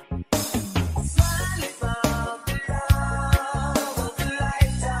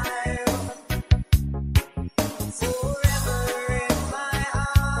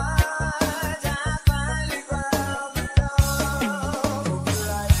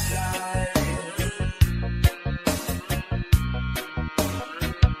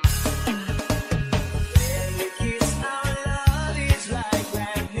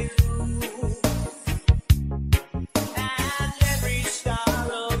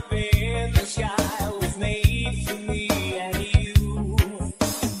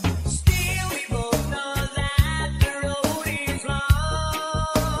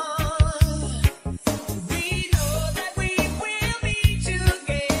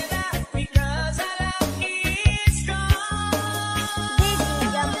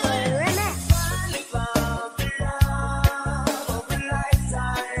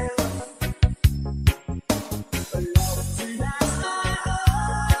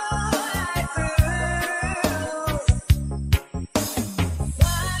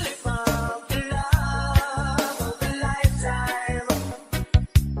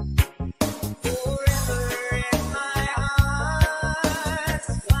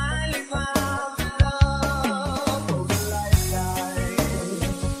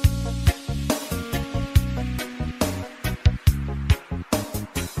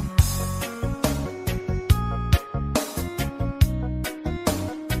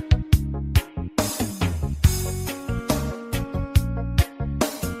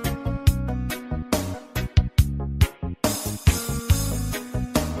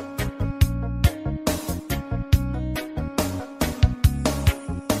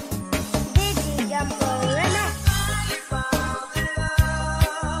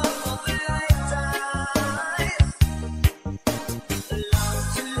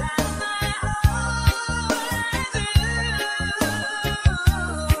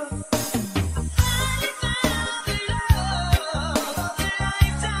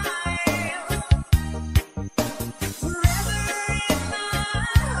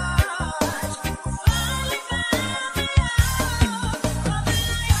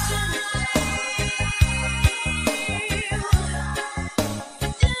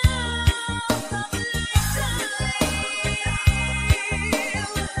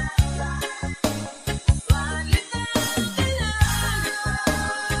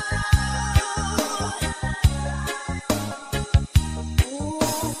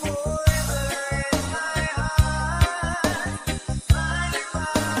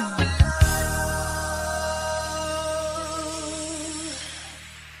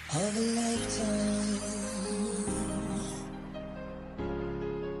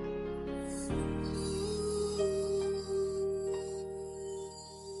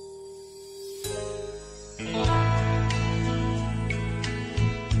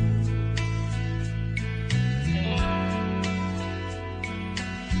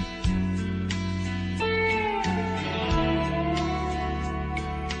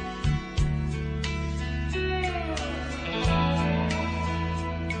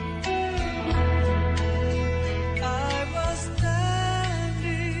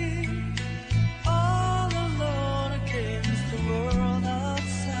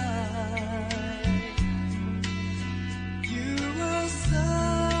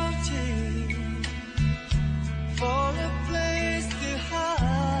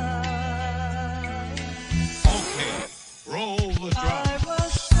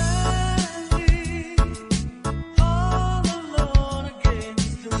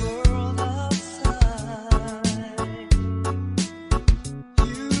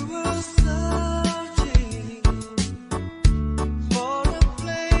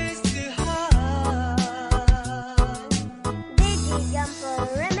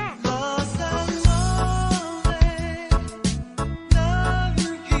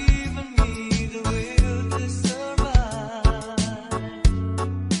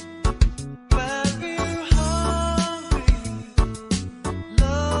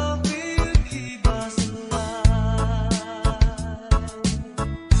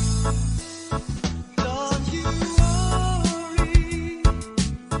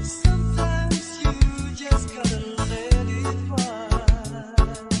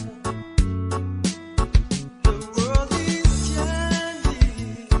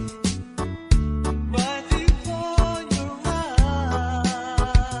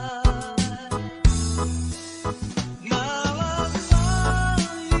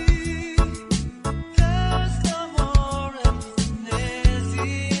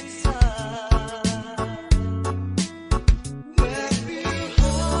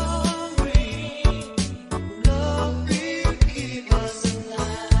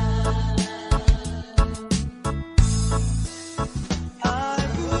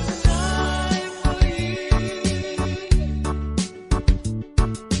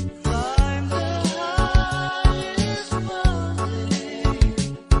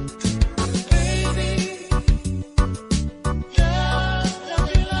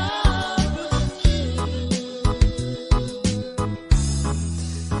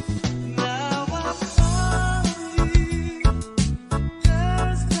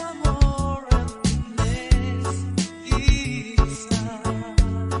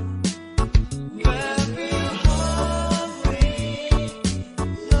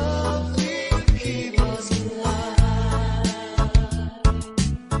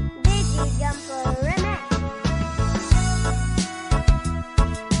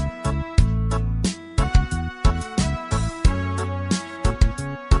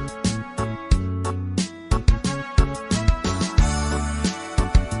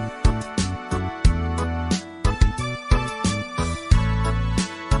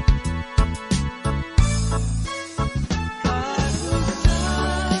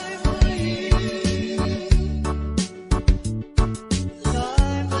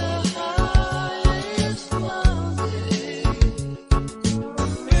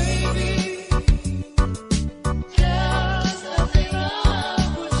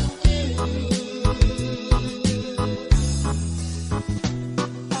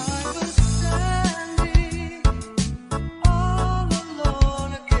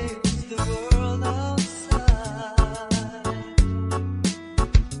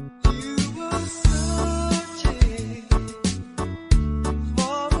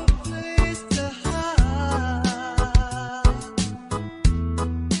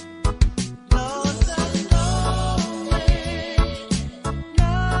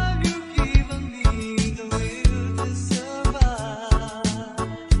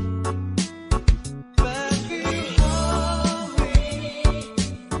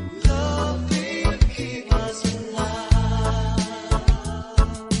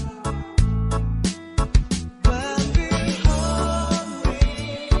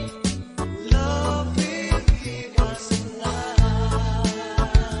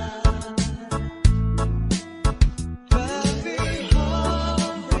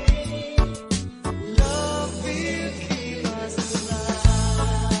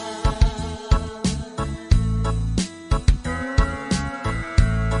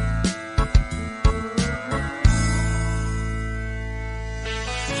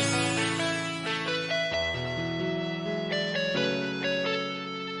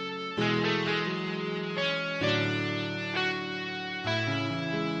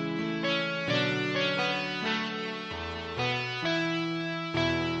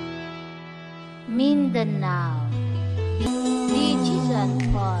 Mindanao. DJ John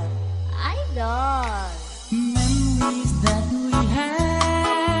Paul, Idol. Memories that we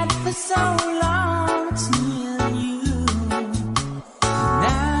had for so long, it's me and you.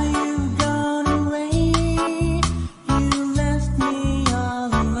 Now you've gone away, you left me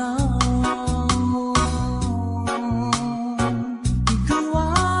all alone. Go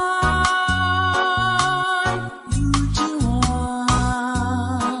on, you do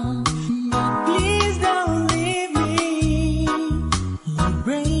on, but please don't leave me. You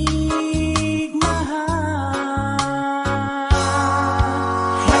break my heart.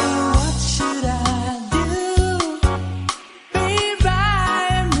 Hey, what should I do? Babe,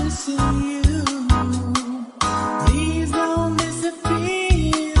 I'm missing you. Please don't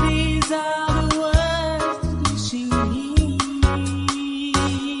disappear. These are the words that wish you hear.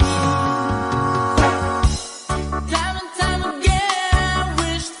 Time and time again, I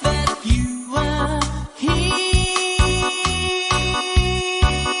wish that you were here.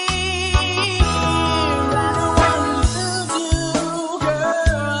 I don't wanna lose you,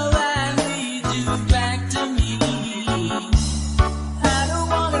 girl. I need you back to me. I don't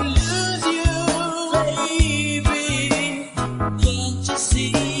wanna lose you, baby. Can't you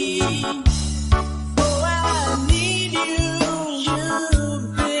see? Oh, I need you.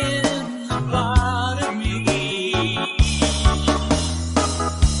 You've been a part of me.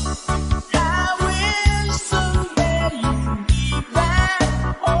 I wish someday you'd be back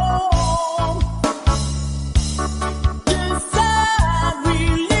home. 'Cause I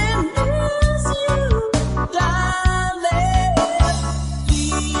really miss you, darling.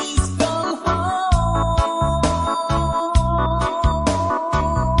 Please come home.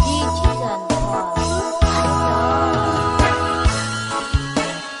 DJ John Paul,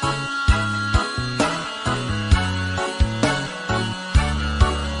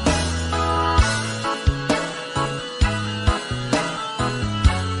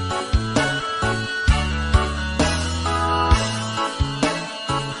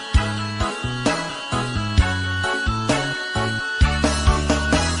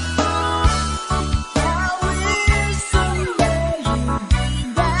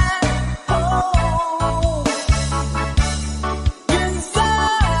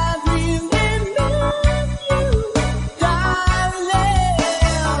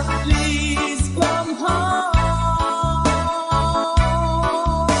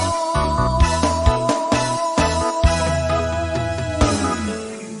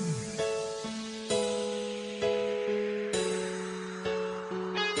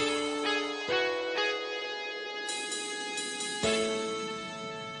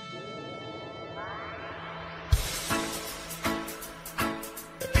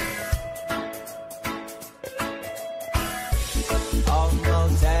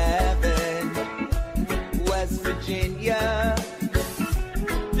 Almost heaven, West Virginia,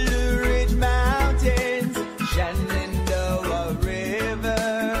 Blue Ridge Mountains, Shenandoah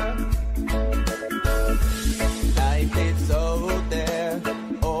River. Life is old there,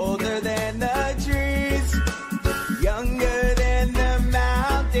 older than the trees, younger than the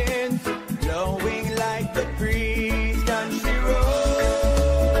mountains, glowing like the breeze. Country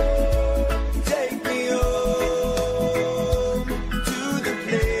road, take me home to the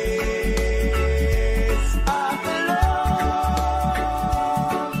place I belong.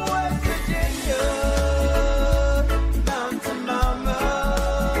 West Virginia, Mountain Mama,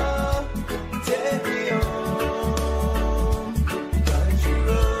 take me home. Country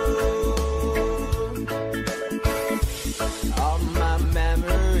road, all my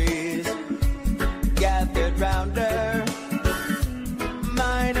memories gathered round her.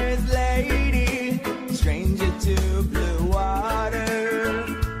 Miner's lady, stranger to blue water,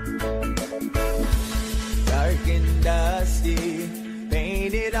 dark and dusty,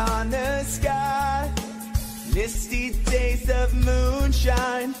 painted on the sky, misty taste of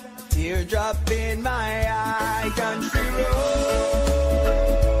moonshine, teardrop in my eye. Country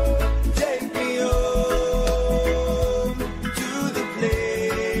road, take me home to the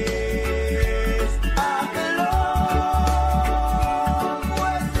place I belong.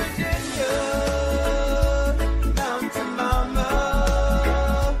 West Virginia, Mountain Mama,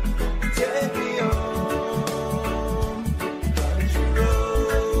 take me home. Country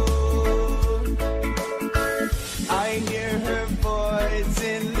road, I hear her voice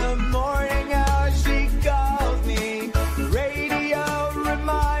in the morning hour. She calls me,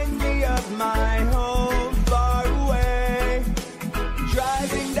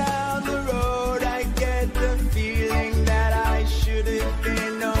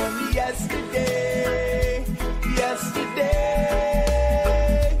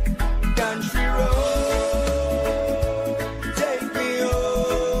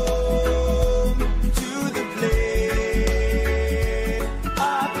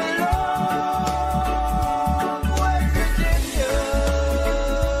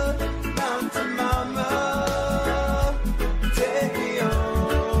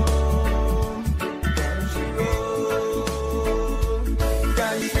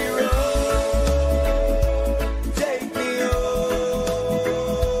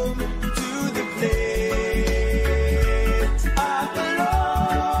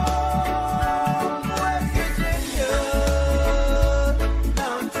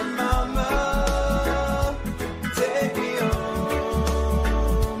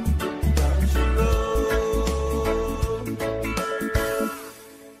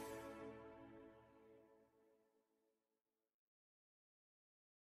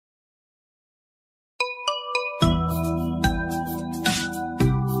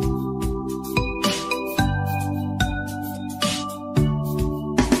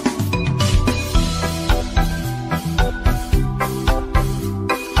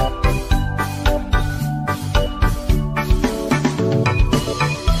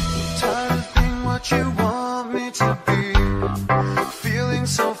 to be. Feeling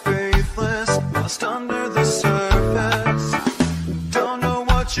so faithless, lost under the surface. Don't know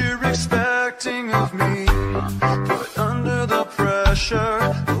what you're expecting of me, but under the pressure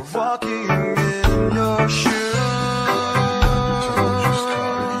of walking in your shoes,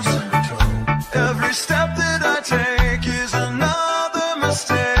 every step that I take is another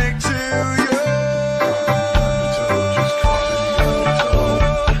mistake to you.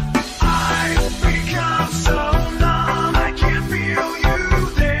 I've become so numb, I can't feel you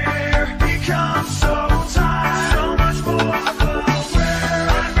there. Become so tired, so much more aware.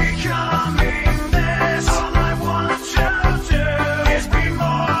 I'm becoming this. All I want to do is be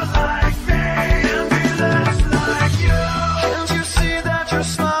more like me and be less like you. Can't you see that you're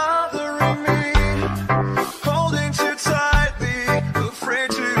smothering me, holding too tightly, afraid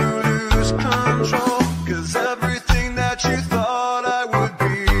to lose control? 'Cause everything that you thought I would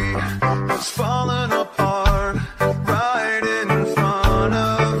be has fallen apart right in front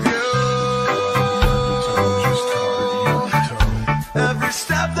of you. Every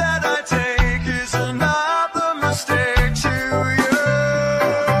step that I take is another mistake to you.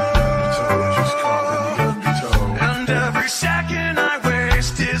 And every second I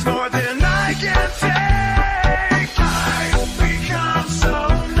waste is more than I can take. I've become so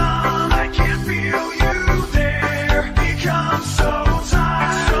numb, I can't feel you there. Become so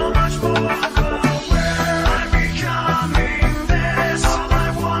tired, so much more aware. I'm becoming this. All I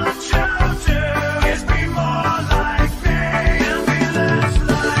want to do is be more like me and be less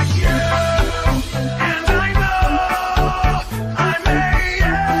like you. And I know I may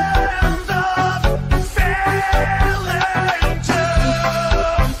end up failing too,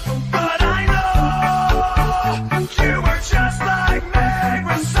 but I know you were just like me,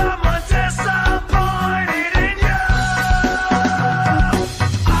 with someone disappointed in you.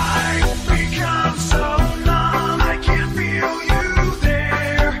 I've become so numb, I can't feel you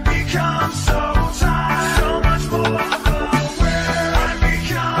there. Become so tired, so much more aware. I'm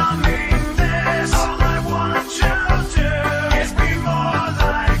becoming this. All I want to do is be more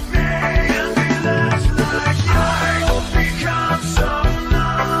like me and be less like you. I've become so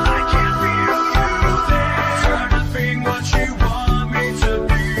numb, I can't feel you there. Trying to be what you want me to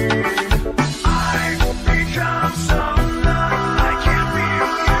be. I've become so numb, I can't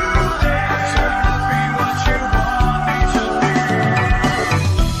feel you there. Trying to be what you want me to be.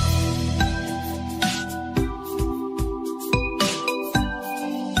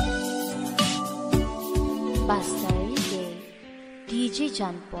 Pastor Reggae, DJ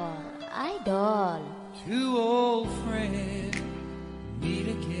John Paul, Idol. Two old friends meet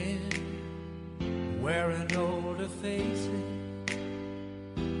again, wearing older faces,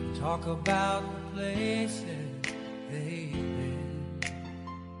 talk about the places they've been.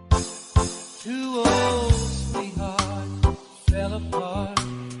 Two old sweethearts fell apart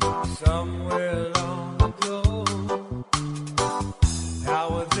somewhere long ago. How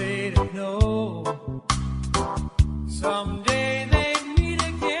were they to know? Someday they'd meet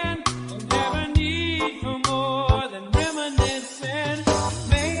again, and never need for more than reminiscing.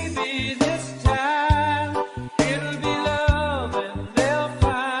 Maybe this time it'll be love and they'll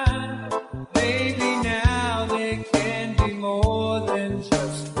find. Maybe now they can be more than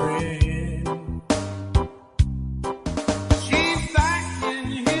just friends. She's back in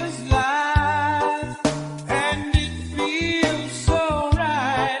his life, and it feels so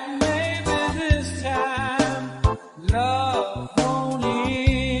right. Maybe this time love won't end.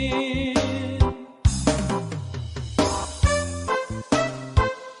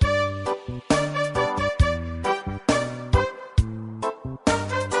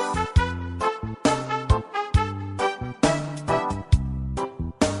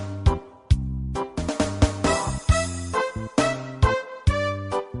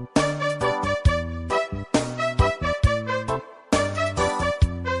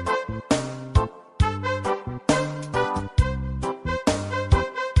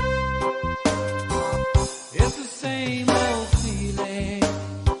 It's the same old feeling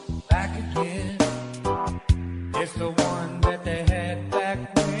back again. It's the one that they had back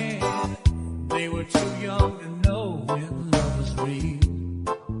when they were too young to know when love was real.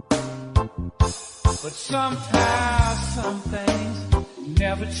 But somehow some things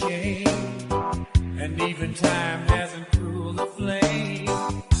never change, and even time hasn't cooled the flame.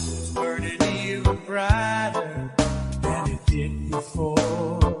 It's burning even brighter than it did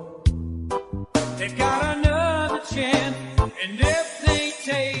before. They got another chance, and if they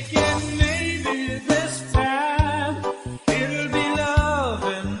take it, maybe this time it'll be love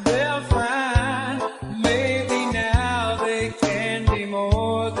and they'll find. Maybe now they can be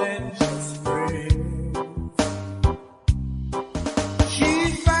more than just friends.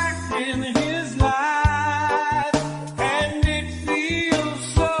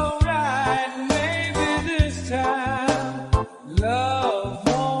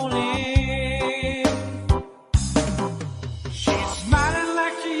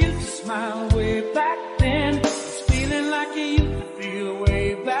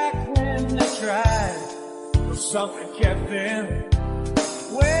 something kept them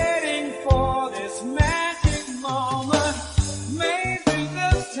waiting for this magic moment. Maybe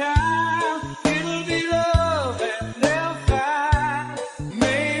this time it'll be love and they'll find.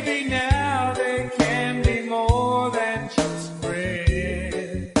 Maybe now they can be more than just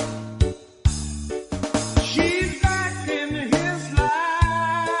friends. She's back in his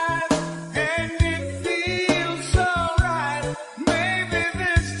life and it feels so right. Maybe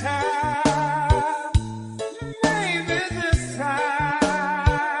this time, maybe this time,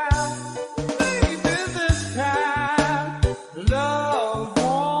 maybe this time, love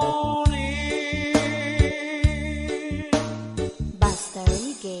won't end. Basta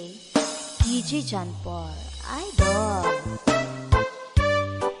Reggae, DJ John Paul, Idol.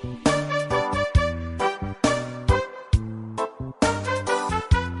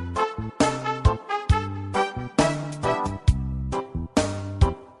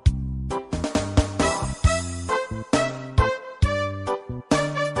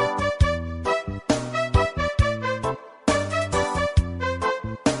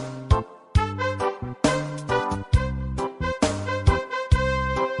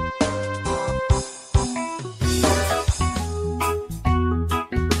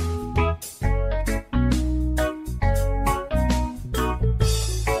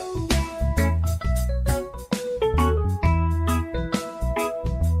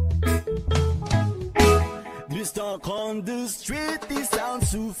 This talk on the street, this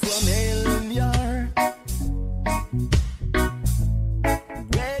sounds so familiar.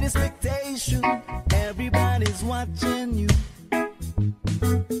 Great expectation, everybody's watching you.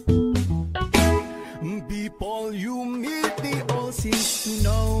 People you meet, they all seem to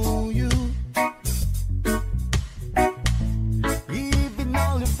know you. Even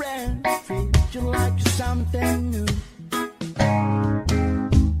all your friends treat you like you're something new.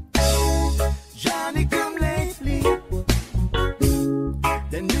 Johnny come lately,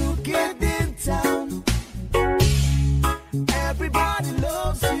 the new kid in town. Everybody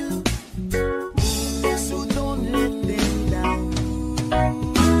loves you, so don't let them down.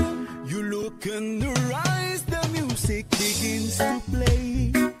 You look in their eyes, the music begins to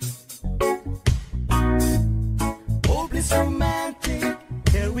play. Hopeless romantic,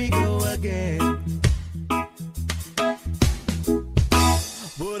 here we go again.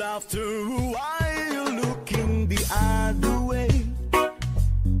 But after a while, looking the other way,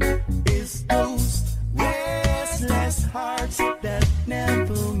 it's those restless hearts that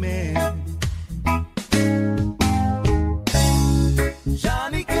never met.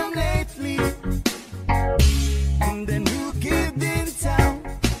 Johnny come lately, and the new kid in town.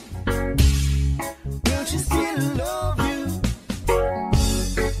 Will she still love you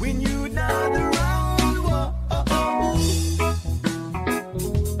when you're not around? Whoa, oh, oh.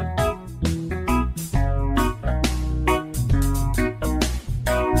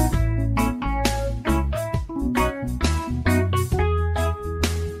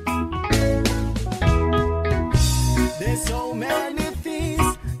 There's so many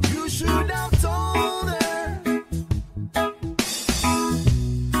things you should have told her,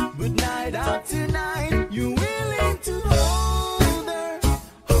 but night after night you're willing to hold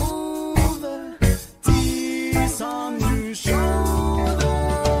her, tears on your shoulder.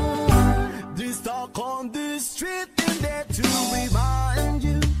 This talk on the street and there to remind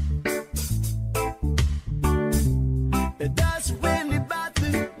you that that's really bad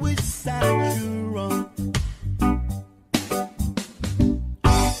which side you're on.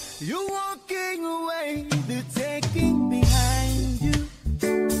 You're walking away, they're taking behind you.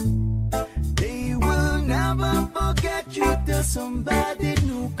 They will never forget you till somebody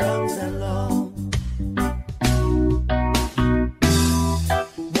new comes along.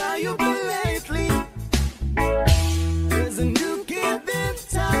 Where you been lately? There's a new kid in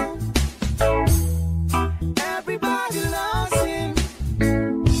town. Everybody loves him.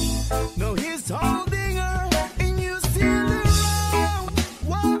 No, he's holding her and you still around.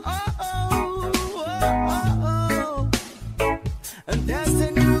 Whoa, oh, oh, oh, oh. And there's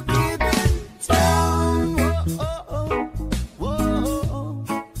a new kid in town. Whoa, oh, oh, whoa,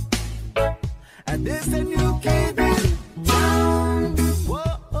 oh. And there's a new kid in town. Whoa,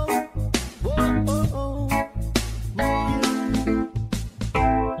 oh, whoa, oh, oh.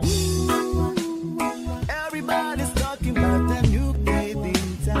 Everybody's talking about the new kid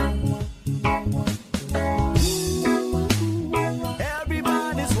in town.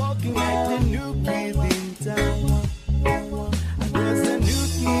 Everybody's walking like the new kid in town. And there's a new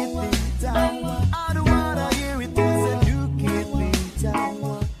kid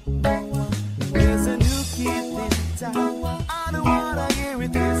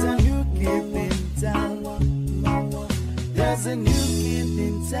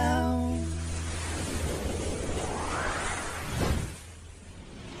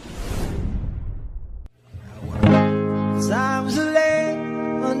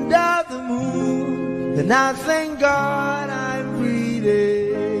And I thank God I'm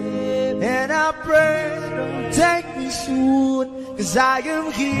breathing, and I pray don't take me soon, 'cause I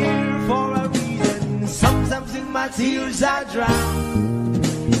am here for a reason. Sometimes in my tears I drown,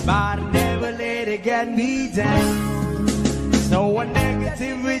 but I never let it get me down. So when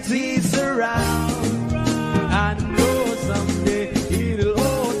negativity is around, I know someday it'll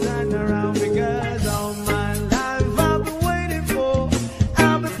all turn around, because all my life I've been waiting for,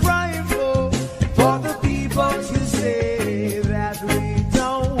 I've been praying for the people to say that we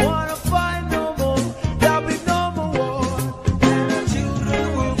don't wanna fight no more, there'll be no more war, and our children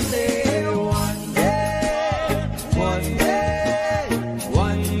will play one day, one day,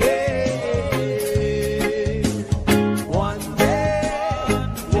 one day, one day,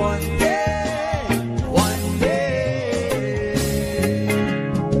 one day, one day.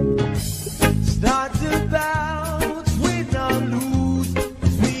 Start to bounce, we don't lose,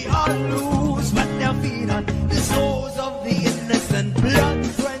 we all lose, but they're feet on the souls of the innocent,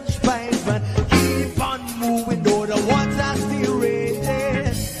 blood-drenched pavement. Keep on moving, though the ones are still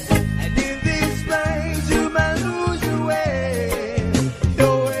raging. And in this place, you may lose your way, the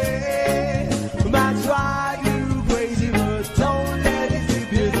way. Might drive you crazy, but don't let it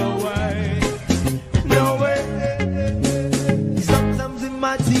slip you away. No way. Sometimes in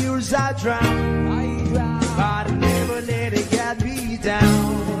my tears I drown, but I never let it get me down.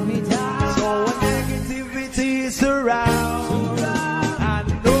 So when negativity is around, I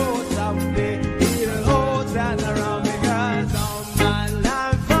know someday it'll all turn around, because all my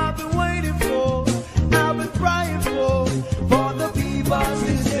life I've been waiting for, I've been praying for the people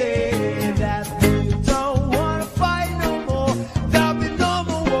to say that we don't wanna fight no more, there'll be no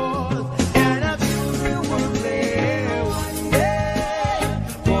more wars, and our children will play one day,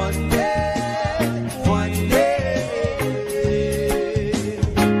 one day, one day,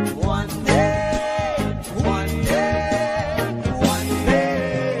 one day, one day, one day.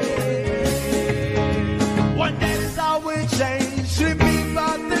 One day this all will change, should be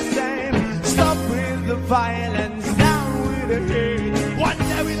about the same. Stop with the violence, down with the hate. One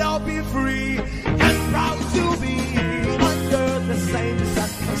day we'll all be free and proud to be under the same sun.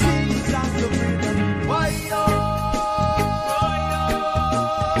 Seas of the freedom. Why yo?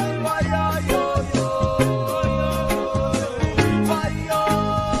 Why yo yo yo? Why yo?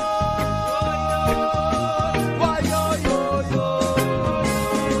 Why yo yo yo?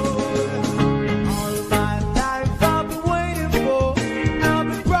 All my life I've been waiting for, I've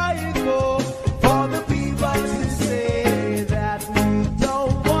been praying for the people to say that we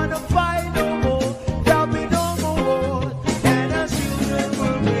don't wanna fight no more, there'll be no more war, and our children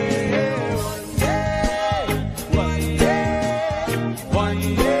will live one day, one day, one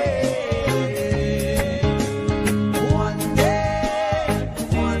day, one day,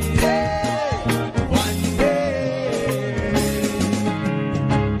 one day, one day.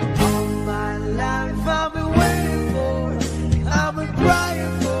 All my life I've been waiting for, I've been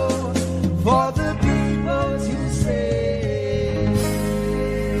crying for the people to say.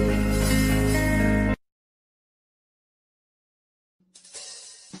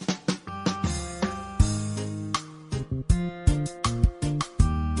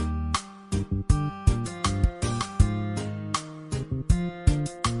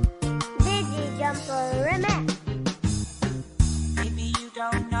 Digi Jumper Remix. Maybe you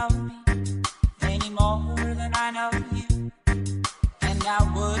don't know me any more than I know you, and I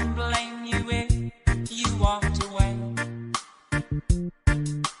wouldn't blame you if you walked away.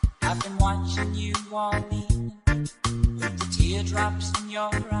 I've been watching you all evening with the teardrops in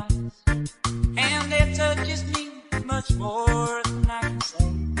your eyes, and it touches me much more than I can say.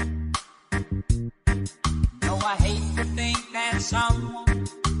 No, I hate to think that someone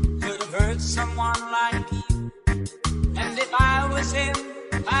could have hurt someone like you. And if I was him,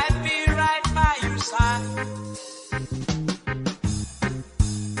 I'd be right by your side.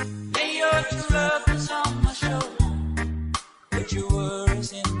 Lay your true lovers on my shoulder, put your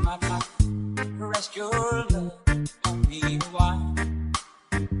worries in my pocket, rest your love on me a while.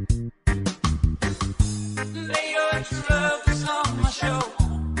 Lay your true lovers on my shoulder,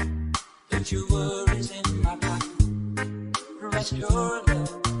 put your worries in my pocket, rest your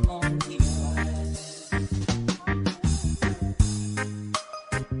love on me a while.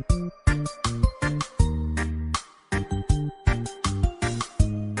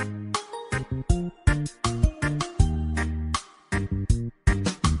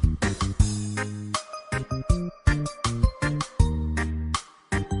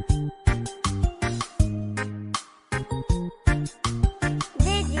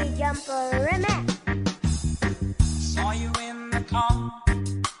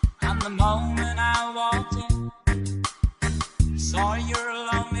 your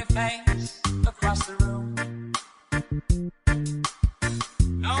lonely face across the room.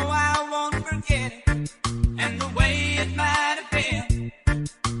 No, I won't forget it, and the way it might have been.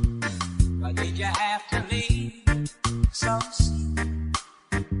 Why did you have to leave so soon?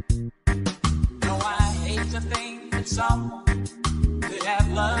 No, I hate to think that someone could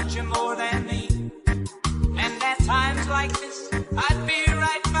have loved you more than me. And at times like this, I'd be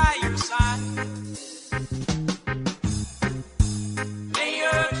right by your side. Lay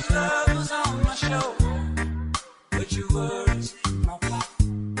your troubles on my shoulder, put your worries in my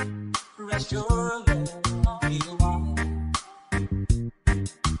pocket, rest your love on me one.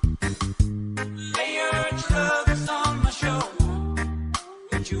 Lay your troubles on my shoulder,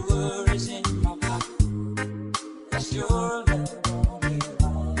 put your worries in my pocket, rest your love on me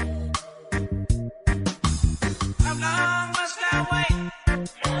one. How long must I wait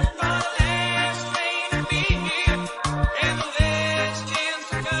for the last train to be here and the last chance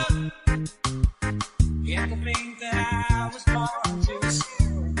to come? Yet to think that I was born too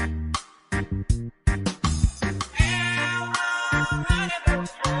soon. How long running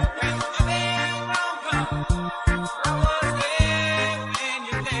when the bell won't come? I was there when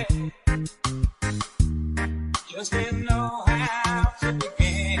you left, just didn't know how to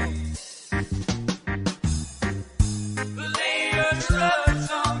begin. Lay your troubles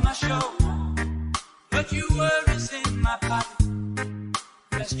on my shoulder, put your worries in my pocket,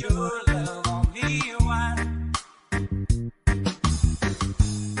 rest your love on me a while.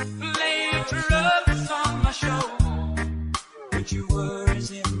 Lay your troubles on my shoulder, put your worries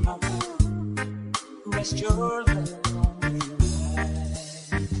in my pocket, rest your love on me a while.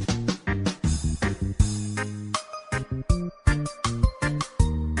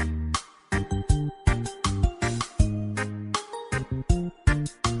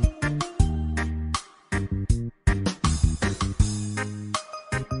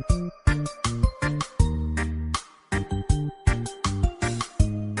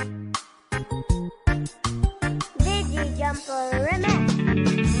 Reggae Jumper Remix.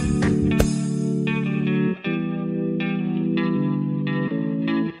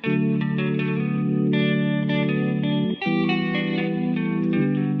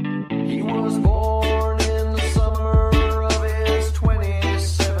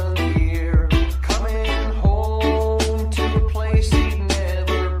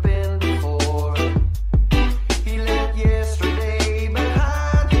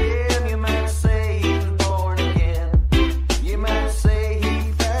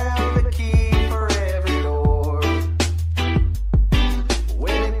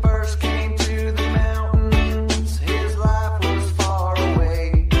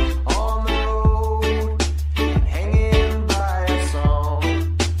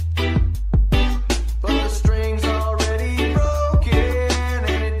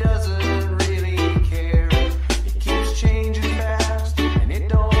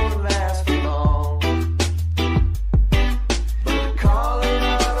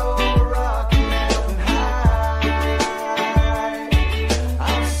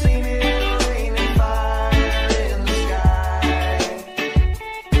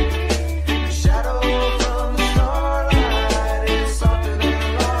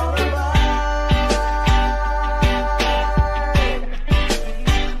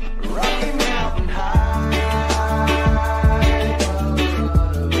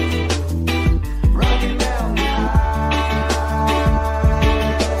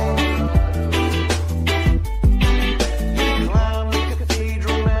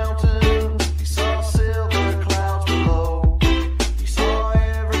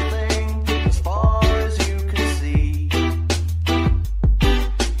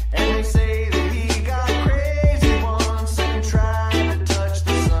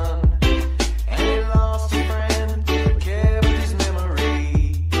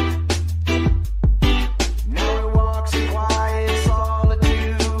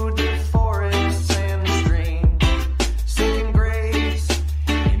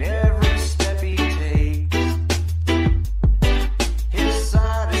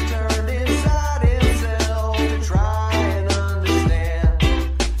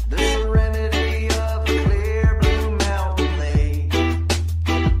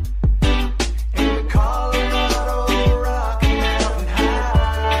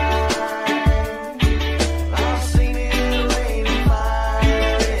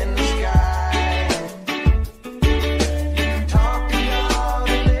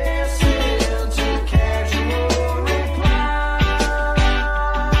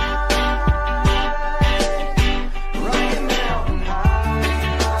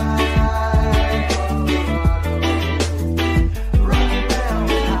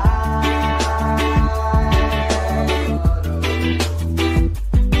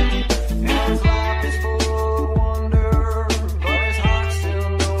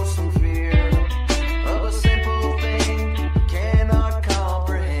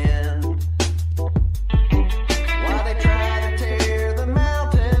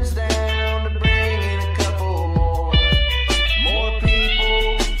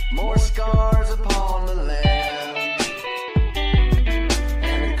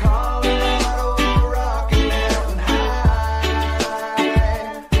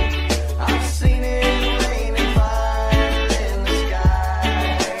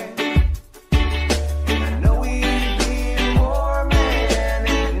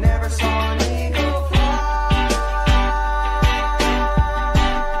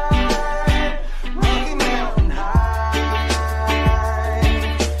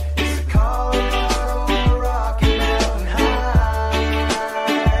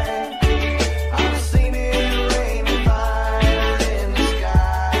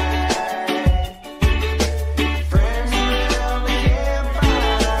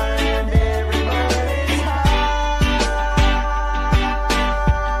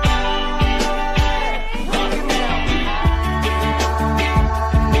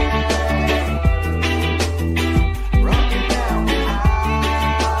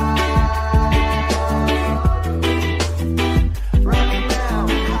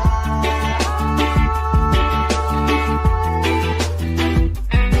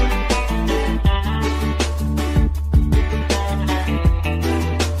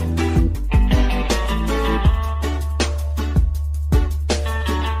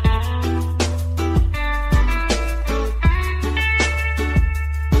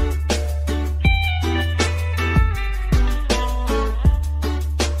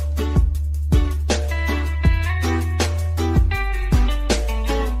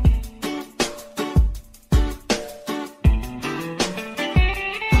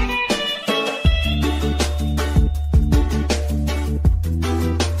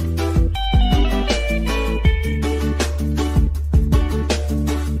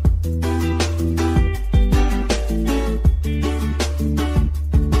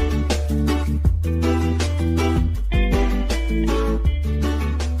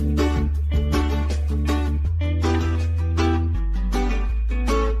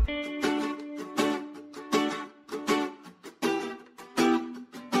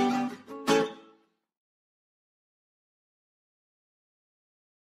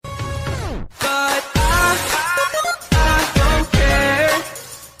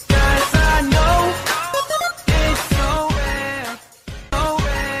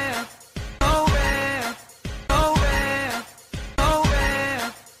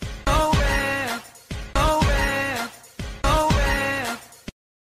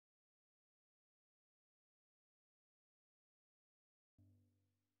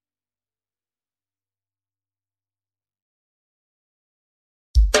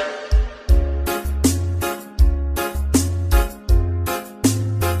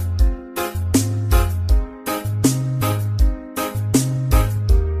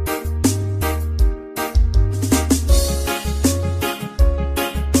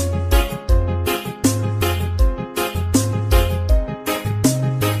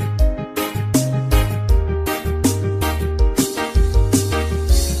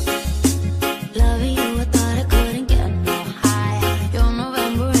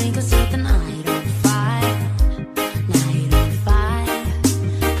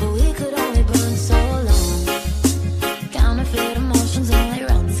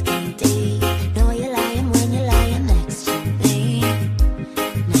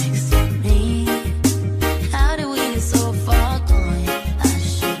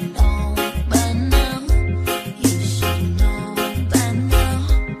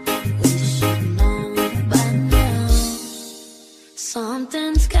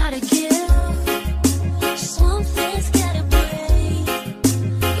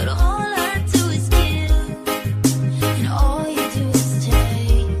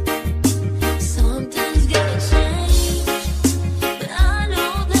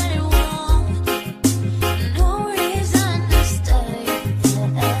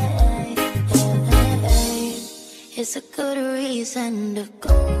 It's a good reason to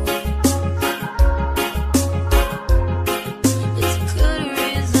go. It's a good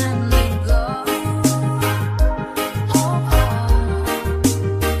reason to go.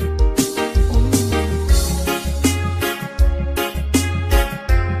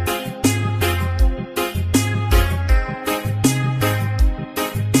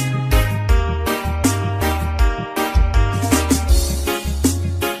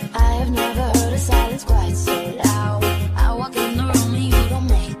 I have never heard a silence quite so loud. I walk in the room and you don't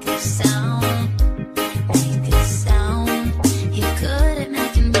make a sound. Make a sound. You're good at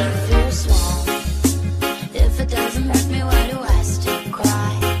making me feel small. If it doesn't hurt me, why do I still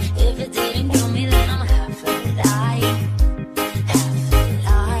cry? If it didn't kill me, then I'm half alive. Half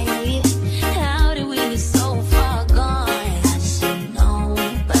alive. How did we get so far gone? I should know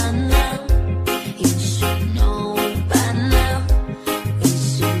by now. You should know by now. You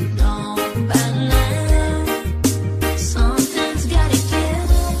should know by now. Something's gotta give.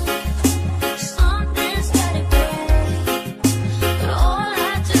 Something's gotta break. But all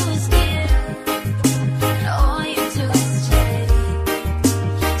I do is give. And all you do is take.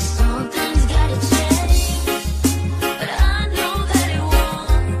 Something's gotta change. But I know that it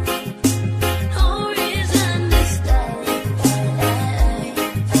won't. No reason to stay.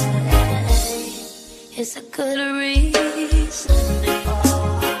 It's a good reason to go.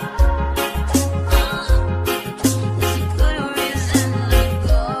 It's a good reason to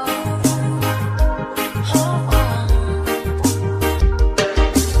go.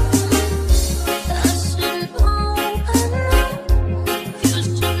 I should know by now. You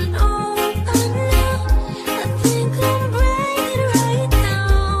should know by now. I think I'm breaking right now.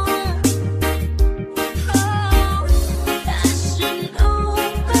 I should know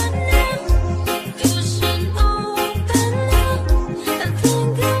by now. You should know by now. I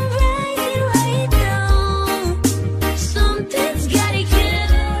think I'm breaking right now. Something's gotta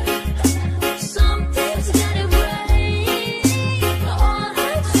give. Something's gotta break. All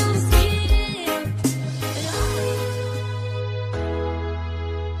I do is give.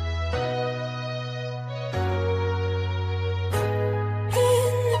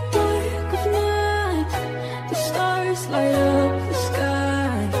 In the dark of night, the stars light up the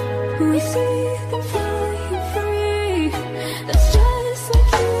sky. We see them flying free. That's just like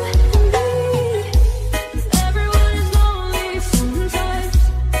you and me. Everyone is lonely sometimes,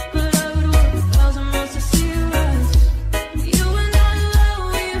 but I would walk 1,000 miles to see you rise. You and I love,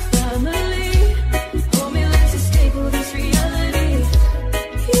 we're family. Hold me, let's escape all this reality.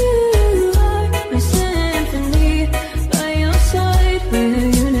 You are my symphony. By your side, we're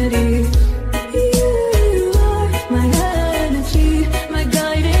unity. You are my energy, my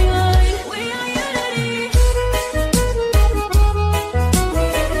guiding light. We are unity.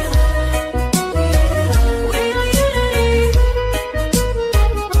 We are unity.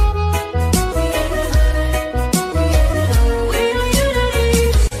 We are unity.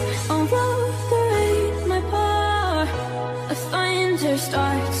 Although there ain't my power, a thunder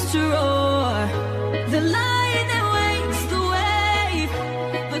starts to roar. The light that wakes the wave,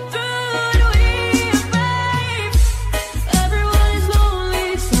 but through it we are brave. Everyone is lonely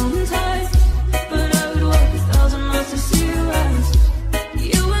sometimes, but I would walk 1,000 miles to see you rise.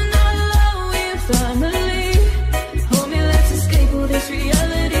 You and I love, we're family. Hold me, let's escape all this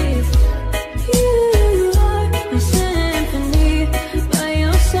reality. You are my symphony. By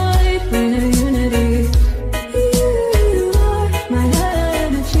your side, we're unity. You are my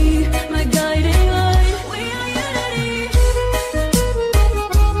energy, my guiding light. We are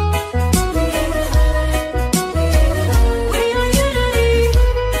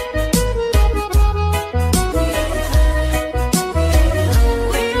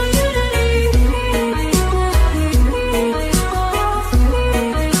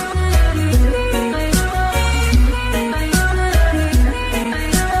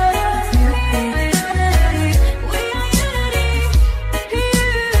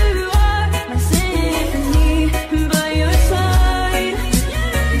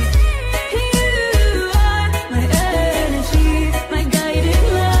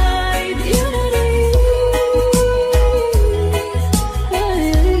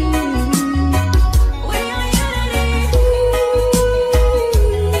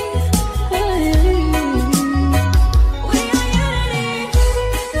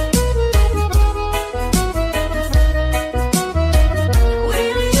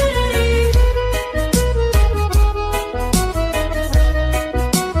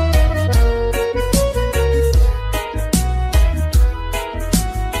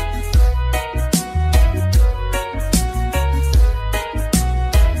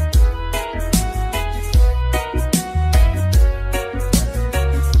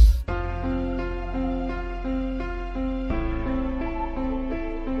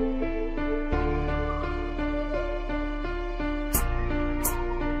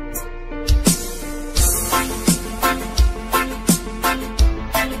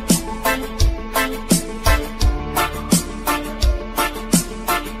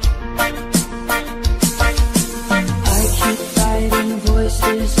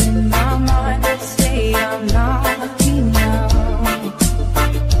in my mind that say I'm not enough.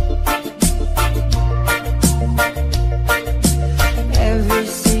 Every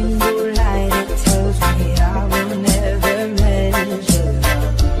single lie that tells me I will never measure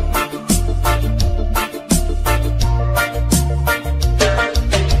love.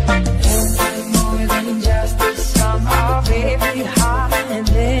 And I'm more than just the sum of every high and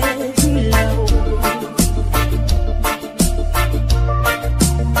every low.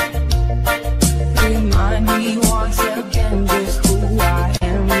 Remind me once again just who I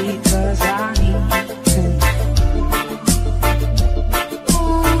am, because I need to know.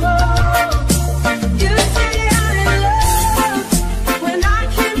 You say I'm in love when I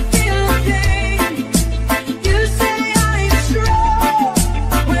can feel pain. You say I'm strong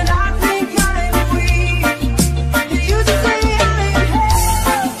when I think I'm weak. You say I'm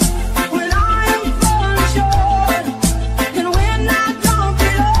held when I am falling short, and when I don't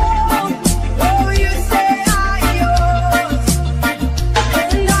belong. Oh, you say I'm yours,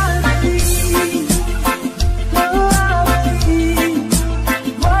 and I believe. Oh, I believe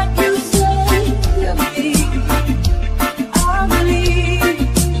what you say to me. I believe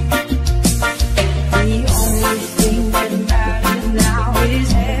the only thing that matters now is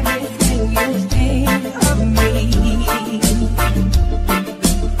everything you think of me.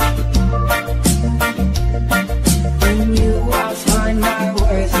 In you I find my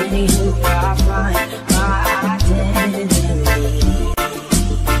worth, in you I find